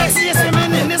up. The sexiest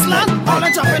women in this land, all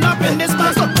are jumping up in this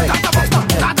bus. Start the bus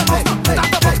stop, start the bus stop, start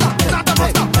the bus stop, start the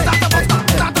bus stop, start the bus stop,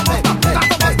 start the bus stop, start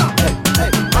the bus stop.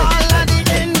 All of the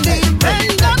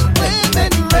independent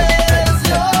women, raise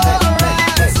your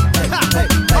hands.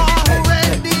 All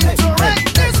ready to wreck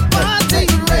this party,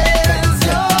 raise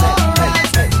your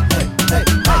hands.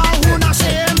 All who not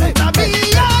shame to be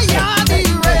a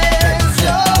yardie, raise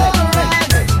your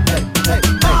hands.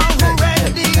 All who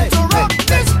ready to rock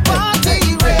this party,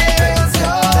 raise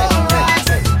your hands.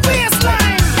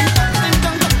 Waistline.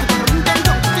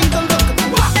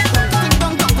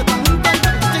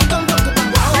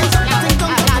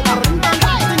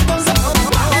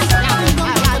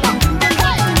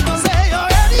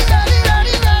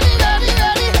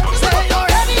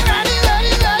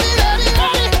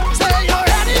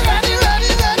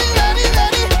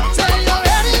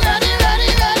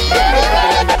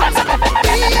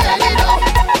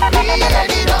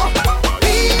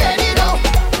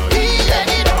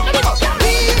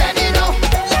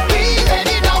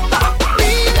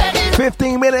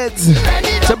 15 minutes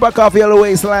to buck off your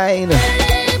waistline. Let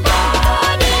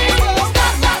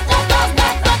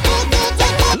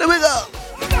me go.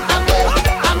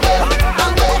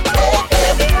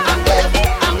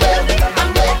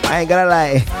 I ain't gonna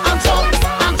lie.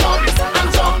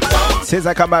 Since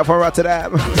I come back from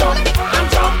Rotterdam,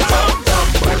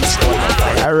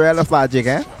 I real lethargic,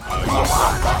 eh?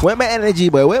 Where my energy,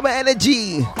 boy? Where my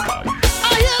energy?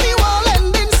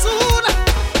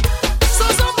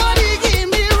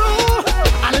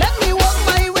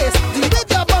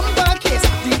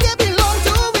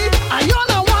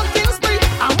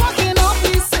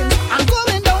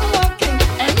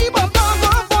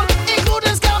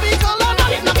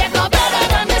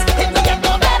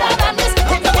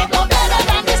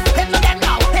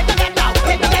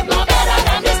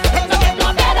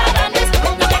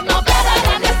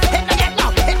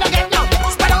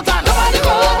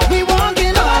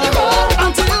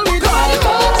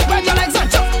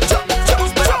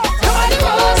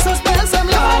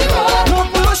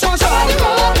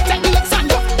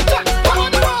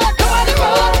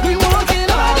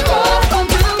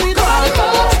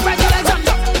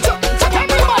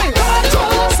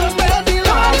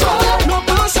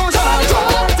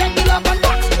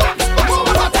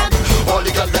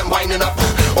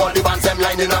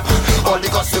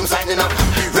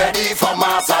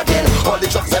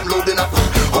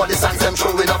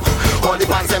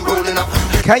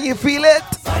 Can you feel it?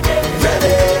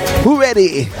 Ready. Who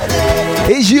ready?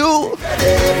 Is you?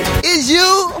 Is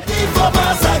you?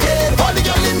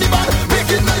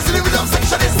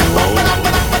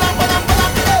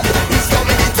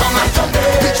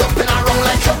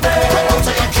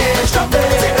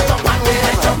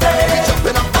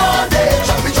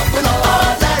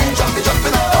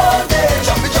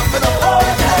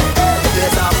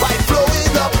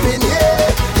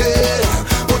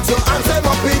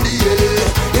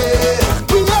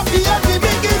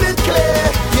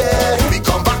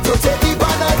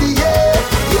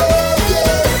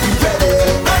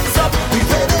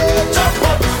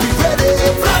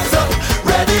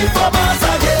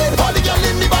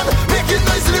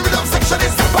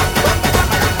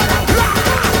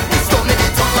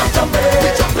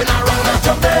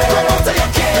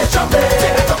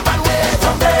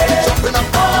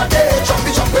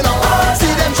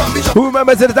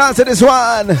 members to the dance to this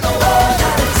one.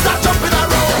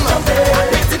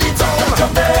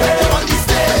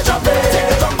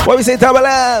 What we say, Double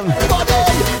M?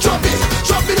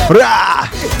 Rah!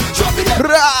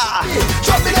 Rah!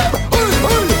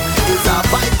 It's a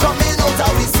vibe coming out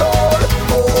of his soul.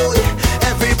 Oh,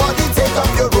 everybody take up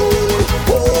your role.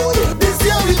 Oh, this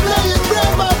year we playing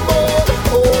brave and bold.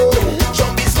 Oh,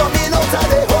 Jumpy's coming out of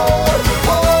the hole.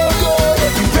 Oh,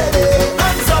 yeah, we ready.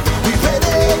 Hands up, we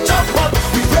ready. Jump up,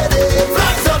 we ready.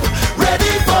 Flags up,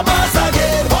 ready for mass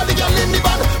again. All the girl in the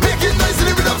band making noise in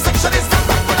the rhythm section. It's stand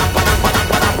back,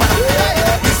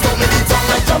 There's so many tongues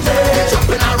like jumping,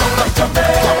 jumping around like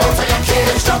jumping. Come out of your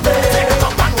cage, jumping. Take it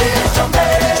up and wait, jumping.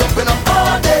 Jumping up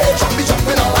all day,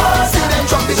 jumping up. See them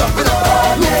jumping up.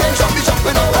 Look them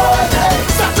jumping up all day.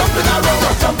 Start jumping around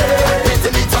like jumping.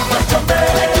 Hitting the tongue like jumping.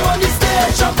 Like you on the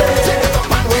stage, jumping. Take it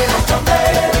up and wait,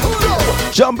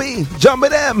 jumping. Jumpy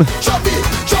them. Jumpy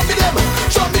them.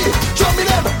 Jumpy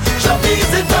is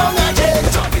the tongue again.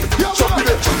 Jumpy them.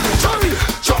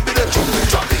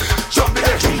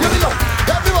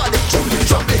 Everybody, jumpy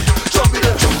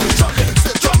them.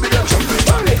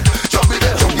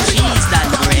 Cheese that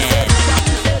bread.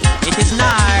 It is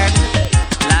nard.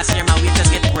 Last year my week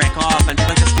just get break off and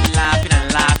people just keep laughing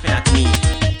and laughing at me.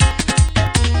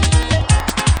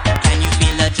 Can you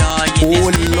feel the joy in this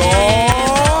minute?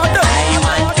 Lord. I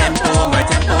want tempo, more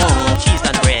tempo. Cheese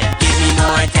that bread. Give me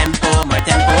more tempo, more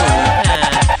tempo.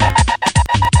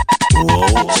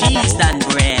 Cheese that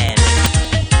bread.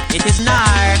 It is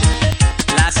nard.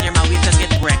 Last year my week just get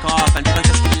break off and people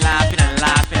just keep laughing and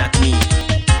laughing at me.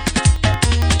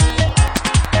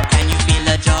 Can you feel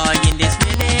the joy in this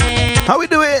minute? How we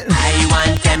do it? I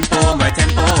want tempo, more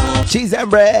tempo. Cheese and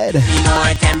bread. Give me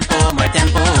more tempo, more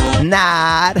tempo.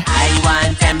 Nod. I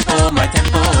want tempo, more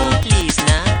tempo. Please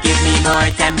na, give me more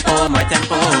tempo, more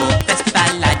tempo.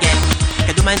 Festival again,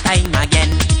 kaduman time again.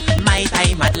 My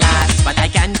time at last, but I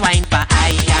can't whine pa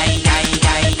I.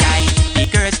 The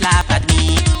girls laugh at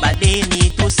me, but they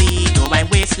need to see. Though my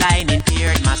waistline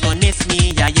impaired, must don't miss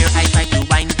me. Yeah, your I try to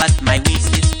whine, but my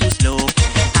waist is too slow.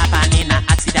 Happened in an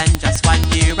accident just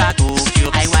 1 year ago.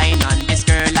 I whine on this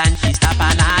girl and she stop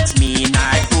and ask me,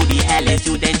 Nard, who the hell is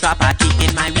you? Then drop a kick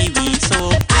in my wee-wee.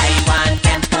 So I want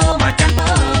tempo, more tempo.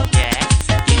 Yes,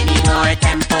 give me more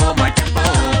tempo, more tempo.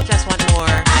 Just one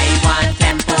more. I want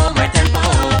tempo, more tempo.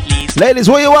 Please. Ladies,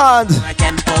 what you want? More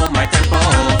tempo, more tempo.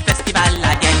 Festival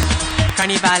again,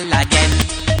 carnival again.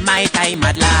 My time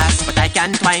at last, but I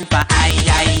can't whine for I.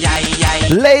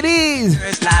 Ladies,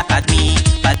 girls laugh at me,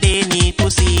 but they need to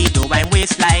see. Though my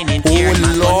waistline in tears,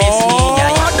 must don't miss me.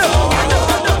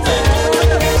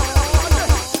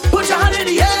 Put your hand in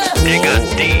the air. Nigga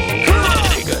D.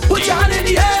 Put your hand in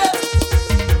the air.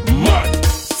 Mud.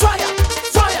 Fire.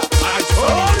 I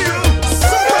told you.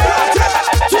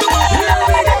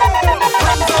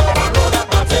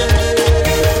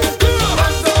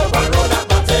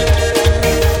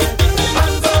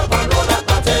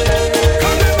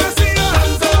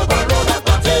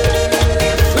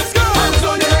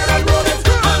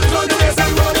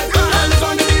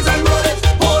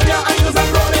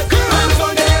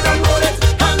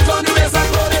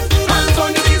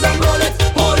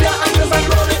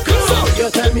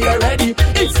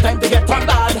 Time to get on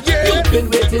bad. You've been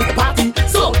waiting to party,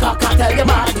 so Kaka tell you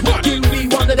mad. Give me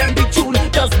one of them big tune,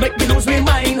 just make me lose my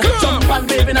mind. Jump and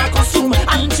wave in a costume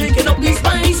and shaking up these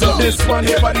spines. So this one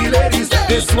here for the ladies,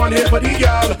 this one here for the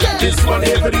girl, this one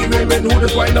here for the women who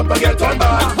just wind up and get on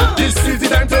bad. This is the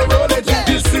time to roll it,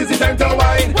 this is the time to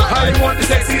wine. I want the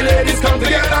sexy ladies come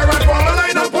together and form a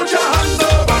line and put your hands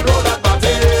up and roll that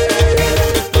body.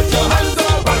 Put your hands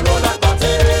up and roll that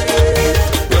body.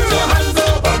 Put your hands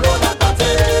up and roll that body.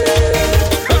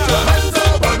 Put your hands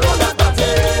up and roll that body.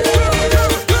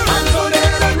 Hands on the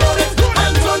head and roll it.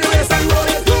 Hands on the waist and roll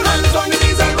it. Hands on the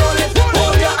knees and roll it.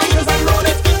 Hold your ankles and roll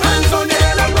it. Hands on the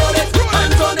head and roll it.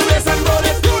 Hands on the waist and roll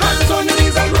it. Hands on the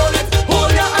knees and roll it.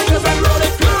 Hold your ankles and roll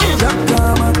it.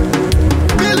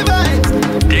 Feel the vibes.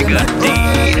 Nigga D.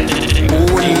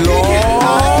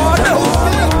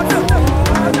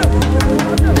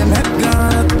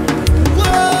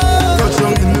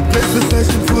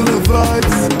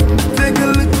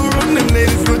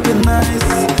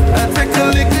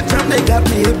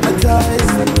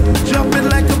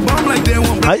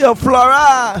 Hiya,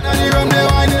 Flora.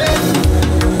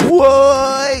 Whoa.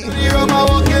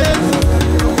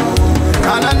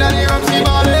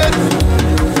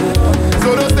 So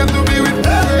those them to be with.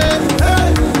 I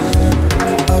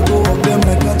go up them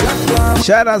like a black lamb.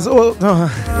 Shout outs to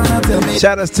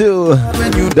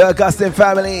the Augustine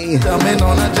family.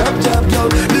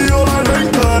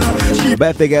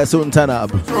 Birthday girl soon turn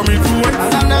up.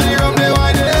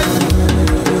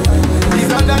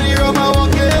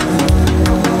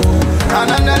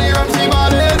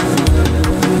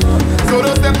 So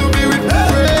those them to be with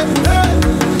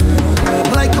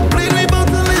like a plane we about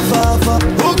to live off.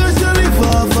 Oh gosh, you live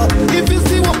off. If you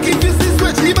see walk, if you see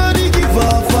stretch, the body give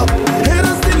off. Head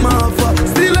and still off.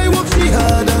 Still I walk she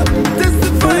harder.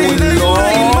 Testifying that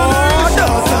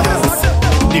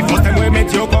you The first time we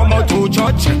met you come out to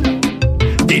church.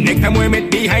 The next time we met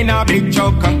behind a big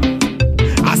truck.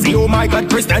 I see, oh my God,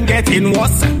 Christian getting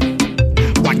worse.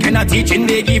 What kind of teaching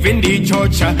they give in the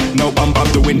church? Now bump up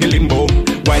doing the limbo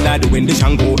while I doing the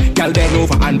shango. Girl bend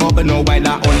over and bubble no while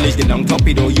I unleash the long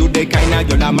torpedo. You the kind of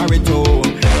girl I'm married to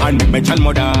and make my child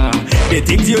mother. The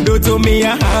things you do to me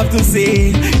I have to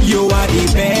say. You are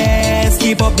the best,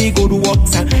 keep up the good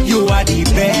works. You are the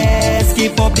best,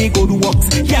 keep up the good works.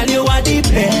 Girl you are the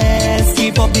best,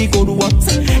 keep up the good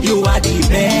works. You are the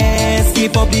best,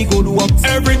 keep up the good works.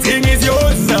 Everything is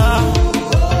yours.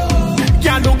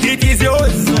 Girl, look, it is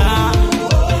yours.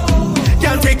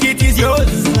 Girl, take it is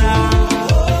yours.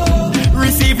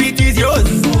 Receive it is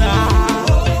yours.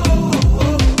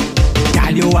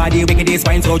 Girl, you are the wickedest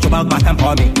wine, so you back and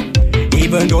for me.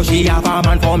 Even though she have a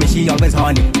man for me, she always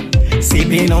honey.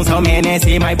 Sipping on some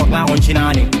NSA, my buckler on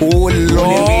chinani. Oh Lord,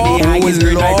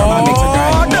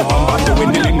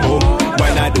 doing the lingo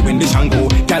while I doing the shango.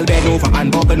 Girl, bend over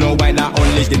and bubble no while I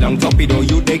unleash the long torpedo.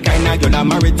 You the kind of girl I'm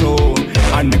married to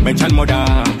and make my child mother.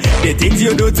 The things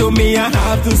you do to me I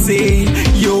have to say.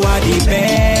 You are the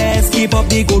best, keep up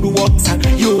the good works.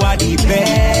 You are the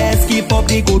best, keep up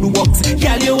the good works.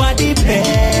 Girl, you are the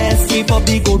best, keep up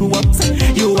the good works.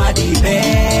 You are the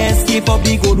best, keep up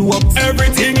the good works.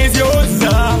 Everything is yours.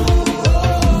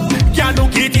 Girl,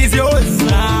 look, it is yours.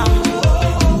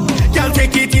 Girl,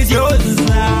 take it is yours.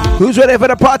 Who's ready for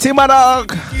the party,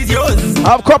 Monarch? It's yours.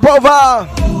 I've crop over.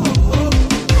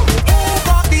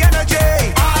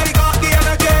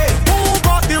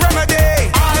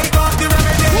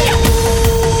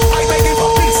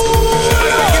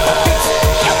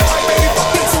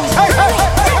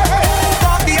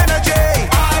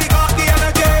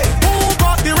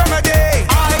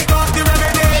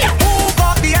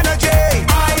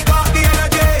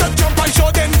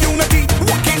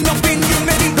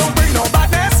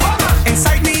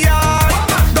 Inside me,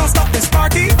 don't stop this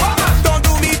party. Don't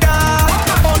do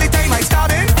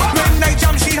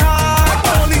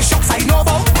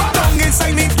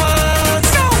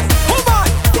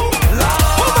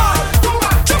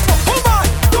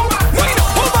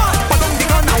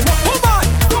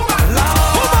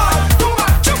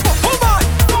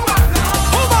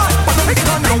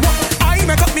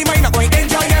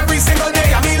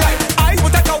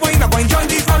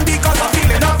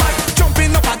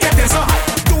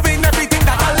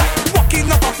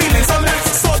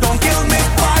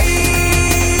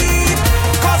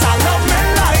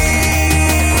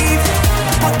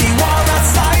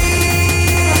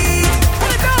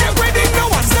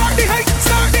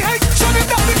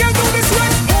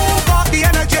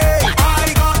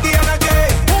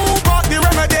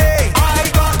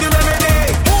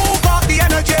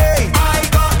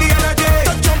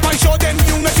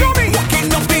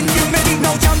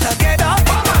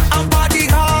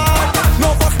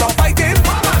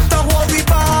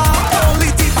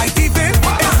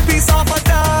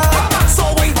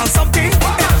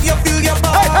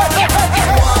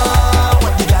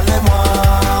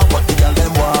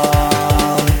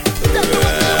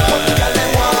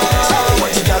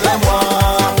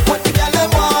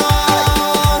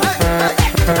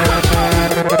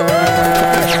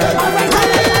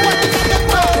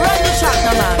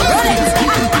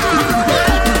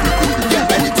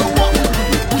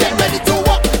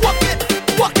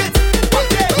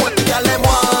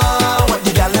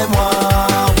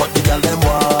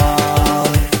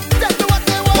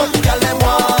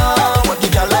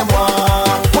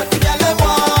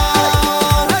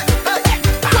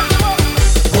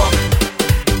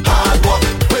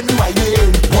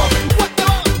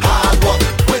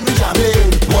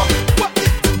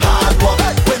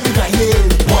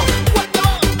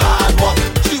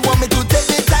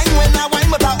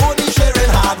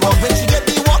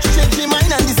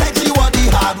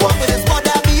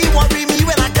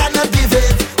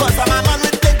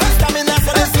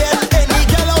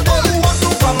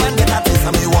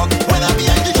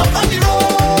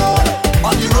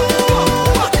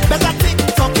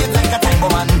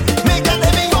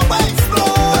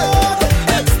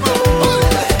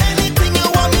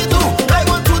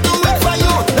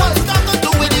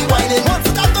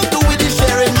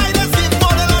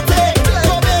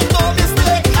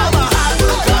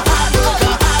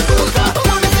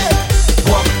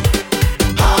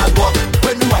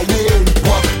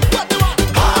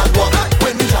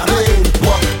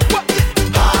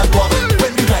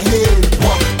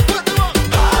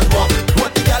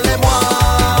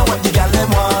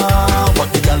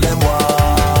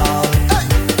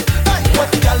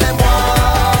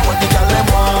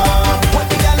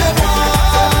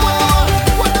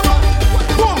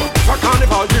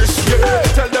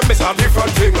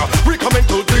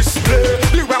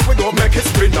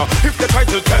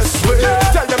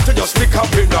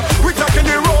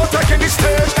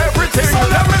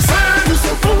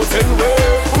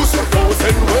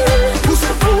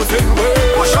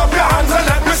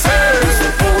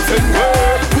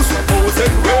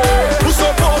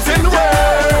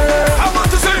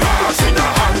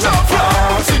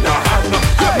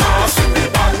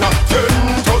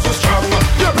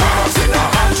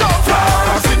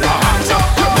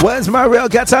my real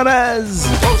Gatanas.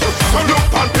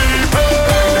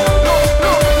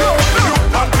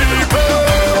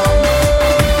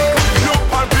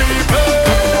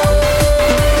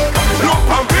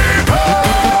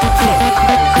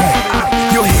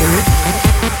 You hear it?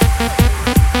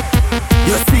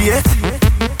 You see it?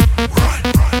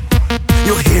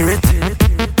 You hear it?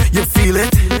 You feel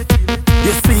it?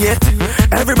 You see it?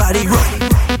 Everybody run.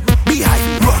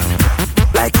 Behind, run.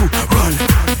 Like who? Run.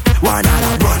 Why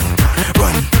not run?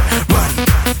 Run, run.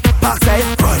 Parkside,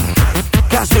 run.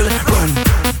 Casual, run.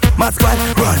 Mad Squad,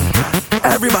 run.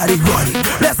 Everybody run.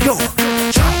 Let's go.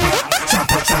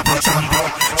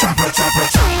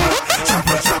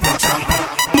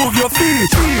 Move your feet.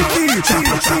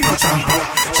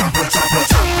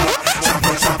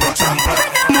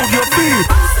 Move your feet.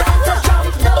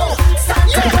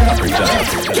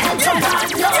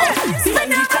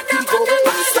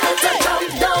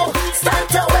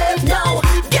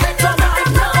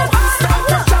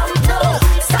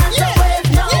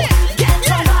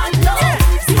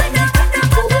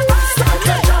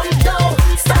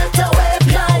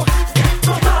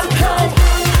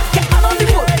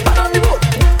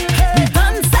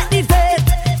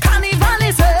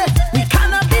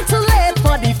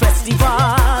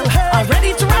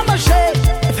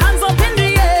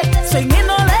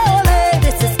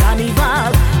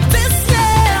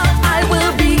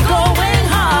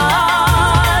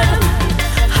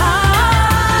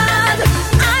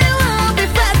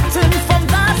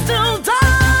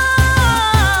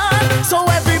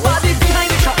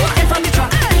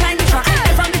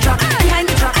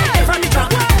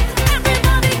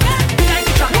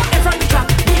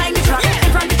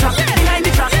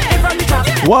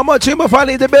 One more tune before I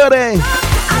leave the building.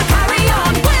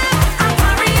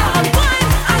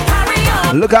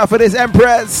 Look out for this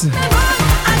Empress.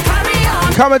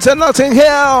 Coming to Notting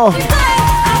Hill.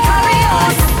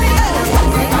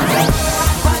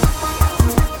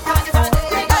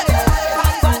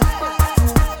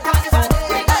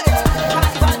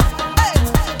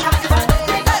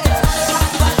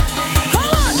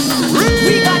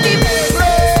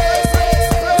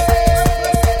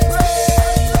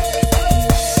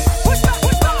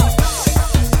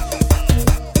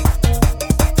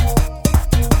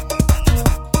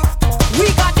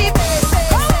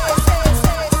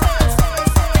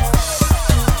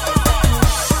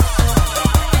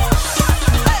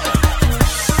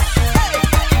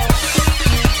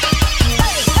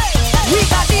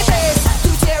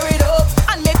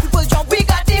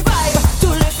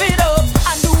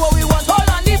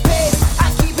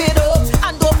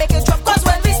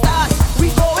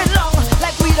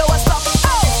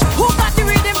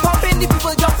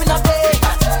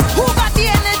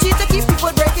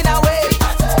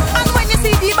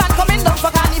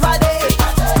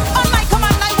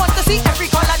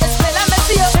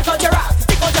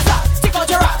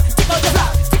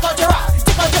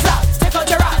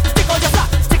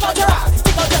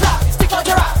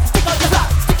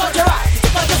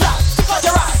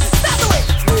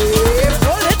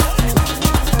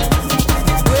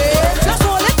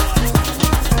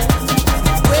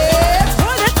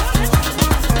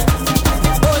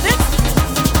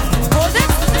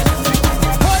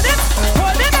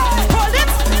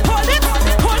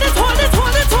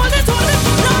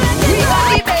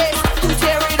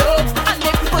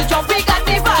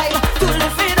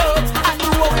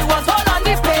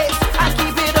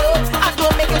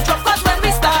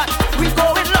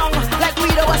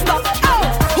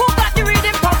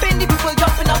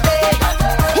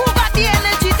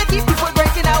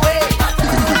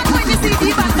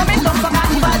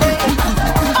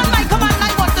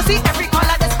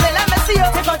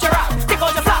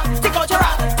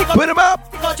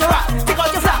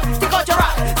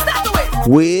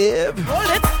 Whip,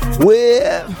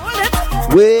 whip,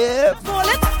 whip.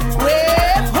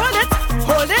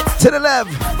 To the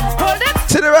left,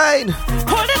 to the right.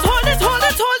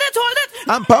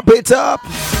 And pop it up.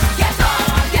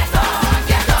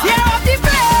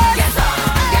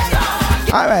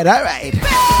 All right, all right.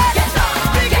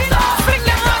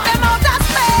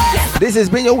 This has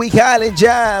been your Week Island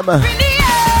Jam.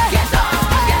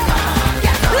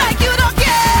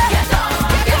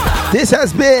 This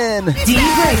has been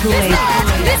D-Breakaway.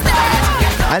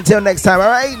 Until next time, all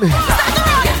right?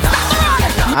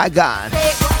 I gone.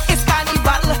 It's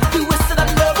carnival, you whistle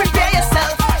and love, prepare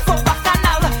yourself for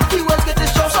bacchanal. You will get the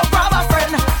show, so grab a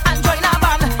friend and join a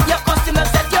band. Your customer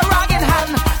set your rag in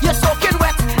hand. You're soaking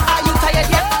wet, are you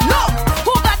tired yet? No!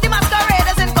 Who got the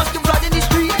masqueraders in costume blood in the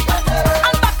street?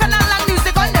 And bacchanal and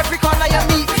music on every corner you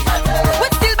meet.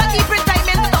 With still by keeping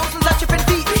time in the thousands of tripping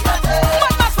feet.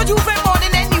 Mad mass for Juve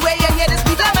morning anyway you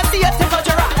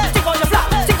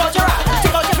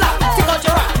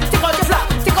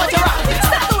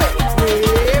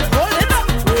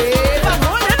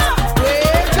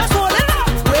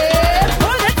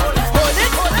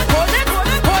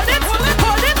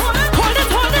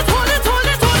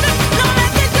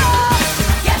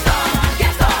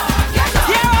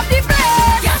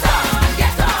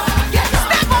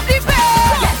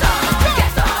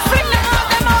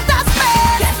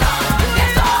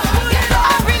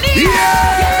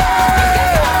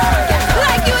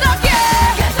Like you don't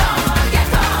care.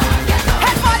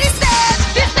 Head for the stage,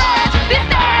 the stage, the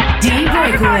stage.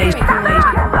 D-Breakaway.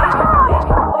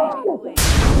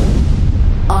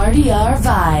 RDR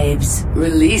Vibes.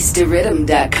 Release to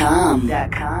rhythm.com.